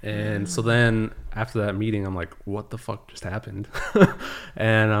 And so then after that meeting, I'm like, what the fuck just happened?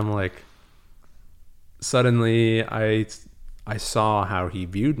 And I'm like, suddenly I saw how he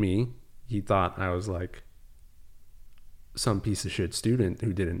viewed me. He thought I was like some piece of shit student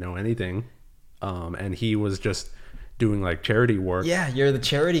who didn't know anything. And he was just doing like charity work. Yeah, you're the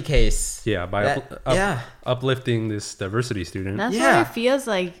charity case. Yeah, by uplifting this diversity student. That's what it feels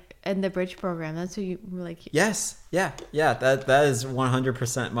like in the bridge program. That's what you like. Yes. Yeah. That is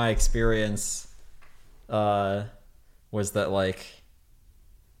 100% my experience. Was that like,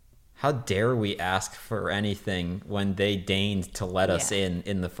 how dare we ask for anything when they deigned to let us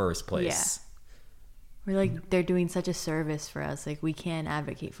in the first place? Yeah. We're like, they're doing such a service for us. Like, we can't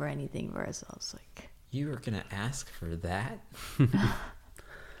advocate for anything for ourselves. Like, you are gonna ask for that?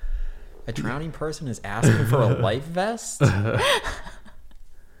 A drowning person is asking for a life vest?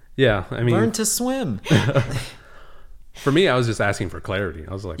 Yeah, I mean, learn to swim. For me, I was just asking for clarity.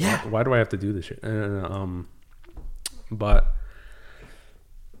 I was like, why do I have to do this shit? But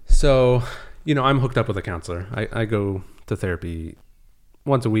so, you know, I'm hooked up with a counselor. I go to therapy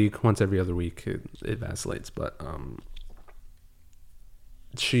once a week, once every other week. It vacillates, but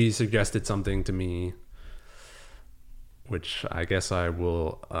she suggested something to me, which I guess I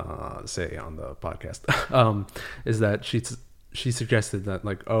will say on the podcast, is that she suggested that,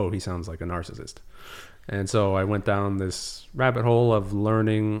 like, oh, he sounds like a narcissist. And so I went down this rabbit hole of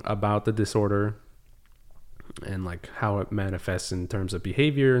learning about the disorder and like how it manifests in terms of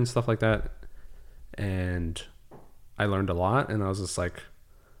behavior and stuff like that. And I learned a lot, and I was just like,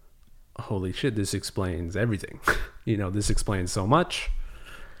 holy shit, this explains everything. You know, this explains so much.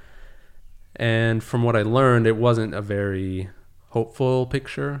 And from what I learned, it wasn't a very hopeful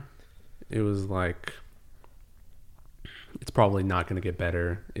picture. It was like, it's probably not going to get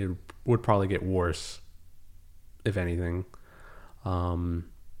better. It would probably get worse, if anything. And,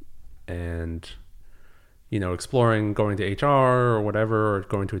 you know, exploring going to HR or whatever, or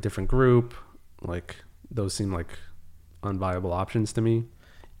going to a different group, like, those seem like unviable options to me.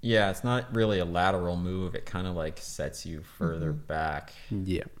 Yeah, it's not really a lateral move. It kind of like sets you further back.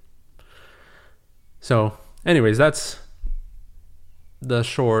 Yeah. So, anyways, that's the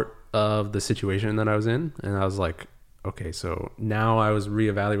short of the situation that I was in. And I was like, okay, so now I was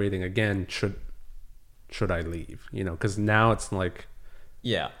reevaluating again, should I leave? You know, because now it's like,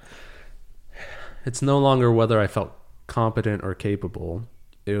 yeah, it's no longer whether I felt competent or capable.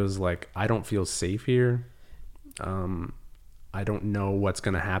 It was like, I don't feel safe here. I don't know what's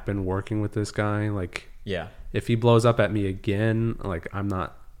going to happen working with this guy. Like, Yeah. if he blows up at me again, like, I'm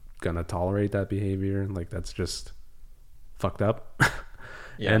not going to tolerate that behavior. Like, that's just fucked up.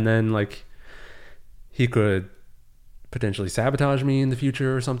 Yeah. And then, like, he could potentially sabotage me in the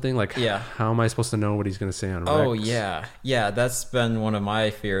future or something. Like, Yeah. how am I supposed to know what he's going to say on Oh, Rex? yeah. Yeah, that's been one of my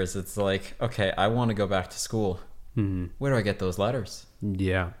fears. It's like, okay, I want to go back to school. Where do I get those letters?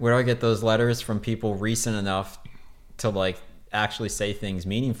 Yeah. Where do I get those letters from people recent enough to, like, actually say things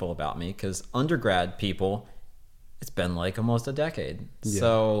meaningful about me? Because undergrad people, it's been like almost a decade. Yeah.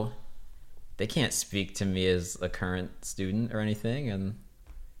 So they can't speak to me as a current student or anything. And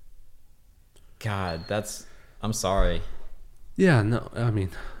God, I'm sorry. Yeah, no, I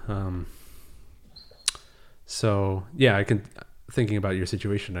mean, so yeah, thinking about your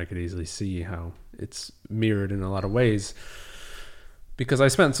situation, I could easily see how it's mirrored in a lot of ways, because I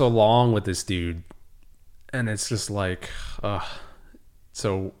spent so long with this dude, and it's just like,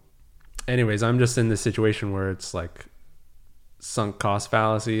 so anyways, I'm just in this situation where it's like sunk cost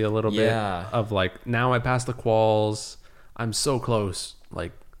fallacy a little Yeah. bit of like, now I passed the quals, I'm so close,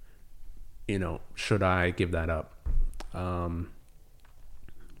 like, should I give that up?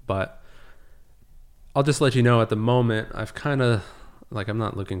 But I'll just let you know, at the moment, I've kind of, like, I'm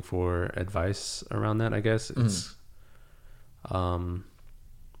not looking for advice around that, I guess. It's, I've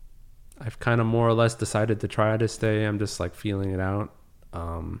kind of more or less decided to try to stay. I'm just, like, feeling it out.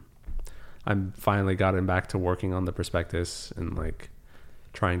 I'm finally gotten back to working on the prospectus and, like,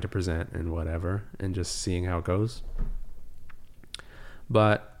 trying to present and whatever, and just seeing how it goes.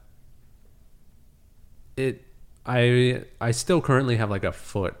 But I still currently have like a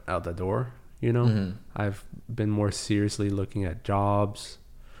foot out the door, I've been more seriously looking at jobs,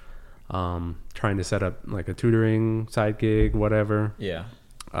 trying to set up like a tutoring side gig, whatever. Yeah.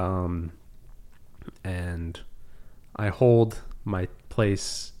 And I hold my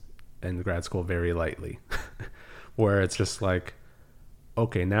place in grad school very lightly, where it's just like,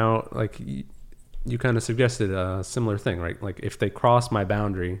 okay, now, like, you kind of suggested a similar thing, right? Like, if they cross my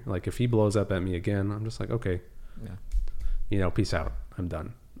boundary, like if he blows up at me again, I'm just like, okay, Yeah. Peace out. I'm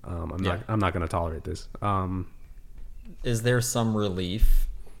done. I'm Yeah. not going to tolerate this. Is there some relief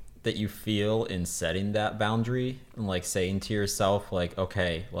that you feel in setting that boundary and, like, saying to yourself, like,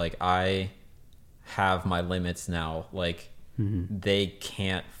 okay, like, I have my limits now. Like, they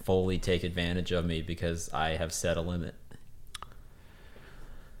can't fully take advantage of me because I have set a limit.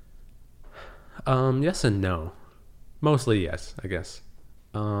 Yes and no. Mostly yes, I guess.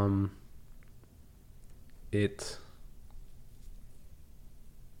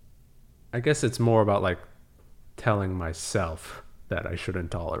 I guess it's more about, like, telling myself that I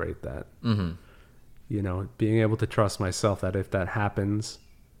shouldn't tolerate that. Being able to trust myself that if that happens,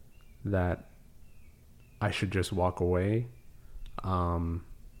 that I should just walk away. And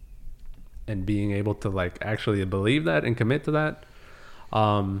being able to, like, actually believe that and commit to that,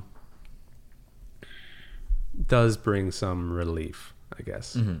 does bring some relief, I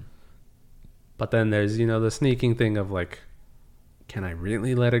guess. But then there's, the sneaking thing of, like, can I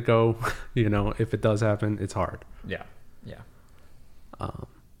really let it go? If it does happen, it's hard. Yeah. Yeah.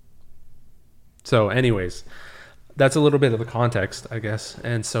 So anyways, that's a little bit of the context, I guess.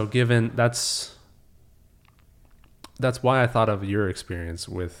 And so given that's why I thought of your experience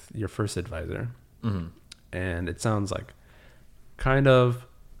with your first advisor. And it sounds like kind of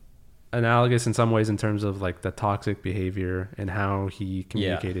analogous in some ways in terms of, like, the toxic behavior and how he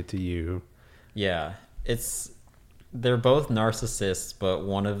communicated to you. Yeah. They're both narcissists, but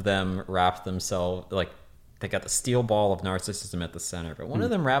one of them wrapped themselves, like, they got the steel ball of narcissism at the center, but one of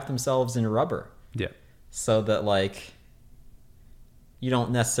them wrapped themselves in rubber. Yeah. So that, like, you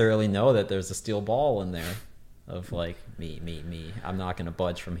don't necessarily know that there's a steel ball in there of, like, me. I'm not going to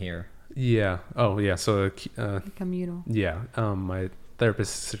budge from here. Yeah. Oh, yeah. So, Communal. yeah. My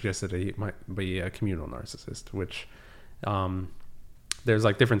therapist suggested he might be a communal narcissist, which, there's,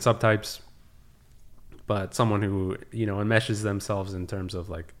 like, different subtypes, but someone who, enmeshes themselves in terms of,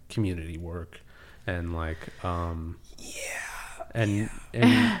 like, community work and, like, and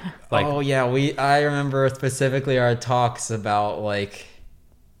like, oh yeah, I remember specifically our talks about, like,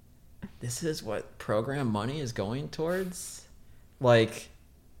 this is what program money is going towards, like,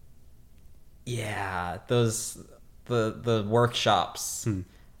 yeah, those the workshops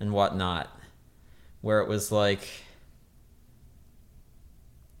and whatnot, where it was like,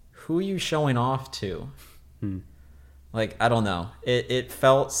 who are you showing off to? Like, I don't know. It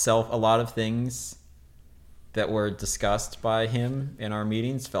felt a lot of things that were discussed by him in our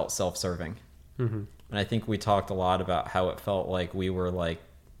meetings felt self-serving. And I think we talked a lot about how it felt like we were, like,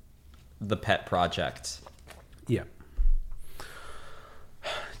 the pet project Yeah.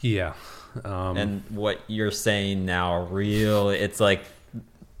 Yeah. And what you're saying now, it's like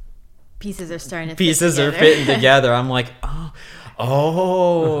Pieces are starting to pieces fit are together. fitting together. I'm like,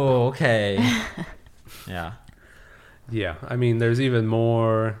 okay. Yeah. Yeah. I mean, there's even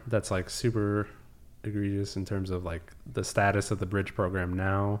more that's like super egregious in terms of like the status of the bridge program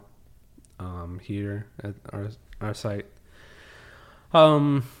now, here at our site,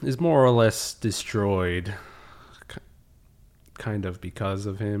 is more or less destroyed, kind of because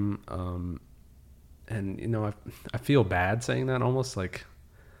of him. And you know, I feel bad saying that, almost like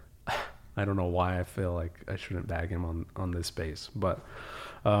I don't know why I feel like I shouldn't bag him on this space, but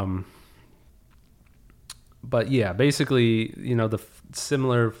yeah, basically, you know, the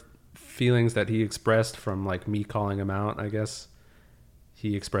similar feelings that he expressed from like me calling him out, I guess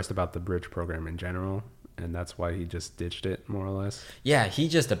he expressed about the bridge program in general, and that's why he just ditched it, more or less. Yeah, he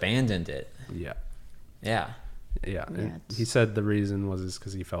just abandoned it. Yeah. Yeah. Yeah. And he said the reason was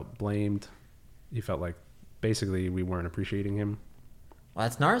because he felt blamed. He felt like basically we weren't appreciating him. Well,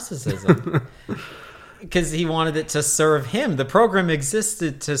 that's narcissism. Because he wanted it to serve him. The program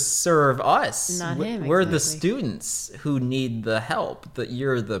existed to serve us. Not him, We're the exactly. students who need the help. That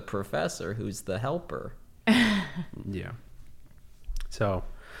you're the professor who's the helper. Yeah. So,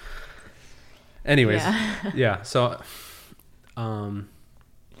 anyways, yeah. So,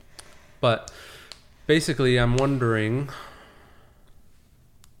 but basically, I'm wondering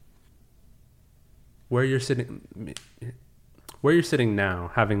where you're sitting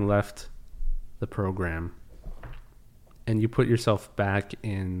now, having left the program, and you put yourself back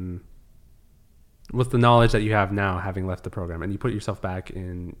in with the knowledge that you have now, having left the program, and you put yourself back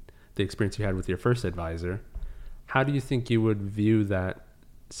in the experience you had with your first advisor. How do you think you would view that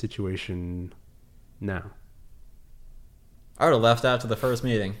situation now? I would have left after the first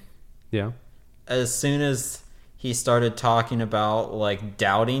meeting. Yeah. As soon as he started talking about like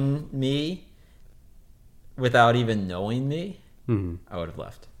doubting me without even knowing me, I would have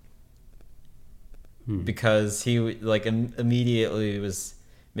left. Because he like immediately was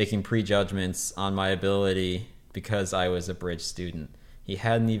making prejudgments on my ability because I was a bridge student. He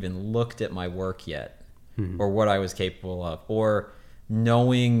hadn't even looked at my work yet, or what I was capable of, or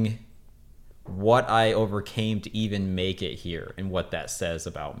knowing what I overcame to even make it here and what that says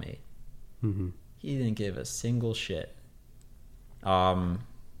about me. He didn't give a single shit. That's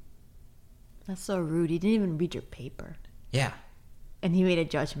so rude. He didn't even read your paper. Yeah. And he made a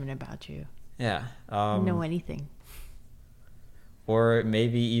judgment about you. Yeah. Didn't know anything. Or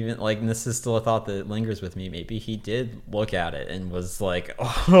maybe even, like, and this is still a thought that lingers with me, maybe he did look at it and was like,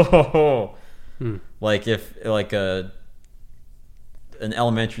 oh, like if like an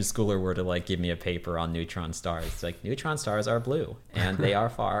elementary schooler were to like give me a paper on neutron stars, it's like, neutron stars are blue and they are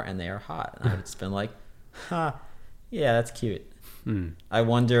far and they are hot. And I would have just been like, huh, yeah, that's cute. I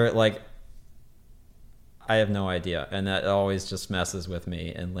wonder, like, I have no idea. And that always just messes with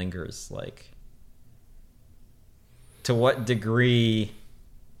me and lingers. Like, to what degree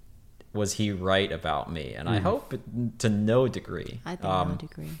was he right about me? And I hope to no degree. I think no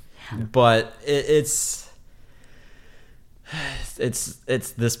degree. But it's this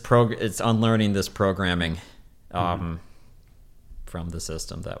it's unlearning this programming from the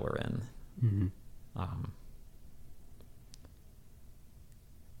system that we're in.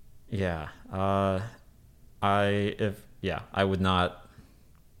 I would not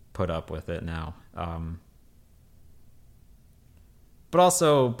put up with it now. But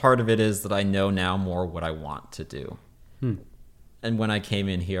also part of it is that I know now more what I want to do. And when I came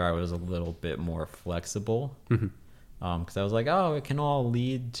in here, I was a little bit more flexible. Because I was like, oh, it can all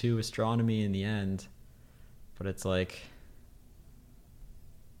lead to astronomy in the end. But it's like,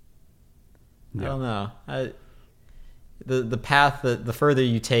 I don't know. The path, the further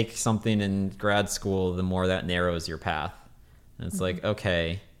you take something in grad school, the more that narrows your path. And it's like,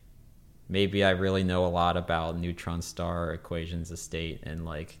 okay, maybe I really know a lot about neutron star equations of state and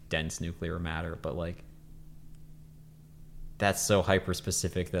like dense nuclear matter, but like that's so hyper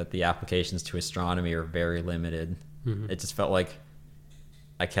specific that the applications to astronomy are very limited. It just felt like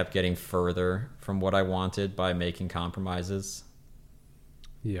I kept getting further from what I wanted by making compromises.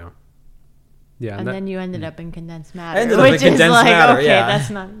 Yeah. And then you ended up in condensed matter. I ended up in which is condensed like, matter, okay, yeah.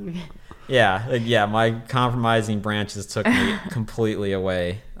 that's not even... Yeah, my compromising branches took me completely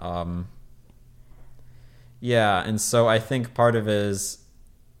away. And so I think part of it is,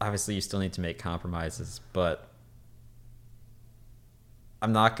 obviously you still need to make compromises, but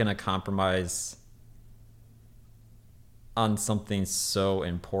I'm not going to compromise on something so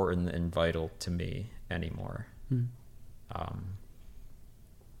important and vital to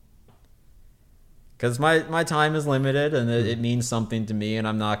Because my time is limited, and it means something to me, and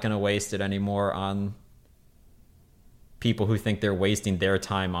I'm not going to waste it anymore on people who think they're wasting their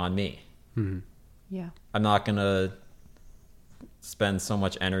time on me. Mm-hmm. Yeah. I'm not going to spend so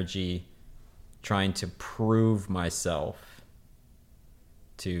much energy trying to prove myself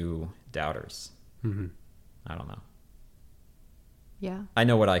to doubters. Mm-hmm. I don't know. Yeah. I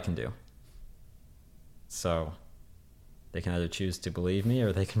know what I can do. So they can either choose to believe me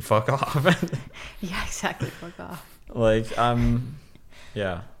or they can fuck off. Yeah, exactly. Fuck off. Like,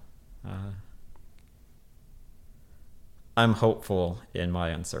 yeah. I'm hopeful in my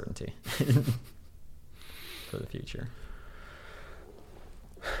uncertainty for the future.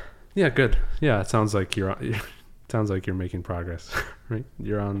 Yeah, good. Yeah, it sounds like you're making progress, right?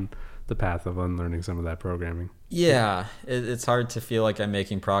 You're on the path of unlearning some of that programming. Yeah, it's hard to feel like I'm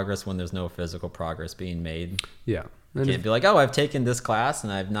making progress when there's no physical progress being made. Yeah. You can't be like, oh, I've taken this class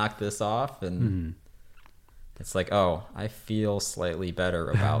and I've knocked this off, and it's like, oh, I feel slightly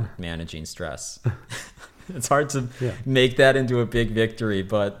better about managing stress. It's hard to make that into a big victory,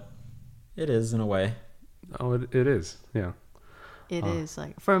 but it is in a way. Oh, it is. Yeah. It is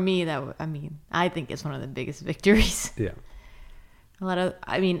like, for me, I think it's one of the biggest victories. Yeah. I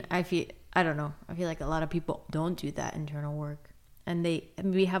don't know. I feel like a lot of people don't do that internal work, and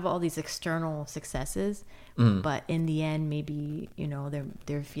we have all these external successes, but in the end, maybe,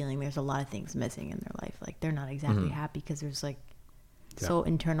 they're feeling there's a lot of things missing in their life. Like they're not exactly happy because there's like so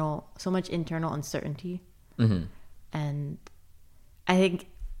much internal uncertainty. And I think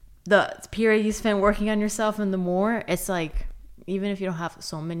the period you spend working on yourself, and the more it's like, even if you don't have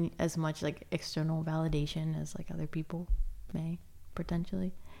as much like external validation as like other people may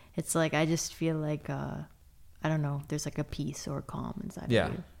potentially, it's like, I just feel like I don't know, there's like a peace or calm inside of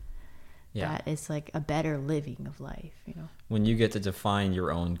you. Yeah. That it's like a better living of life, When you get to define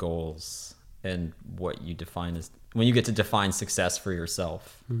your own goals and what you define as, when you get to define success for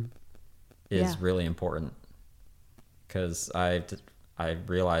yourself, is really important. Because I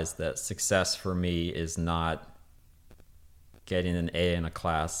realized that success for me is not getting an A in a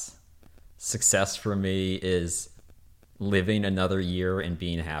class. Success for me is living another year and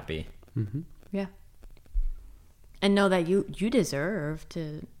being happy. Yeah. And know that you deserve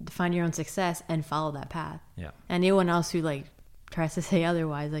to define your own success and follow that path. Yeah. Anyone else who like tries to say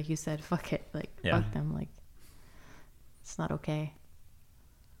otherwise, like you said, fuck it. Like, fuck them. Like, it's not okay.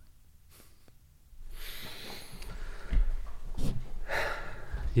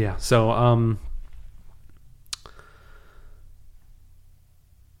 Yeah. So, I'm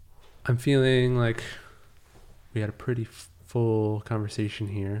feeling like we had a pretty full conversation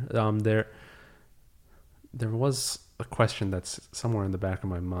here. There was a question that's somewhere in the back of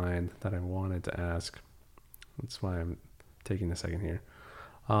my mind that I wanted to ask. That's why I'm taking a second here.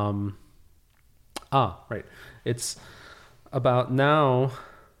 Right. It's about now.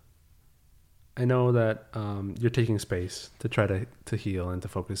 I know that you're taking space to try to heal and to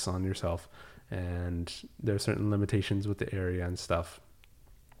focus on yourself, and there are certain limitations with the area and stuff.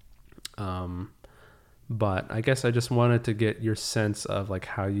 But I guess I just wanted to get your sense of like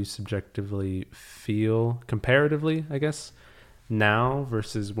how you subjectively feel comparatively, I guess, now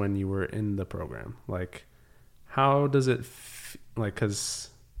versus when you were in the program. Like, how does it like, because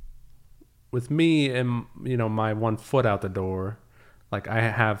with me and, my 1 foot out the door, like I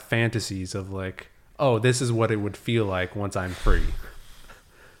have fantasies of like, oh, this is what it would feel like once I'm free.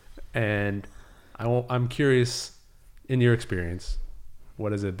 And I'm curious, in your experience,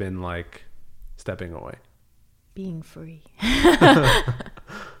 what has it been like stepping away? Being free.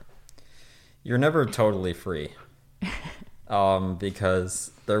 You're never totally free.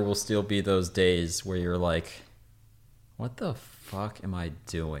 Because there will still be those days where you're like, what the fuck am I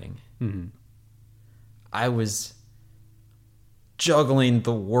doing? I was juggling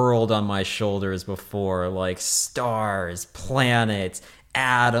the world on my shoulders before, like stars, planets,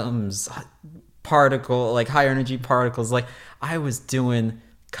 atoms, like high energy particles. Like, I was doing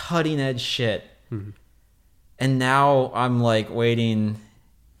cutting edge shit. And now I'm like waiting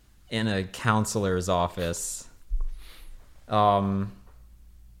in a counselor's office.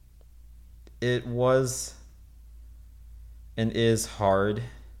 It was and is hard.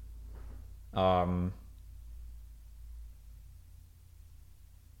 I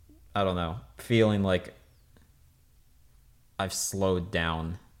don't know, feeling like I've slowed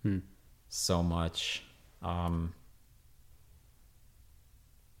down so much.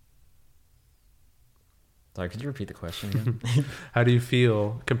 Sorry, could you repeat the question again? How do you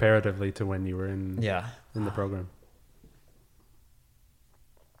feel comparatively to when you were in the program?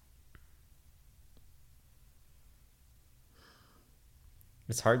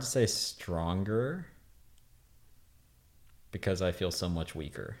 It's hard to say stronger because I feel so much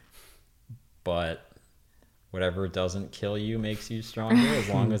weaker. But whatever doesn't kill you makes you stronger as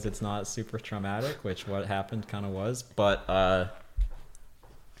long as it's not super traumatic, which what happened kind of was. But I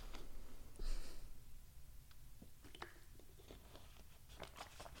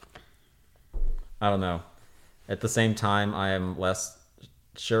don't know. At the same time, I am less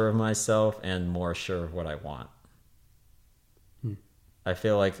sure of myself and more sure of what I want. I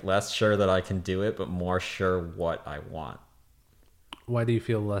feel like less sure that I can do it, but more sure what I want. Why do you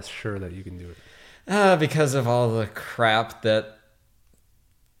feel less sure that you can do it? Because of all the crap that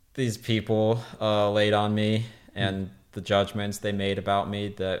these people laid on me and the judgments they made about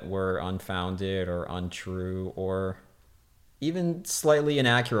me that were unfounded or untrue or even slightly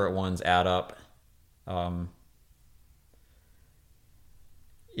inaccurate ones add up.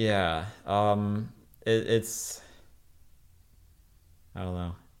 It's I don't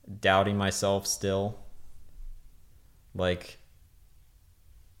know, doubting myself still. Like,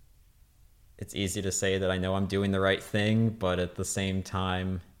 it's easy to say that I know I'm doing the right thing, but at the same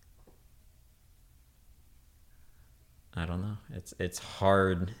time, I don't know. It's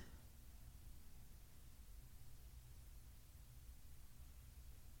hard.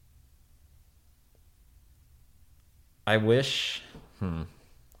 I wish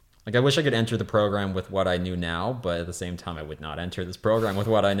I wish I could enter the program with what I knew now, but at the same time, I would not enter this program with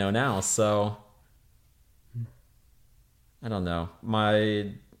what I know now. So, I don't know.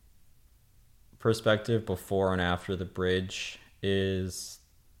 My perspective before and after the bridge is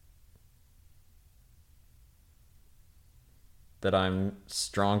that I'm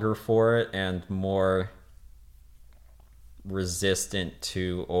stronger for it and more resistant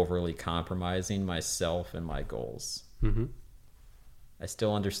to overly compromising myself and my goals. Mm-hmm. I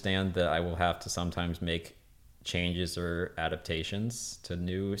still understand that I will have to sometimes make changes or adaptations to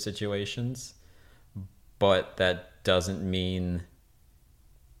new situations, but that doesn't mean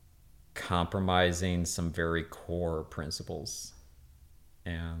compromising some very core principles.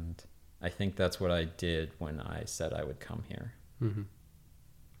 And I think that's what I did when I said I would come here. Mm-hmm.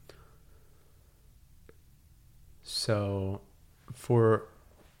 So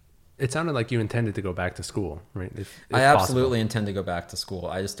it sounded like you intended to go back to school, right? If I absolutely intend to go back to school.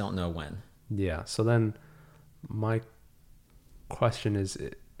 I just don't know when. Yeah. So then my question is,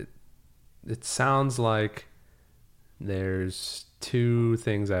 it sounds like there's two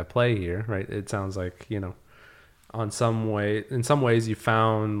things at play here, right? It sounds like, in some ways you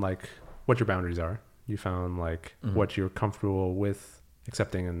found like what your boundaries are. You found like what you're comfortable with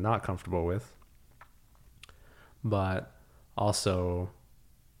accepting and not comfortable with. But also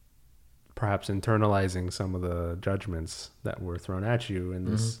perhaps internalizing some of the judgments that were thrown at you in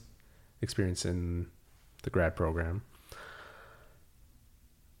this experience in the grad program.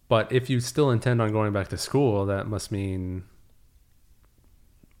 But if you still intend on going back to school, that must mean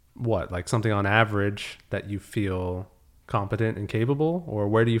what? Like something on average that you feel competent and capable? Or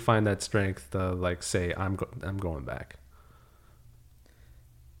where do you find that strength to like say, I'm going back?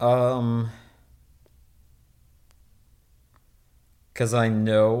 Because I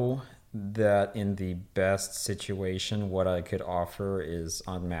know that in the best situation, what I could offer is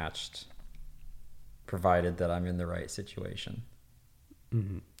unmatched, provided that I'm in the right situation.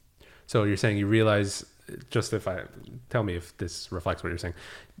 Mm-hmm. So you're saying you realize, tell me if this reflects what you're saying,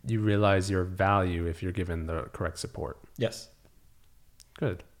 you realize your value if you're given the correct support. Yes.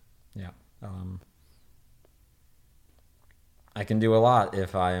 Good. Yeah. I can do a lot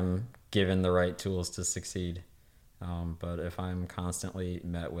if I'm given the right tools to succeed. But if I'm constantly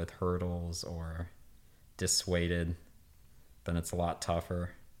met with hurdles or dissuaded, then it's a lot tougher.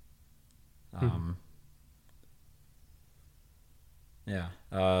 Yeah.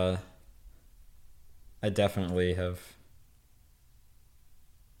 I definitely have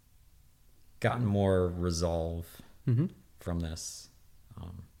gotten more resolve from this.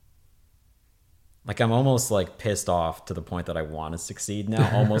 Like I'm almost like pissed off to the point that I want to succeed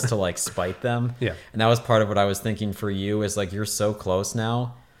now, almost to like spite them. Yeah. And that was part of what I was thinking for you is like, you're so close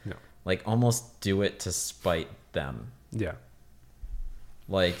now. Yeah. Like almost do it to spite them. Yeah.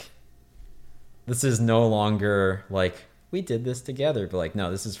 Like this is no longer like we did this together, but like,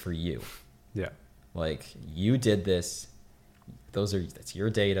 no, this is for you. Yeah. Like you did this. That's your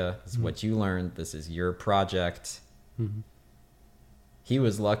data. This is what you learned. This is your project. He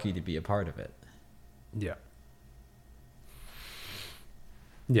was lucky to be a part of it. Yeah.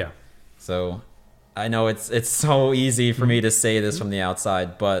 Yeah. So I know it's so easy for me to say this from the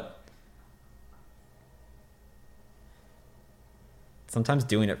outside, but sometimes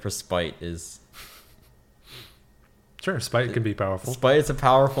doing it for spite is Sure, spite can be powerful. Spite is a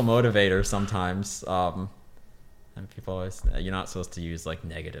powerful motivator sometimes. And people always, you're not supposed to use like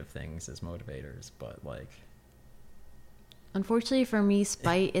negative things as motivators, but like. Unfortunately for me,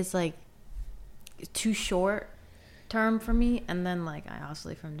 spite is like too short term for me, and then like I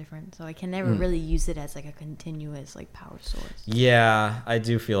oscillate from different, so I can never really use it as like a continuous like power source. Yeah, I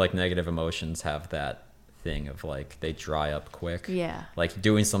do feel like negative emotions have that thing of like they dry up quick. Yeah. Like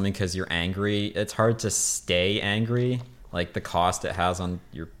doing something because you're angry, it's hard to stay angry. Like the cost it has on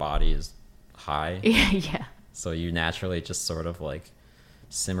your body is high. Yeah. So you naturally just sort of like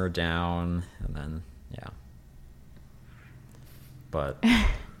simmer down and then, yeah. But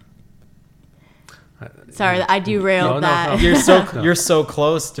sorry, I derailed that. No. You're so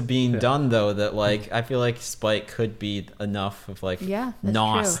close to being done though that like I feel like spite could be enough of like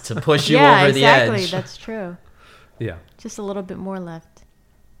nos to push you over the edge. Exactly, that's true. Yeah. Just a little bit more left.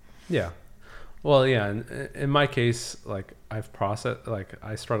 Yeah. Well, yeah, in my case, like I've processed, like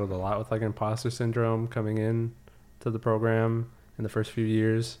I struggled a lot with like imposter syndrome coming in to the program in the first few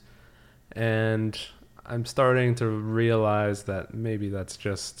years. And I'm starting to realize that maybe that's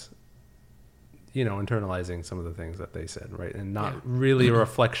just, you know, internalizing some of the things that they said, right? And not really a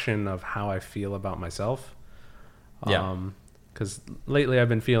reflection of how I feel about myself. Yeah. Because lately I've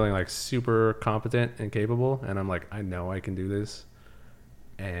been feeling like super competent and capable, and I'm like, I know I can do this.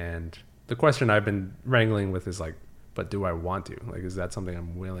 And the question I've been wrangling with is like, but do I want to? Like, is that something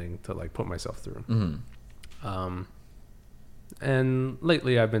I'm willing to like put myself through? Mm-hmm. And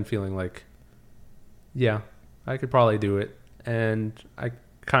lately I've been feeling like, yeah, I could probably do it. And I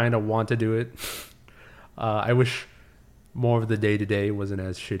kind of want to do it. I wish more of the day-to-day wasn't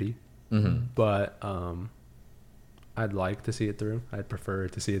as shitty. Mm-hmm. But I'd like to see it through. I'd prefer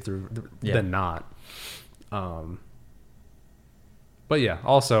to see it through than not. But yeah,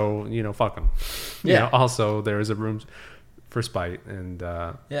 also, you know, fuck them. You know, also, there is a room for spite. And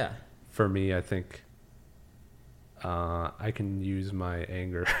for me, I think I can use my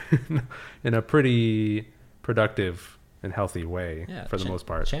anger in a pretty productive and healthy way for the most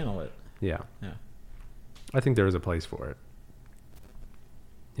part. Channel it. Yeah. Yeah. I think there is a place for it.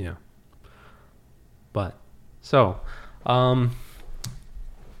 Yeah. But, so, I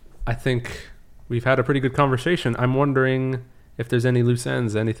think we've had a pretty good conversation. I'm wondering if there's any loose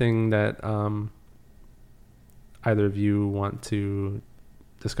ends, anything that either of you want to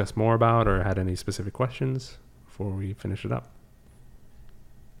discuss more about or had any specific questions before we finish it up.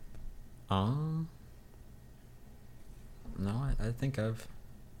 No, I think I've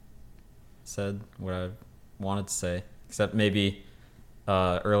said what I wanted to say, except maybe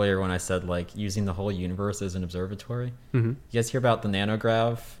earlier when I said like using the whole universe as an observatory. Mm-hmm. You guys hear about the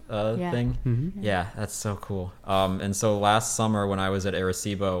nanograv thing? Mm-hmm. Yeah, that's so cool. And so last summer when I was at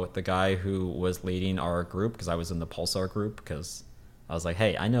Arecibo, the guy who was leading our group, because I was in the pulsar group, because I was like,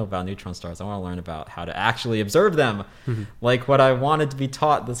 hey, I know about neutron stars. I want to learn about how to actually observe them, like what I wanted to be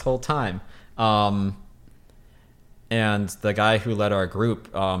taught this whole time. And the guy who led our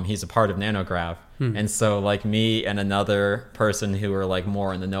group, he's a part of Nanograv. And so like me and another person who were like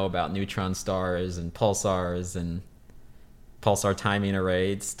more in the know about neutron stars and pulsar timing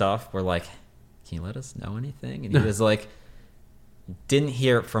array stuff were like, can you let us know anything? And he was like, didn't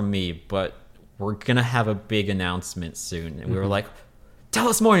hear it from me, but we're going to have a big announcement soon. And we were like, tell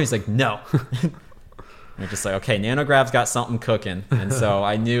us more. And he was like, no. And we're just like, okay, Nanograv's got something cooking. And so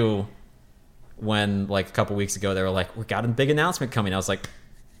I knew when like a couple weeks ago they were like, we got a big announcement coming. I was like,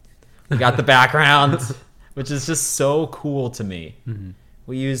 we got the background, which is just so cool to me.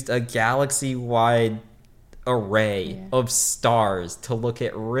 We used a galaxy-wide array of stars to look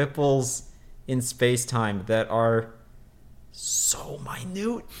at ripples in space-time that are so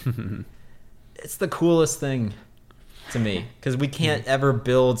minute. It's the coolest thing to me, because we can't ever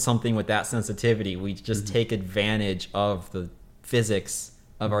build something with that sensitivity. We just take advantage of the physics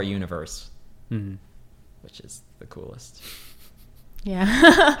of our universe. Which is the coolest.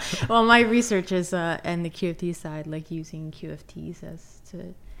 Yeah. Well, my research is in the QFT side, like using QFTs as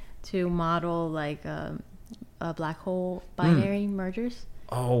to model like a black hole binary mergers.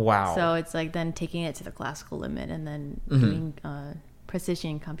 Oh wow! So it's like then taking it to the classical limit and then doing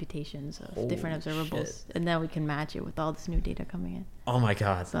precision computations of different observables, and then we can match it with all this new data coming in. Oh my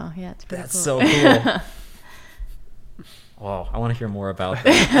god! So yeah, it's pretty That's cool. so cool. Wow, I want to hear more about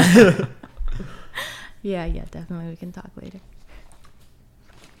that. Yeah, definitely. We can talk later.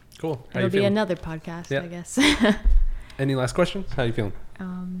 Cool. How It'll you be feeling? another podcast, I guess. Any last questions? How you feeling?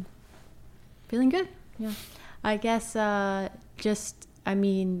 Feeling good. Yeah. I guess just, I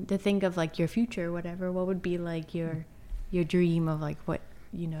mean, to think of like your future or whatever, what would be like your dream of like what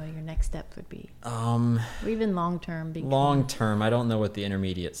your next steps would be? Or even long term? Long term, I don't know what the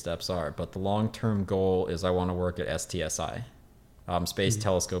intermediate steps are, but the long term goal is I want to work at STSI, Space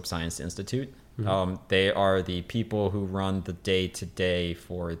Telescope Science Institute. They are the people who run the day to day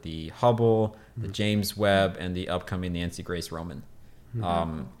for the Hubble, the James Webb, and the upcoming Nancy Grace Roman.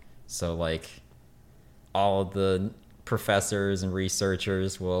 So like all of the professors and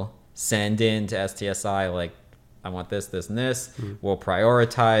researchers will send in to STSI like, I want this, this, and this. We'll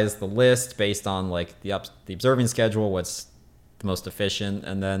prioritize the list based on like the observing schedule, what's the most efficient,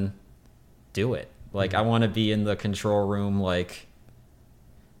 and then do it. Like I want to be in the control room like,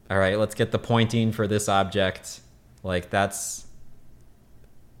 all right, let's get the pointing for this object. Like that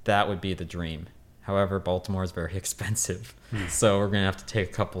would be the dream. However, Baltimore is very expensive. So we're going to have to take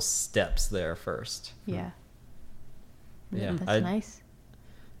a couple steps there first. Yeah. Yeah. That's nice.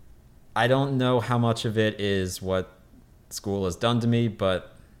 I don't know how much of it is what school has done to me,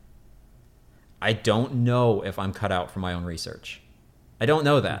 but I don't know if I'm cut out for my own research. I don't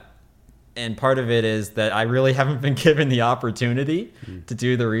know that. And part of it is that I really haven't been given the opportunity to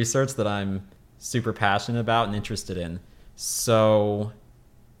do the research that I'm super passionate about and interested in. So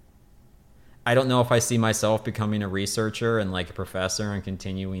I don't know if I see myself becoming a researcher and like a professor and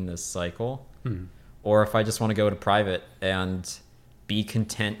continuing this cycle, or if I just want to go to private and be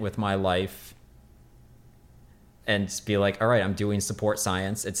content with my life and just be like, all right, I'm doing support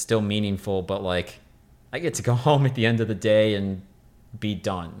science. It's still meaningful, but like I get to go home at the end of the day and be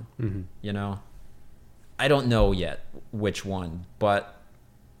done. You know, I don't know yet which one, but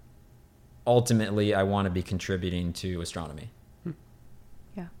ultimately I want to be contributing to astronomy.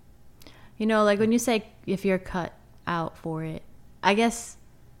 Yeah. Like when you say if you're cut out for it, I guess,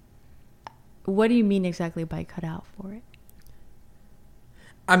 what do you mean exactly by cut out for it?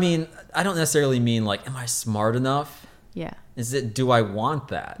 I mean, I don't necessarily mean like, am I smart enough? Yeah. Is it, do I want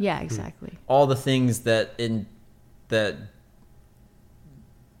that? Yeah, exactly. All the things that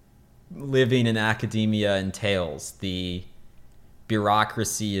living in academia entails, the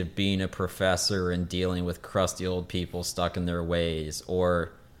bureaucracy of being a professor and dealing with crusty old people stuck in their ways,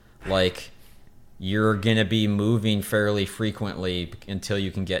 or like you're going to be moving fairly frequently until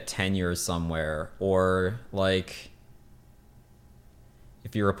you can get tenure somewhere, or like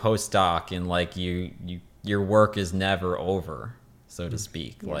if you're a postdoc and like your work is never over, so to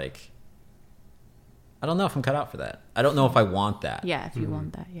speak. Yeah. Like I don't know if I'm cut out for that. I don't know if I want that. Yeah, if you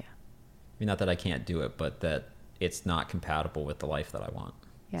want that, yeah. I mean, not that I can't do it, but that it's not compatible with the life that I want.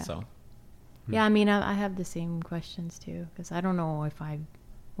 Yeah. So. Yeah, I mean, I have the same questions too, because I don't know if I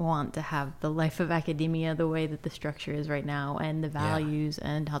want to have the life of academia the way that the structure is right now, and the values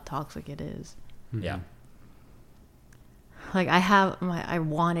and how toxic it is. Yeah. Like I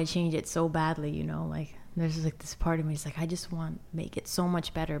want to change it so badly, like there's like this part of me is like, I just want to make it so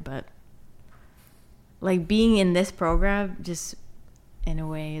much better, but like being in this program just in a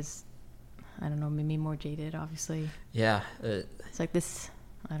way is, I don't know, made me more jaded, obviously. Yeah. It's like this,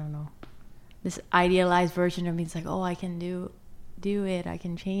 I don't know, this idealized version of me. It's like, oh, I can do it. I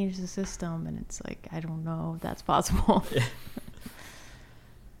can change the system. And it's like, I don't know if that's possible.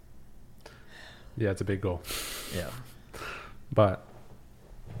 Yeah, it's a big goal. Yeah. But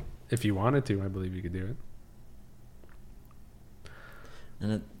if you wanted to, I believe you could do it.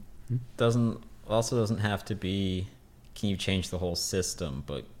 And it doesn't have to be, can you change the whole system,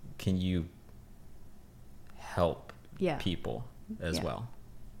 but can you help people as well?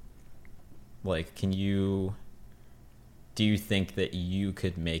 Like, do you think that you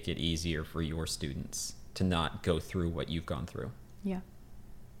could make it easier for your students to not go through what you've gone through? Yeah.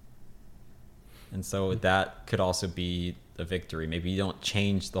 And so that could also be a victory. Maybe you don't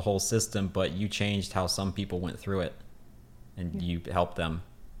change the whole system, but you changed how some people went through it and you helped them.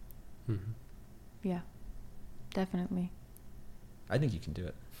 Yeah, definitely. I think you can do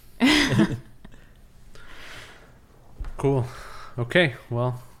it. Cool. Okay,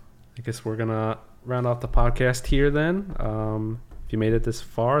 well, I guess we're gonna round off the podcast here then. If you made it this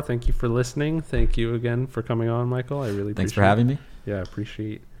far, thank you for listening. Thank you again for coming on, Michael. I really Thanks for having me. Yeah, I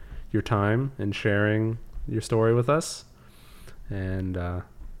appreciate your time and sharing your story with us. And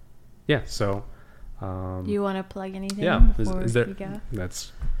so do you want to plug anything? Yeah, is there,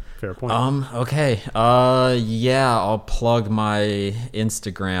 that's fair point. Okay. I'll plug my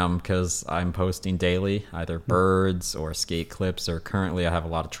Instagram because I'm posting daily, either birds or skate clips, or currently I have a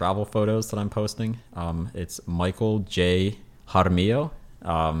lot of travel photos that I'm posting. It's Michael J. Jaramillo,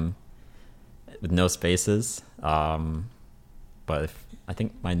 with no spaces. But I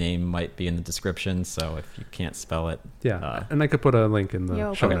think my name might be in the description, so if you can't spell it. Yeah, and I could put a link in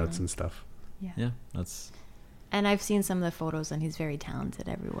the show okay. notes and stuff. Yeah, that's... And I've seen some of the photos, and he's very talented,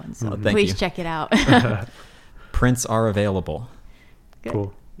 everyone. So thank please you. check it out. Prints are available. Good.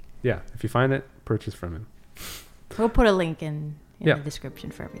 Cool. Yeah. If you find it, purchase from him. We'll put a link in Yeah. the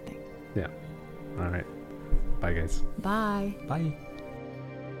description for everything. Yeah. All right. Bye, guys. Bye. Bye.